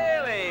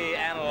really,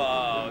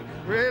 Analog?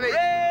 Really?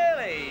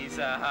 Really,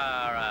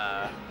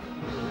 Sahara?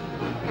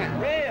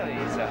 Really,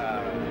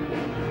 Sahara?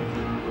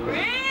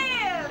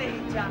 Really,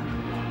 Duck.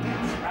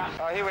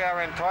 Here we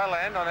are in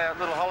Thailand on our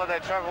little holiday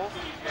travels.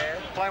 Yeah.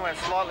 Plane went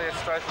slightly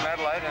astray from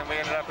Adelaide and we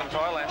ended up in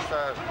Thailand.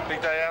 So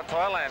big day out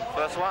Thailand,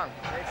 first one.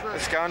 Excellent.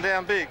 It's going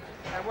down big.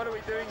 And what are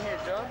we doing here,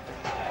 John?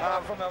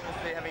 From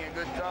obviously having a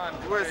good time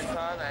We're in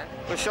Thailand.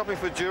 We're shopping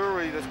for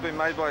jewellery that's been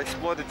made by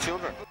exploited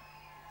children.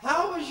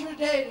 How was your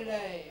day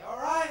today? All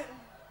right?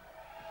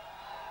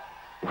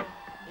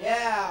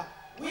 Yeah.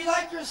 We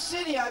like your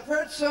city. I've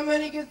heard so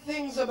many good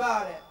things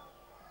about it.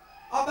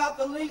 About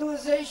the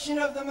legalization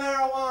of the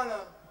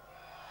marijuana.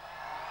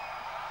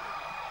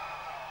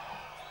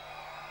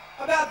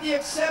 About the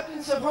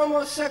acceptance of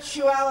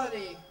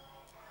homosexuality.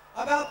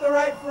 About the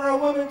right for a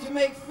woman to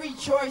make free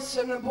choice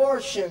in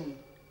abortion.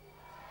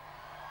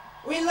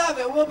 We love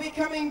it. We'll be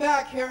coming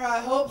back here, I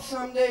hope,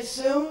 someday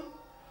soon.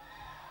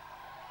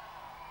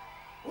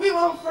 We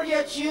won't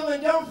forget you,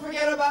 and don't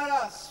forget about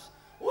us.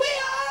 We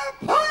are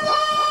Pyro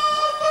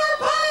for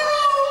Pyro!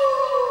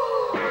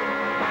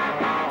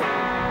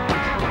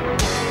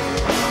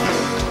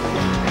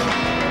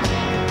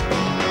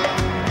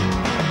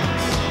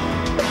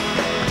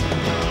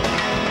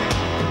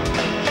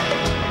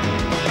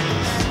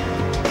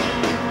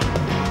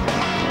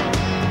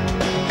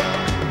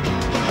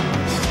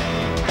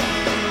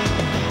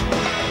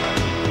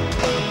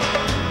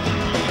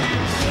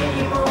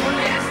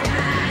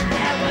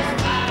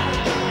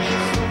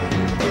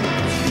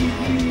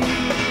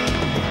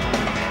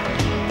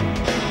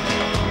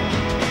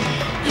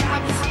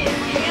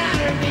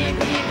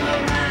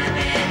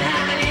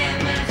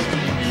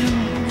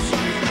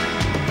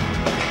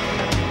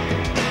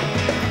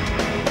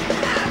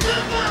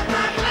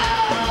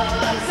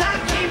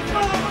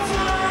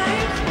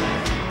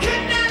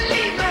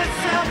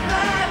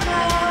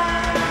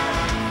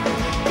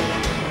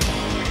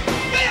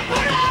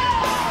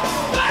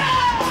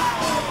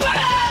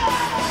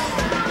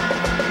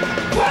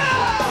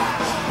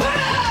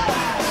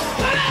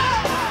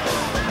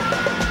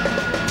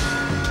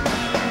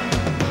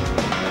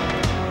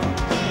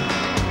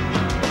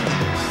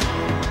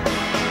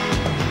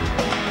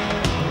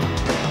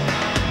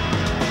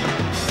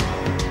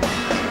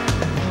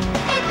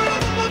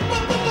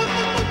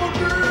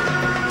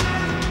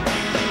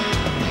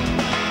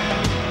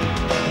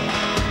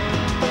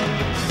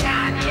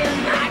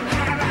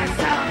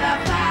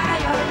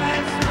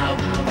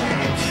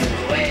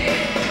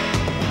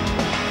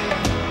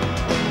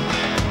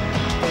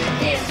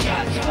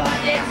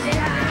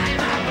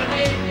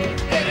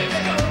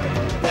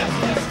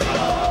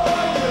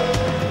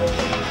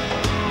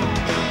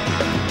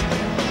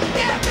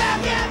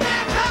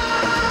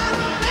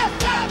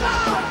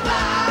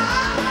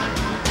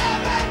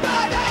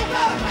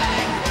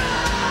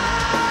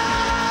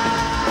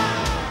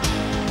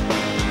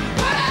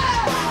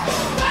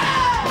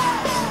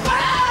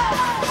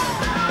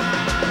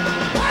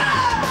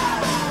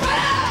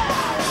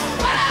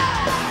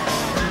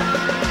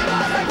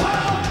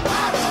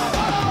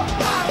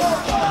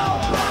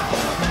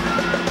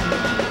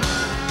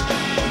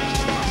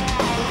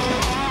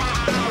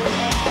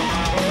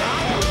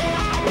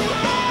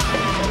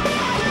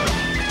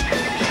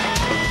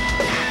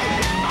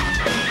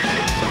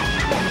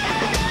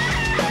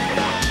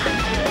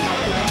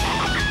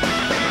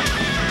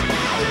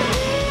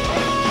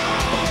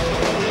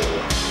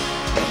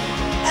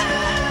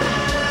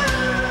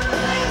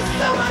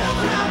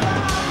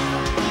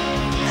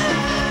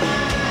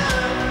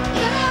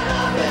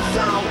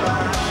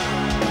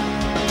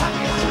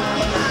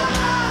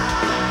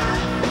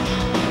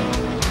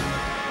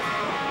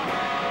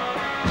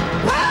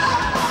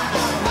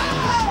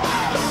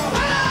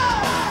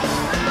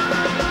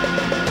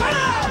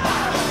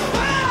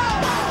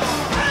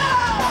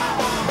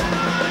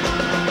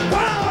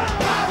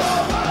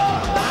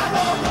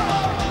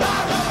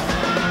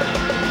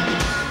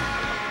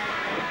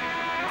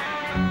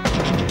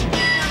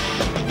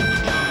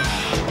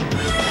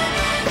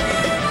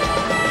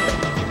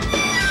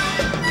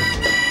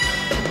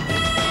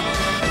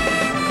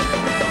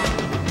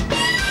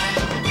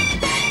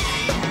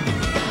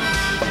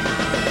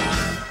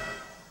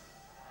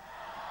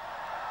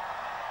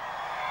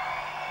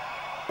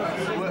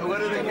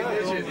 What are the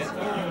conditions?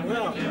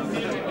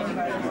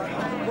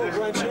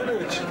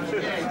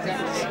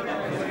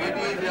 We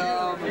need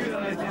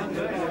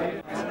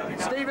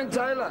Stephen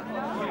Taylor.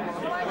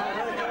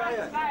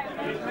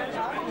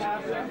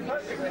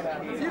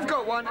 You've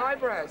got one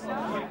eyebrows.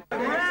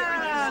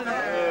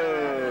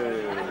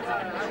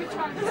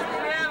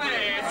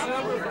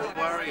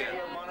 Warrior.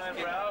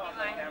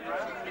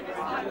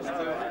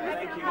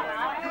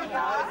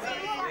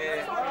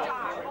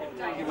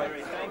 Thank you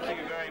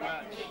very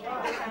much.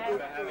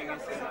 for having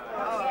us.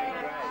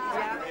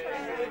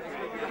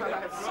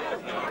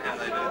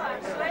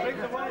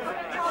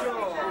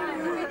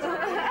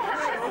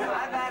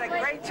 I've had a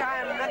great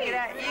time looking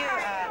at you,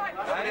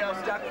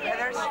 Duck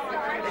Feathers.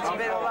 It's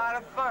been a lot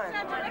of fun.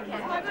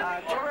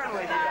 Touring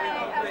with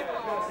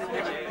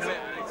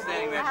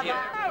you.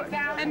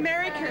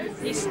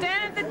 Americans, you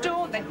stand at the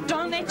door, they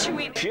don't let you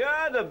in.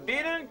 Für de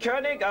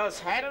Binnenkönig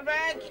aus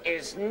Heidelberg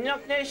ist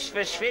noch nicht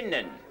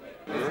verschwinden.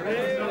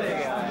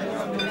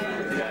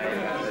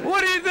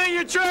 What do you think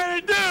you're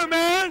trying to do,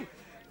 man?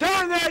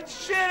 Turn that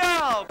shit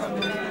off!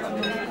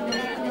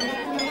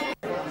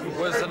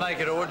 Where's the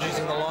naked orgies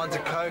and the lines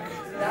of coke?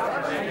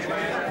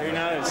 Who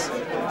knows?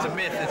 It's a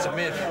myth, it's a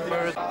myth.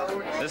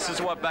 This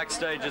is what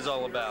backstage is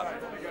all about.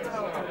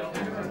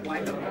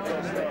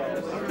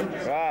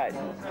 Right.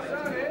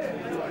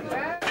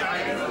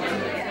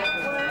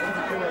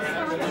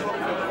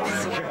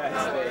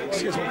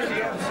 Excuse me.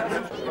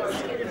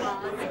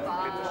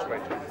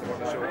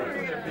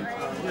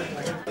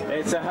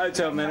 It's a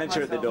hotel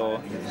manager at the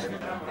door.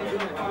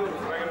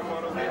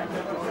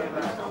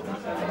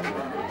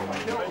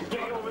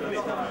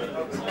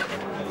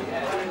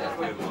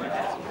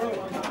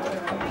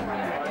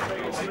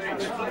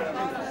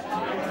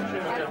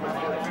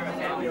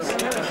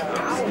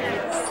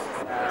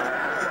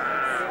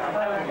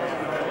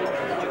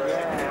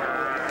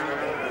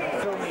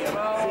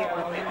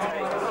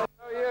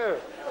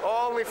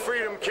 Only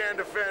freedom can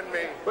defend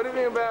me. What do you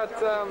think about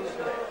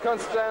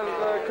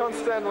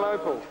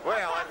Constantinople?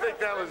 Well, I think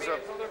that was a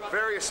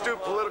very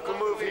astute political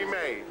move he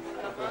made.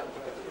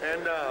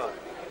 And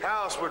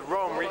House would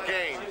Rome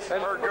regain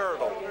her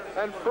girdle.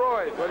 And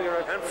Freud, what do you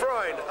reckon? And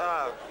Freud,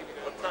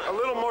 a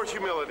little more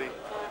humility.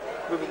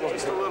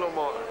 Just a little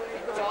more.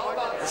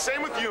 The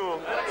same with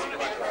Jung.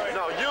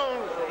 No,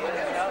 Jung,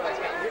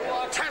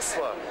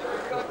 Tesla.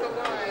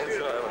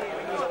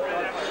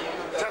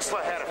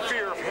 Tesla had a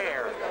fear of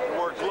hair and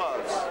wore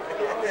gloves.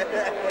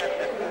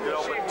 You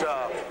know, but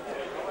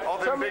all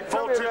the big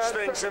voltage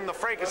things in the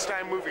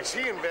Frankenstein movies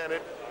he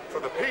invented for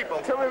the people.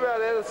 Tell me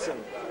about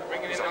Edison.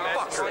 He's a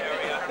fucker.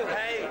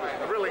 Hey,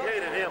 I really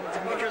hated him.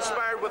 He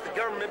conspired with the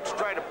government to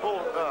try to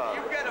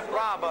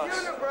rob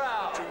us,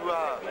 to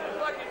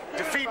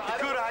defeat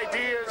good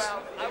ideas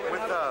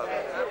with a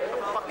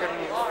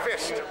fucking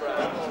fist.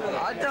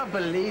 I don't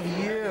believe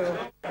you.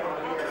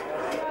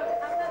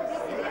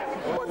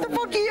 What the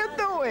fuck are you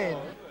doing?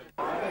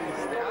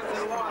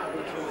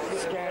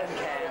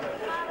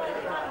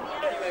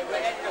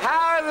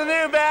 How are the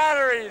new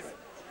batteries?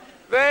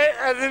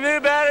 Are the new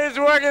batteries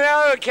working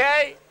out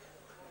okay?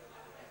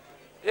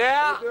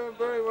 Yeah? You're doing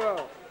very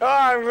well. Oh,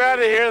 I'm glad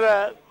to hear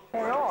that.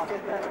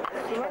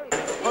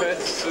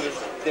 Kurt's sort of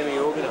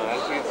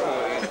semi-organised. We need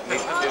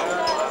to do.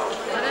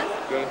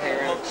 Go and hang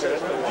around with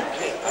Kurt.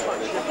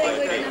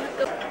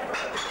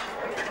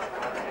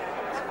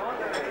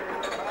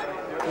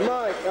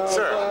 Mike,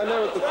 Sir. I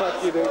know what the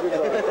fuck you do.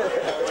 Goodbye.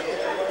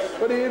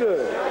 What do you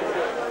do?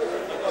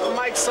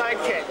 Mike's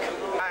sidekick.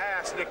 I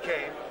asked Nick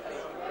Cave,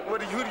 who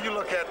do you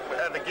look at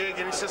the gig?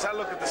 And he says, I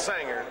look at the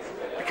singer.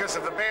 Because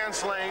if the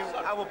band's lame,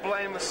 I will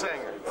blame the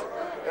singer.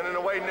 And in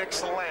a way,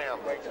 Nick's the lamb.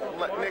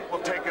 Nick will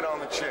take it on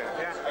the chin.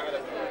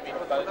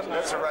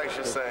 That's a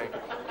righteous thing.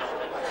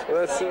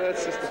 Well, that's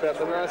just about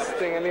the nicest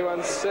thing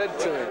anyone's said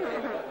to me.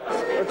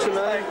 What's your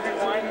name?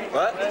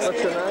 What?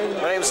 What's your name?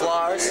 My name's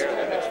Lars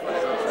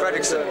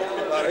Fredrickson.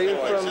 Are you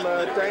from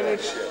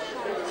Danish?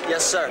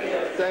 Yes, sir.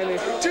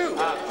 Danish?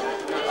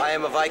 I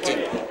am a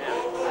Viking.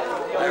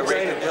 I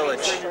rape and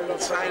pillage.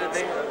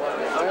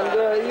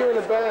 And you're in a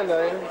band,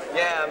 eh?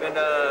 Yeah, I'm in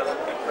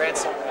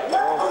Rancid.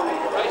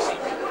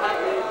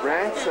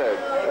 Rancid?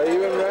 Are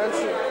you in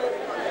Rancid?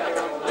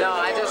 No,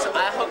 I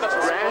hook up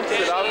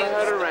Rancid, I've never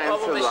heard of Rancid.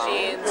 bubble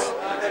machines,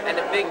 and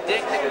the big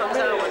dick that comes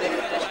out when they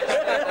finish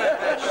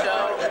the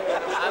show.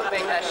 I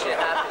make that shit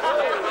happen.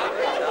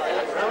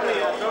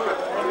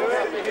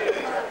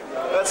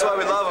 That's why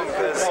we love him,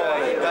 because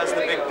he does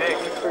the big dick.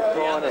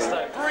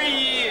 3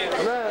 years.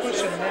 Man,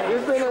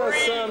 you've been our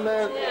sound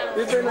man.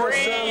 You've been our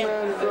sound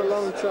man for a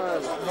long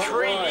time.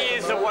 3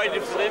 years I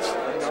waited for this.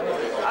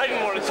 I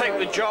didn't want to take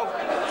the job.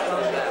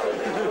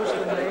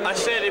 I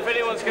said, if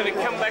anyone's going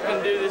to come back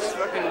and do this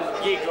fucking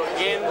gig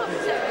again,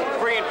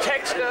 bring a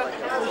texter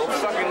or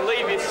fucking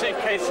leave your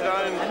suitcase at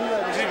home.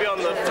 You'll be on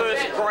the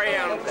first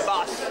Greyhound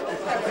bus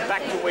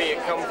back to where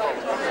you come from.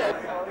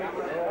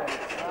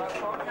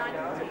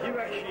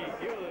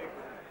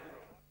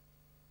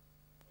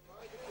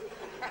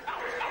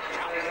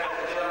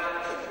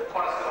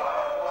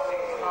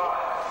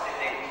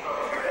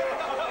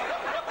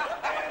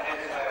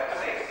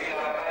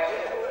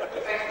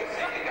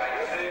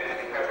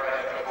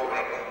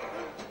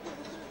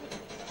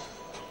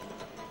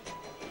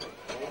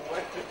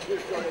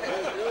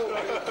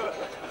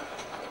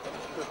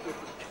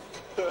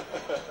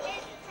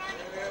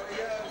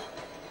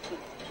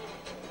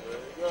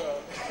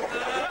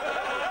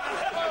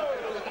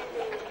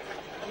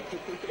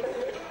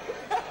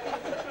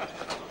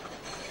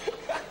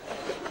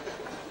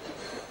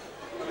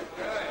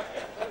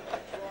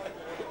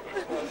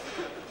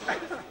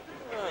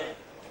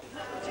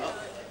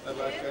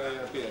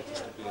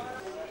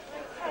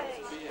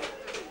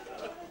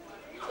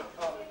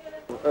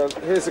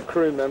 Here's a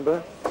crew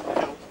member.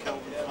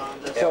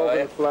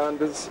 Kelvin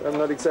Flanders. I'm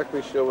not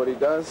exactly sure what he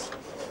does.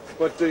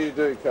 What do you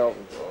do,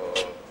 Kelvin?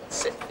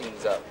 Set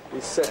things up.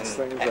 He sets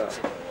things up.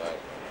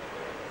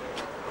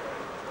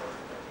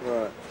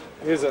 Right.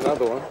 Here's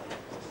another one.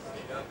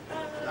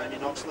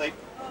 Damien Oxley.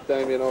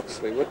 Damien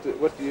Oxley.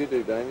 What do you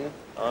do, Damien?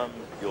 I'm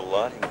your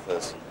lighting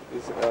person.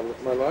 He's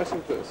my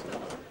lighting person.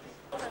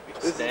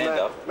 This Stand is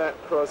up. Matt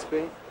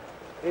Crosby.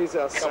 He's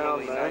our sound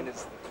Commonly man. known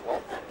as the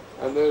clock.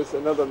 And there's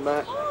another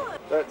Matt.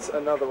 That's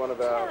another one of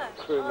our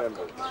crew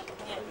members.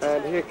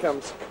 And here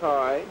comes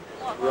Kai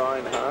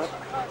Reinhardt.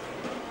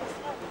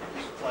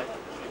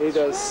 He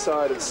does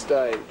side of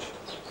stage.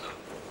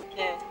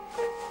 Yeah.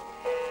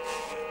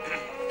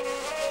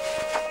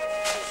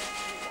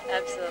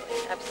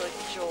 Absolute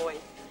joy.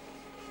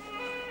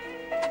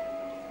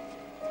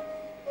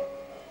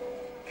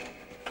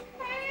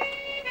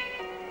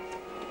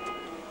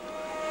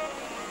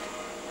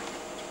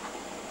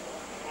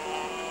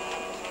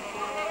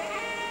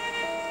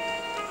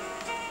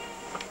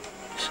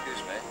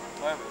 Excuse me.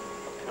 Can I have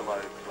a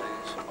pillow,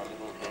 please, on my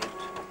little head?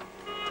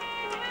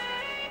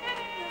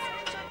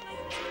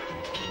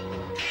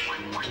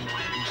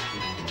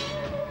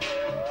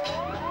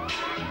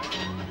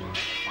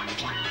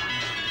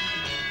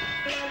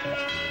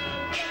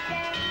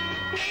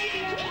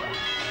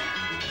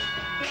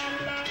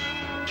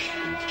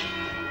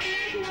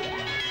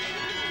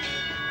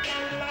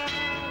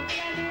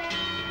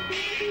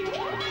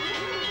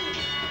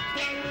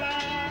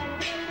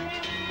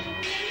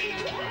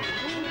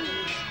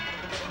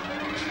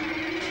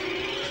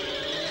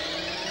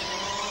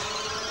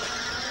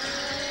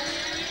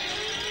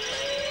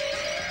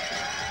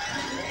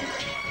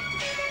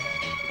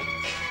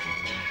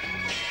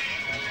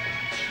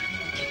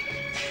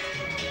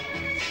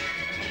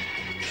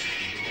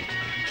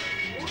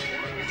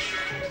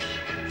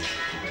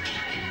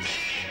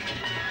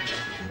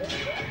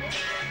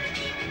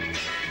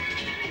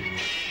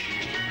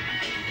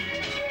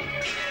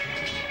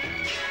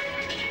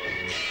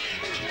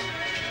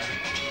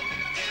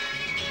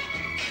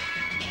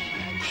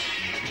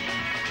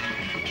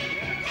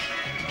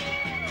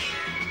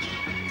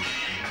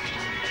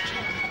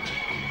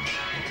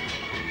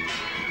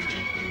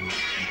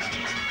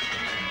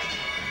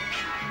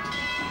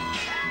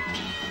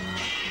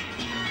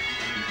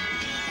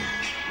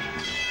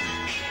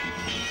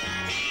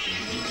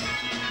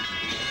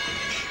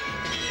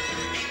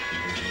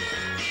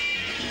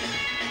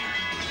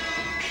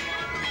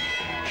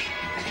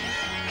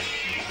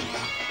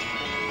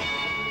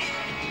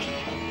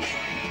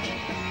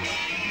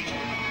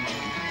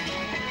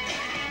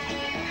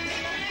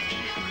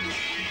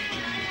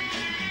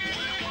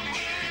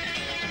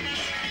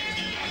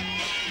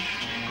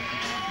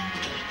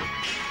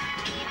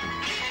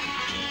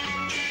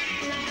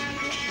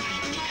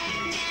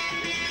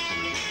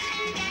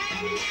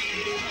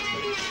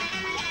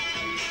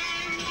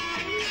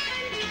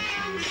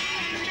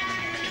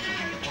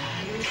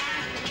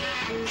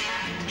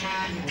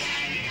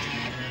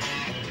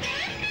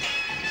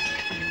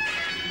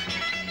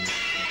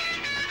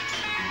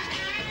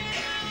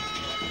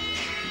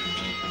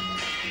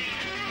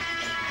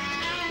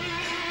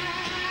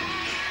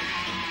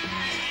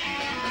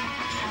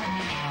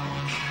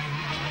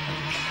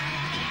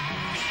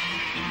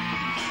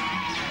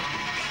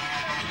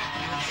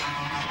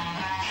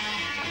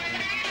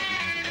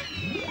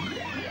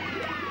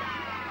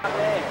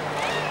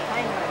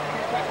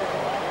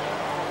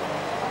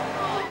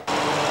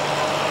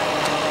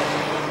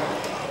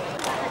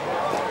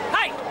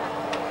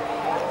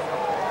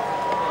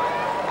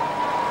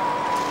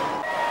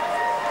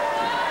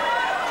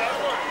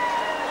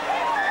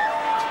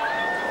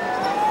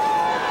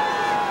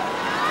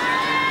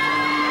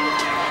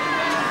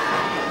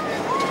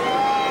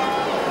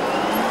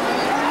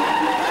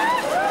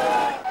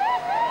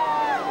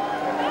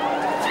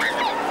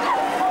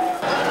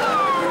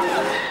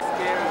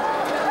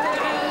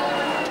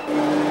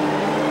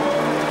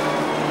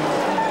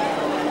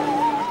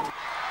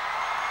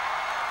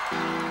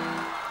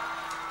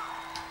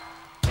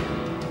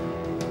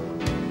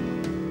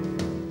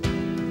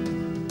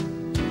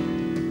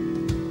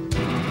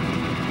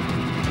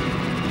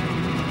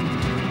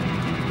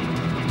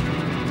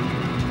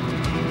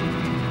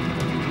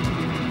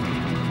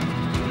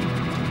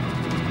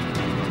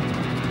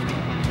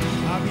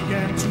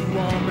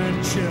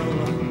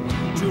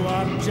 To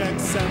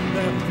objects and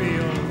their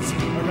fields, a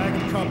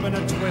ragged cup and a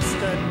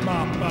twisted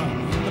mop,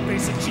 the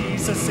face of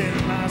Jesus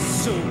in my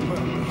soup,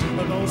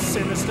 those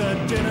sinister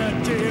dinner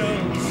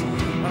deals,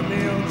 a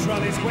meal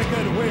trolley's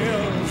wicked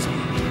wheels,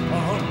 a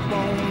hook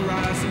bone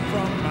rising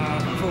from my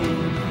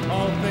food,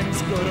 all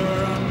things good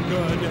or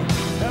ungood,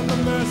 and the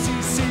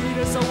mercy seat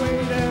is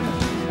awaiting,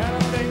 and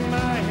I think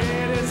my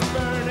head is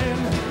burning,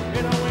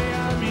 in a way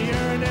I'm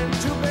yearning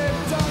to be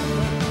done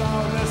with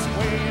lawless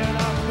weighing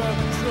up of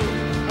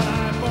truth.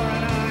 For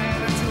an eye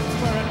and a tooth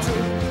for a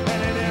tooth,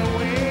 and in a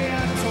way I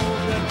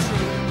told the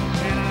truth,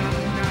 and I'm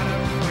not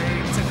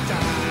afraid to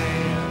die.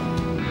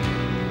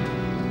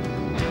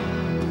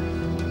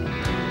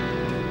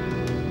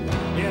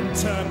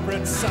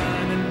 Interpret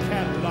sign and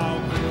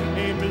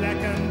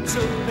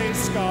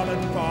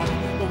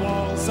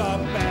Those are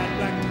bad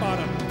black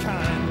bottom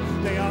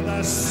kind. They are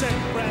the sick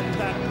breath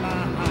that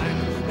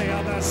mine. They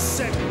are the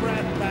sick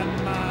breath that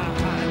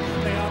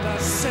mine. They are the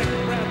sick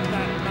breath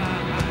that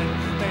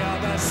mine. They are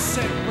the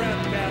sick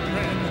breath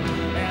gathering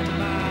at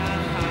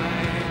mine.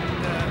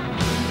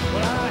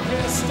 Well, I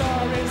hear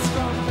stories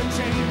from the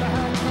chamber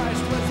how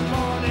Christ was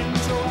born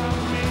into a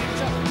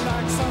manger,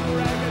 like some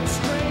ragged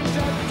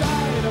stranger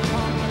died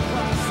upon the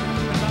cross.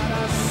 And might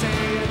I say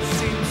it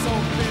seems so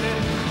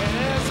fitting in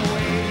his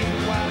way.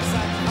 Was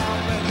a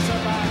carpenter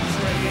by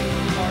trade,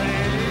 or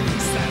at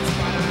least that's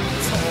what I'm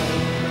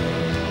told.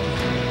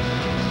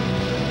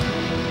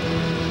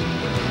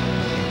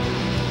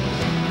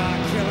 Not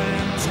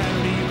killing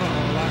and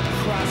evil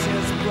across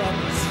his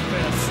brother's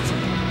fist.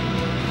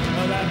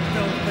 That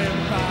filthy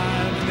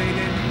vibe, they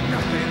did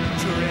nothing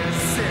to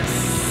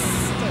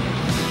resist.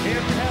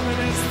 If heaven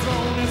is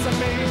throne is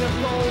made of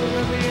gold,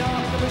 and the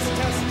ark of his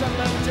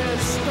testament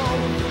is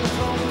stone, the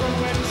throne from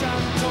which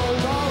I'm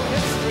told all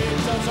history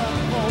does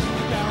unfold.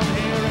 Down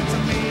here it's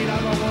made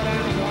of wood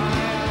and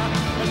wire,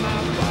 and my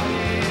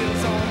body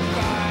is on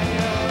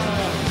fire,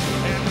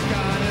 and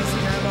God is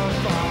never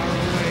far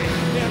away.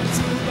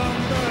 Into the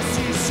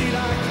mercy seat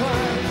I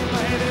climb.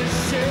 My head is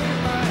shaved,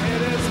 my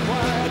head is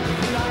wide,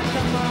 like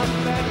a moth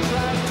that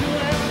tries to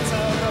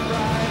enter the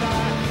bright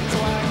eye. So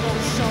I go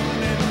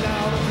shuffling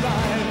out of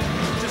life,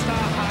 just to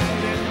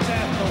hide in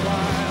death a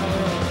while.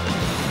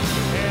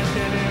 And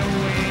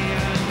anyway,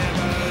 I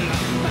never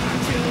loved my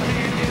kill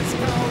hand is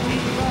called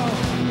evil.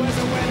 Where's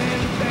a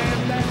wedding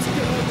band that's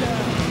good?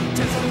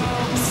 'Tis a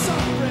long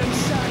suffering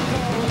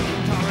shackle,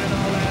 pouring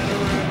all that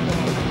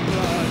rebel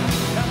blood.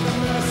 At the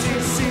mercy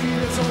seat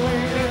is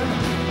waiting,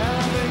 and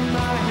I think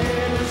my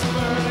head is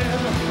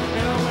burning.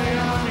 In a way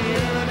I'm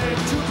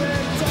yearning to be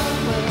done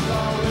with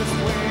all this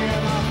way,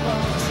 and I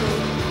found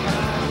truth. An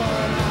eye for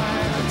an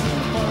eye, a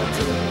tooth for a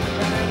tooth.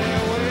 And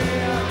anyway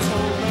I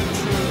told the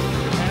truth,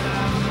 and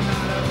I'm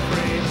not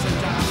afraid to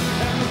die.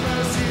 And the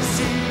mercy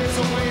seat is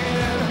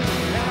waiting,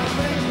 and I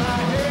think my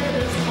head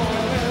is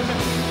boiling.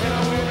 In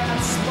a way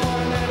that's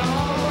spoiling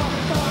all the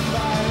fun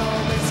by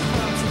all this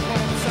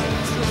consequence and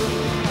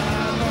truth. An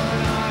eye for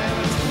an eye,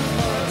 a tooth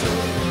for a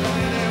tooth.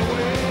 And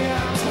anyway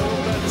I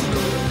told the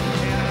truth,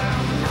 and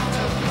I'm not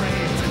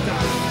afraid to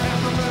die. And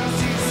the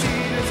mercy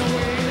seat is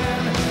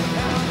waiting,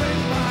 and I think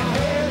my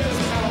head is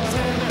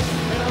melting.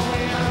 In a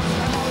way I'm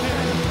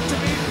howling to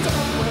be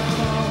done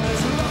with all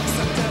this looks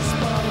of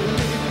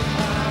disbelief.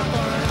 An eye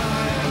for an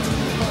eye, a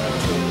tooth for a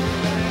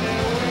tooth. And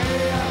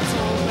anyway I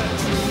told the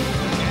truth,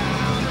 and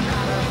I'm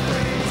not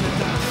afraid to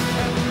die.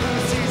 And the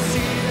mercy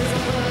seat is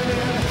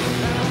burning,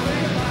 and I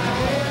think my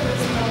head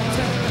is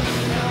melting.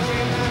 In a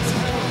way that's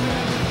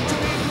helping to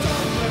be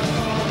done with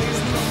all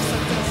these looks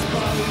of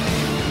disbelief.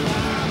 An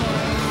eye for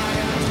an eye,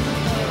 a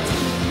tooth for a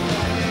tooth.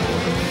 And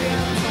anyway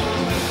I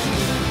told the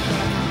truth,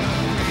 but I'm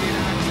afraid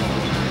I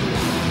told a lie.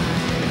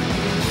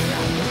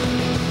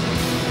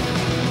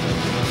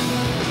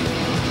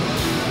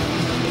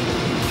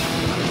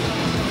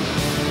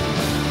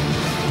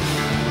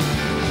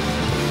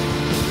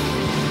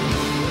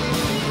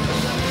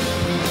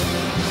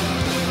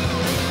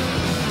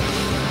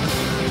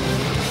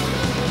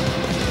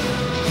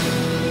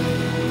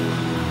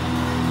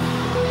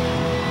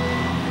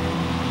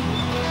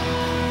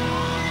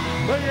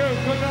 Thank you.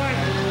 Good night.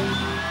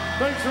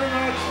 Thanks very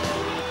much.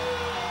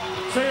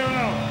 See you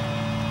around.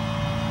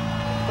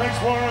 Thanks,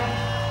 Warren.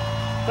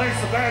 Thanks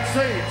to Bad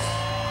Seeds.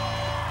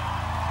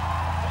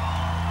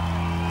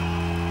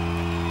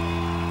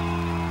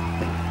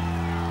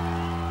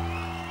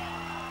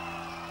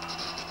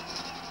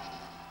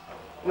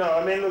 No,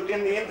 I mean, look,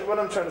 in the what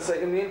I'm trying to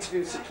say, in the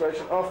interview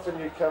situation, often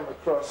you come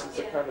across as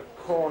a kind of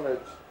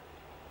cornered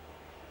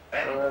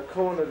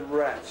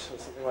rat or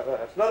something like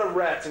that. Not a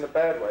rat in a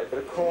bad way, but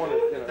a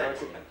cornered, you know,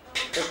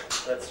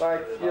 it's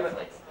like, you know.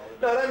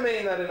 No, I don't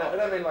mean that. I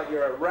don't mean like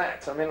you're a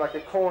rat. I mean like a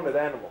cornered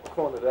animal. It's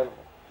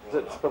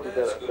probably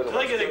better. Do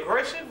they get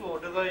aggressive, or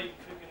do they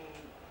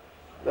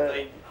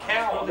they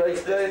cower? The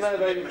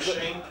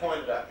machine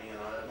pointed at me, and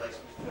it makes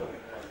me feel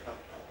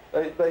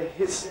uncomfortable. They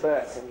hiss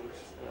back and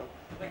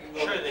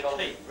Show their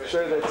teeth.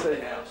 show their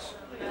teeth.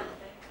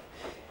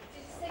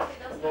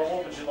 Well,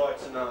 what would you like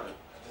to know?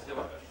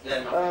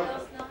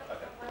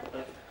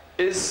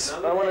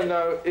 I want to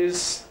know,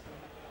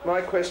 my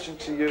question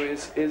to you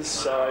is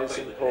size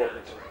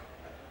important?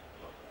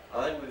 I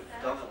think we've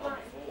done that one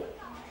before.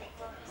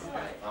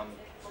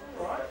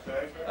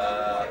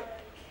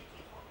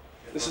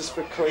 This is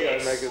for Clio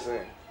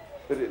magazine.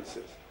 It is.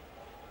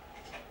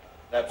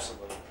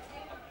 Absolutely.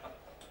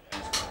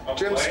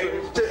 Jim,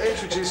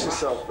 introduce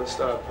yourself for a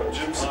start, please.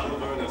 Jim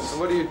Silvernis. And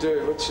what do you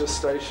do? What's your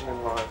station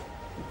in life?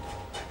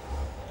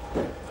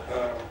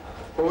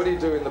 Well, what do you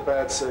do in the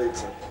Bad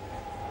Seeds? I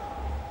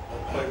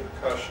play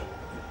percussion.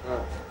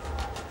 Oh.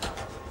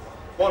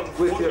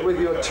 With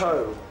your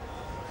toe.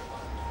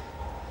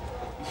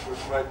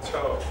 With my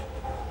toe.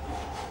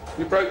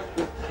 You broke.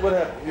 What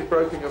happened? You've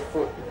broken your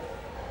foot.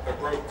 I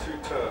broke 2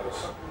 toes.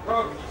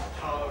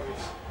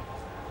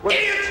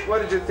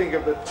 What did you think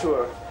of the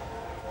tour?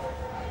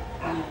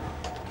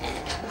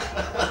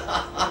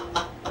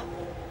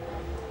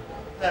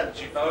 No,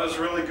 it was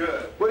really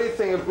good. What do you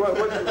think of what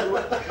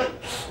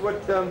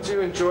do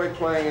you enjoy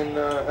playing in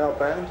our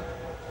band?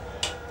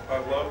 I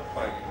love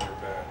playing in your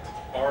band.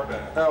 Our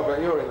band. Our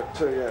band, you're in it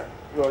too, yeah.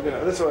 Well, you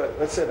know, that's what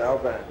I said, our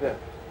band, yeah.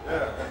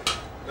 Yeah.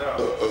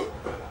 No.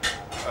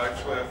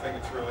 Actually, I think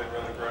it's really,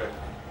 really great.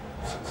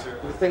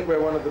 Sincerely. You think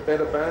we're one of the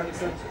better bands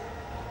then?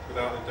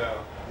 Without a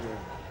doubt.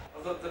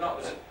 I thought the night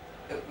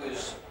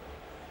was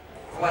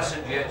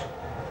flaccid yet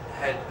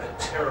had a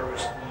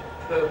terrorist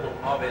purple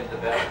mob end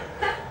about it.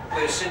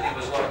 Where Sydney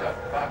was like a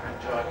fucking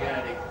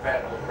gigantic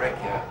battle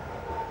wrecker,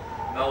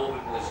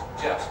 Melbourne was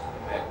just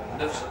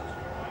magnificent.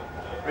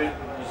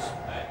 Brisbane was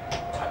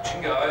touch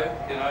and go,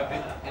 you know, a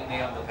bit in the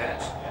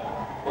underpants.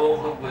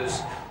 Auckland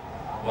was,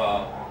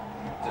 well,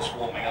 just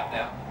warming up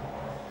now.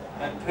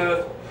 And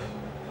Perth,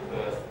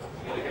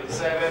 what are you going to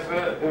say about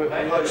Perth?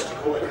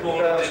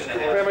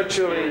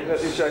 Prematurely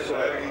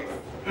ejaculated.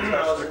 Yeah,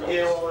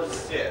 well, it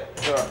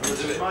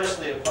was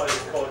mostly a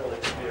post-coital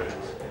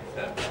experience.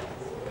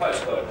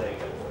 Post-coital.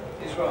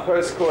 He's right.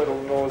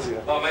 Post-coital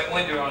nausea. I mean,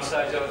 when you were on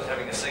stage, I was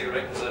having a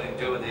cigarette because I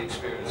enjoyed the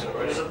experience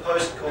already. It was a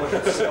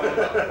post-coital solo.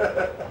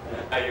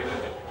 How you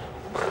lived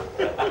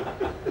it?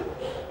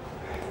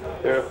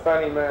 You're a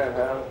funny man,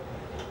 Hal.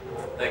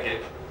 Thank you.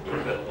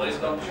 But at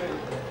least I'm true.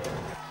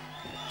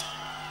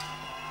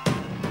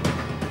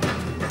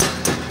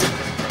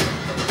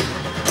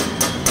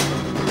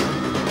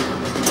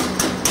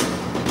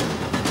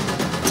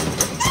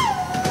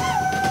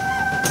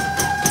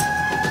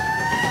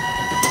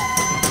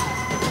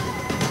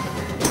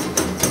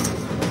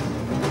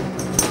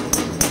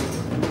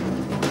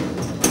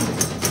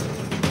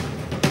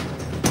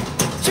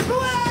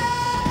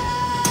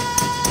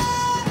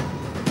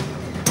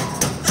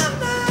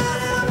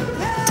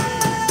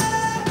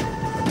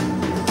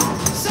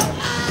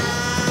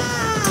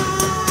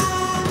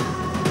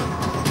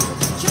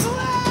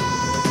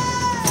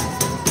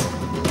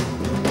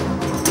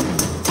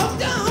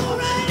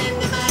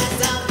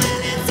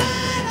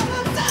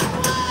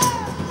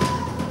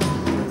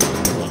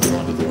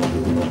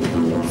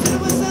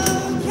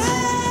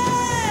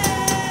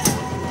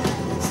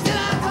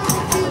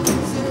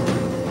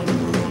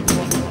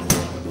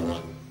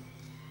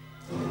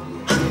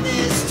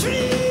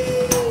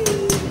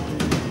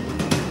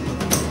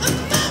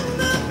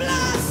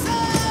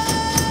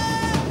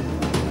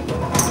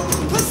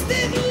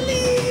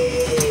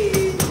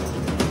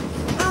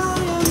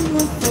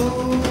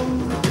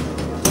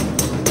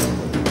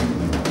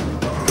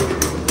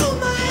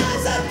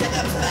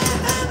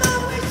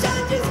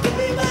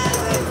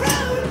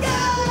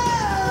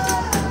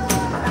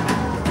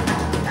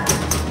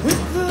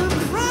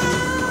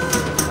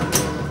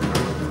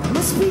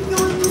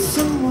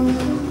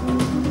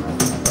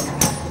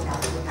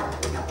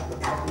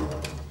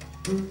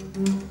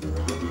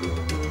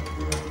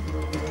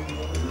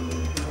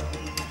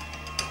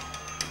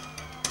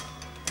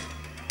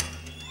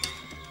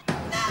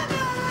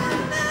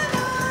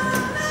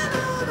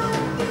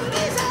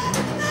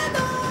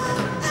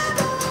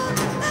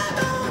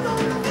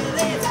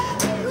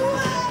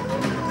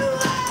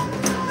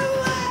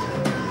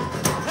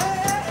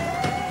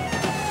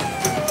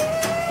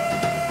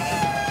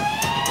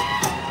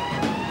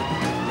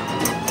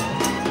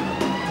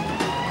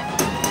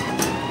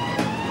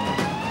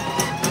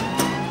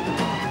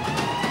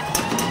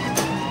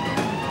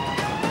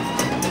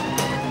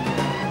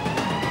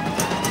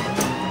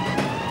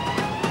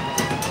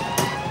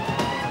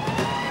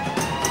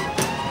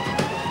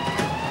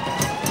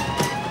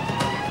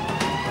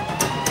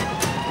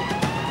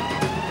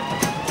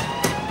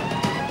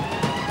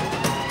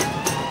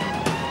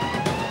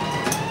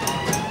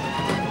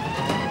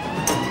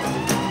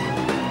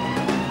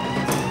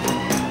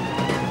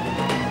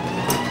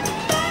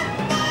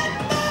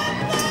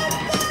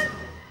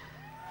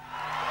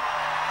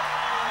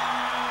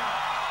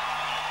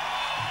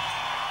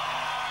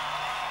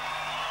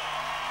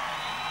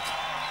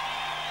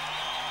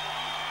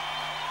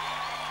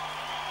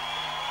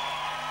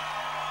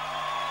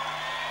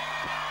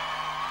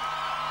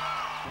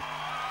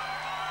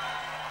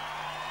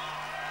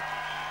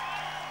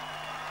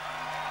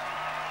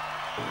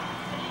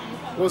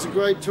 It was a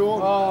great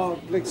tour. Oh,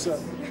 Blixer.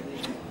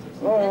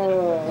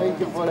 Oh, thank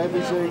you for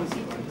everything.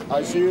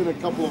 I'll see you in a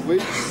couple of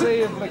weeks. See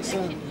you,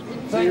 Blixer.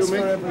 Thanks for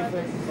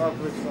everything. Love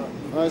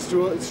Blixer. Nice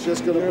tour. It's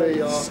just going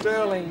to be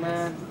sterling,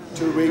 man.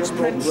 2 weeks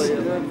probably,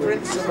 and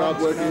we'll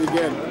start working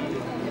again.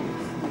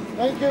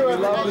 Thank you,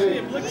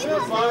 everybody.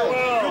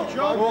 Farewell. Good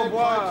job.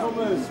 Bye,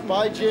 Thomas.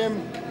 Bye,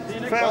 Jim.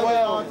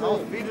 Farewell.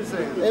 Auf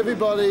Wiedersehen.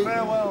 Everybody.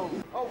 Farewell.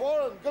 Oh,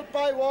 Warren.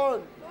 Goodbye,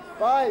 Warren.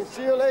 Bye.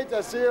 See you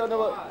later. See you in a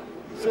while.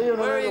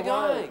 Where are you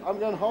going? I'm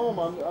going home.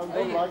 I'm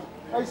going back.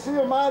 Hey, see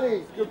you,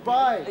 Marty.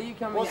 Goodbye. Are you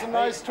coming? Was a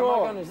nice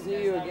tour. Am I going to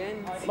see you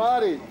again?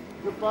 Marty,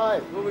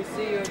 goodbye. Will we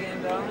see you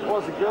again, darling? It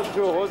was a good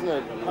tour, wasn't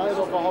it? Kind of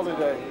a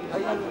holiday.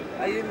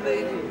 Are you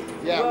leaving?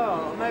 Yeah.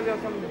 Well, maybe I'll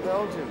come to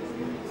Belgium.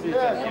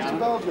 Yeah, come to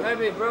Belgium.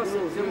 Maybe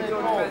Brussels. We talked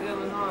about the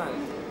other night.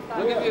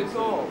 I'll give you a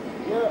call.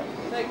 Yeah.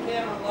 Take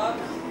care, my love.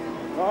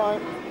 All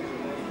right.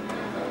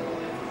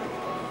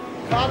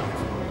 Cut.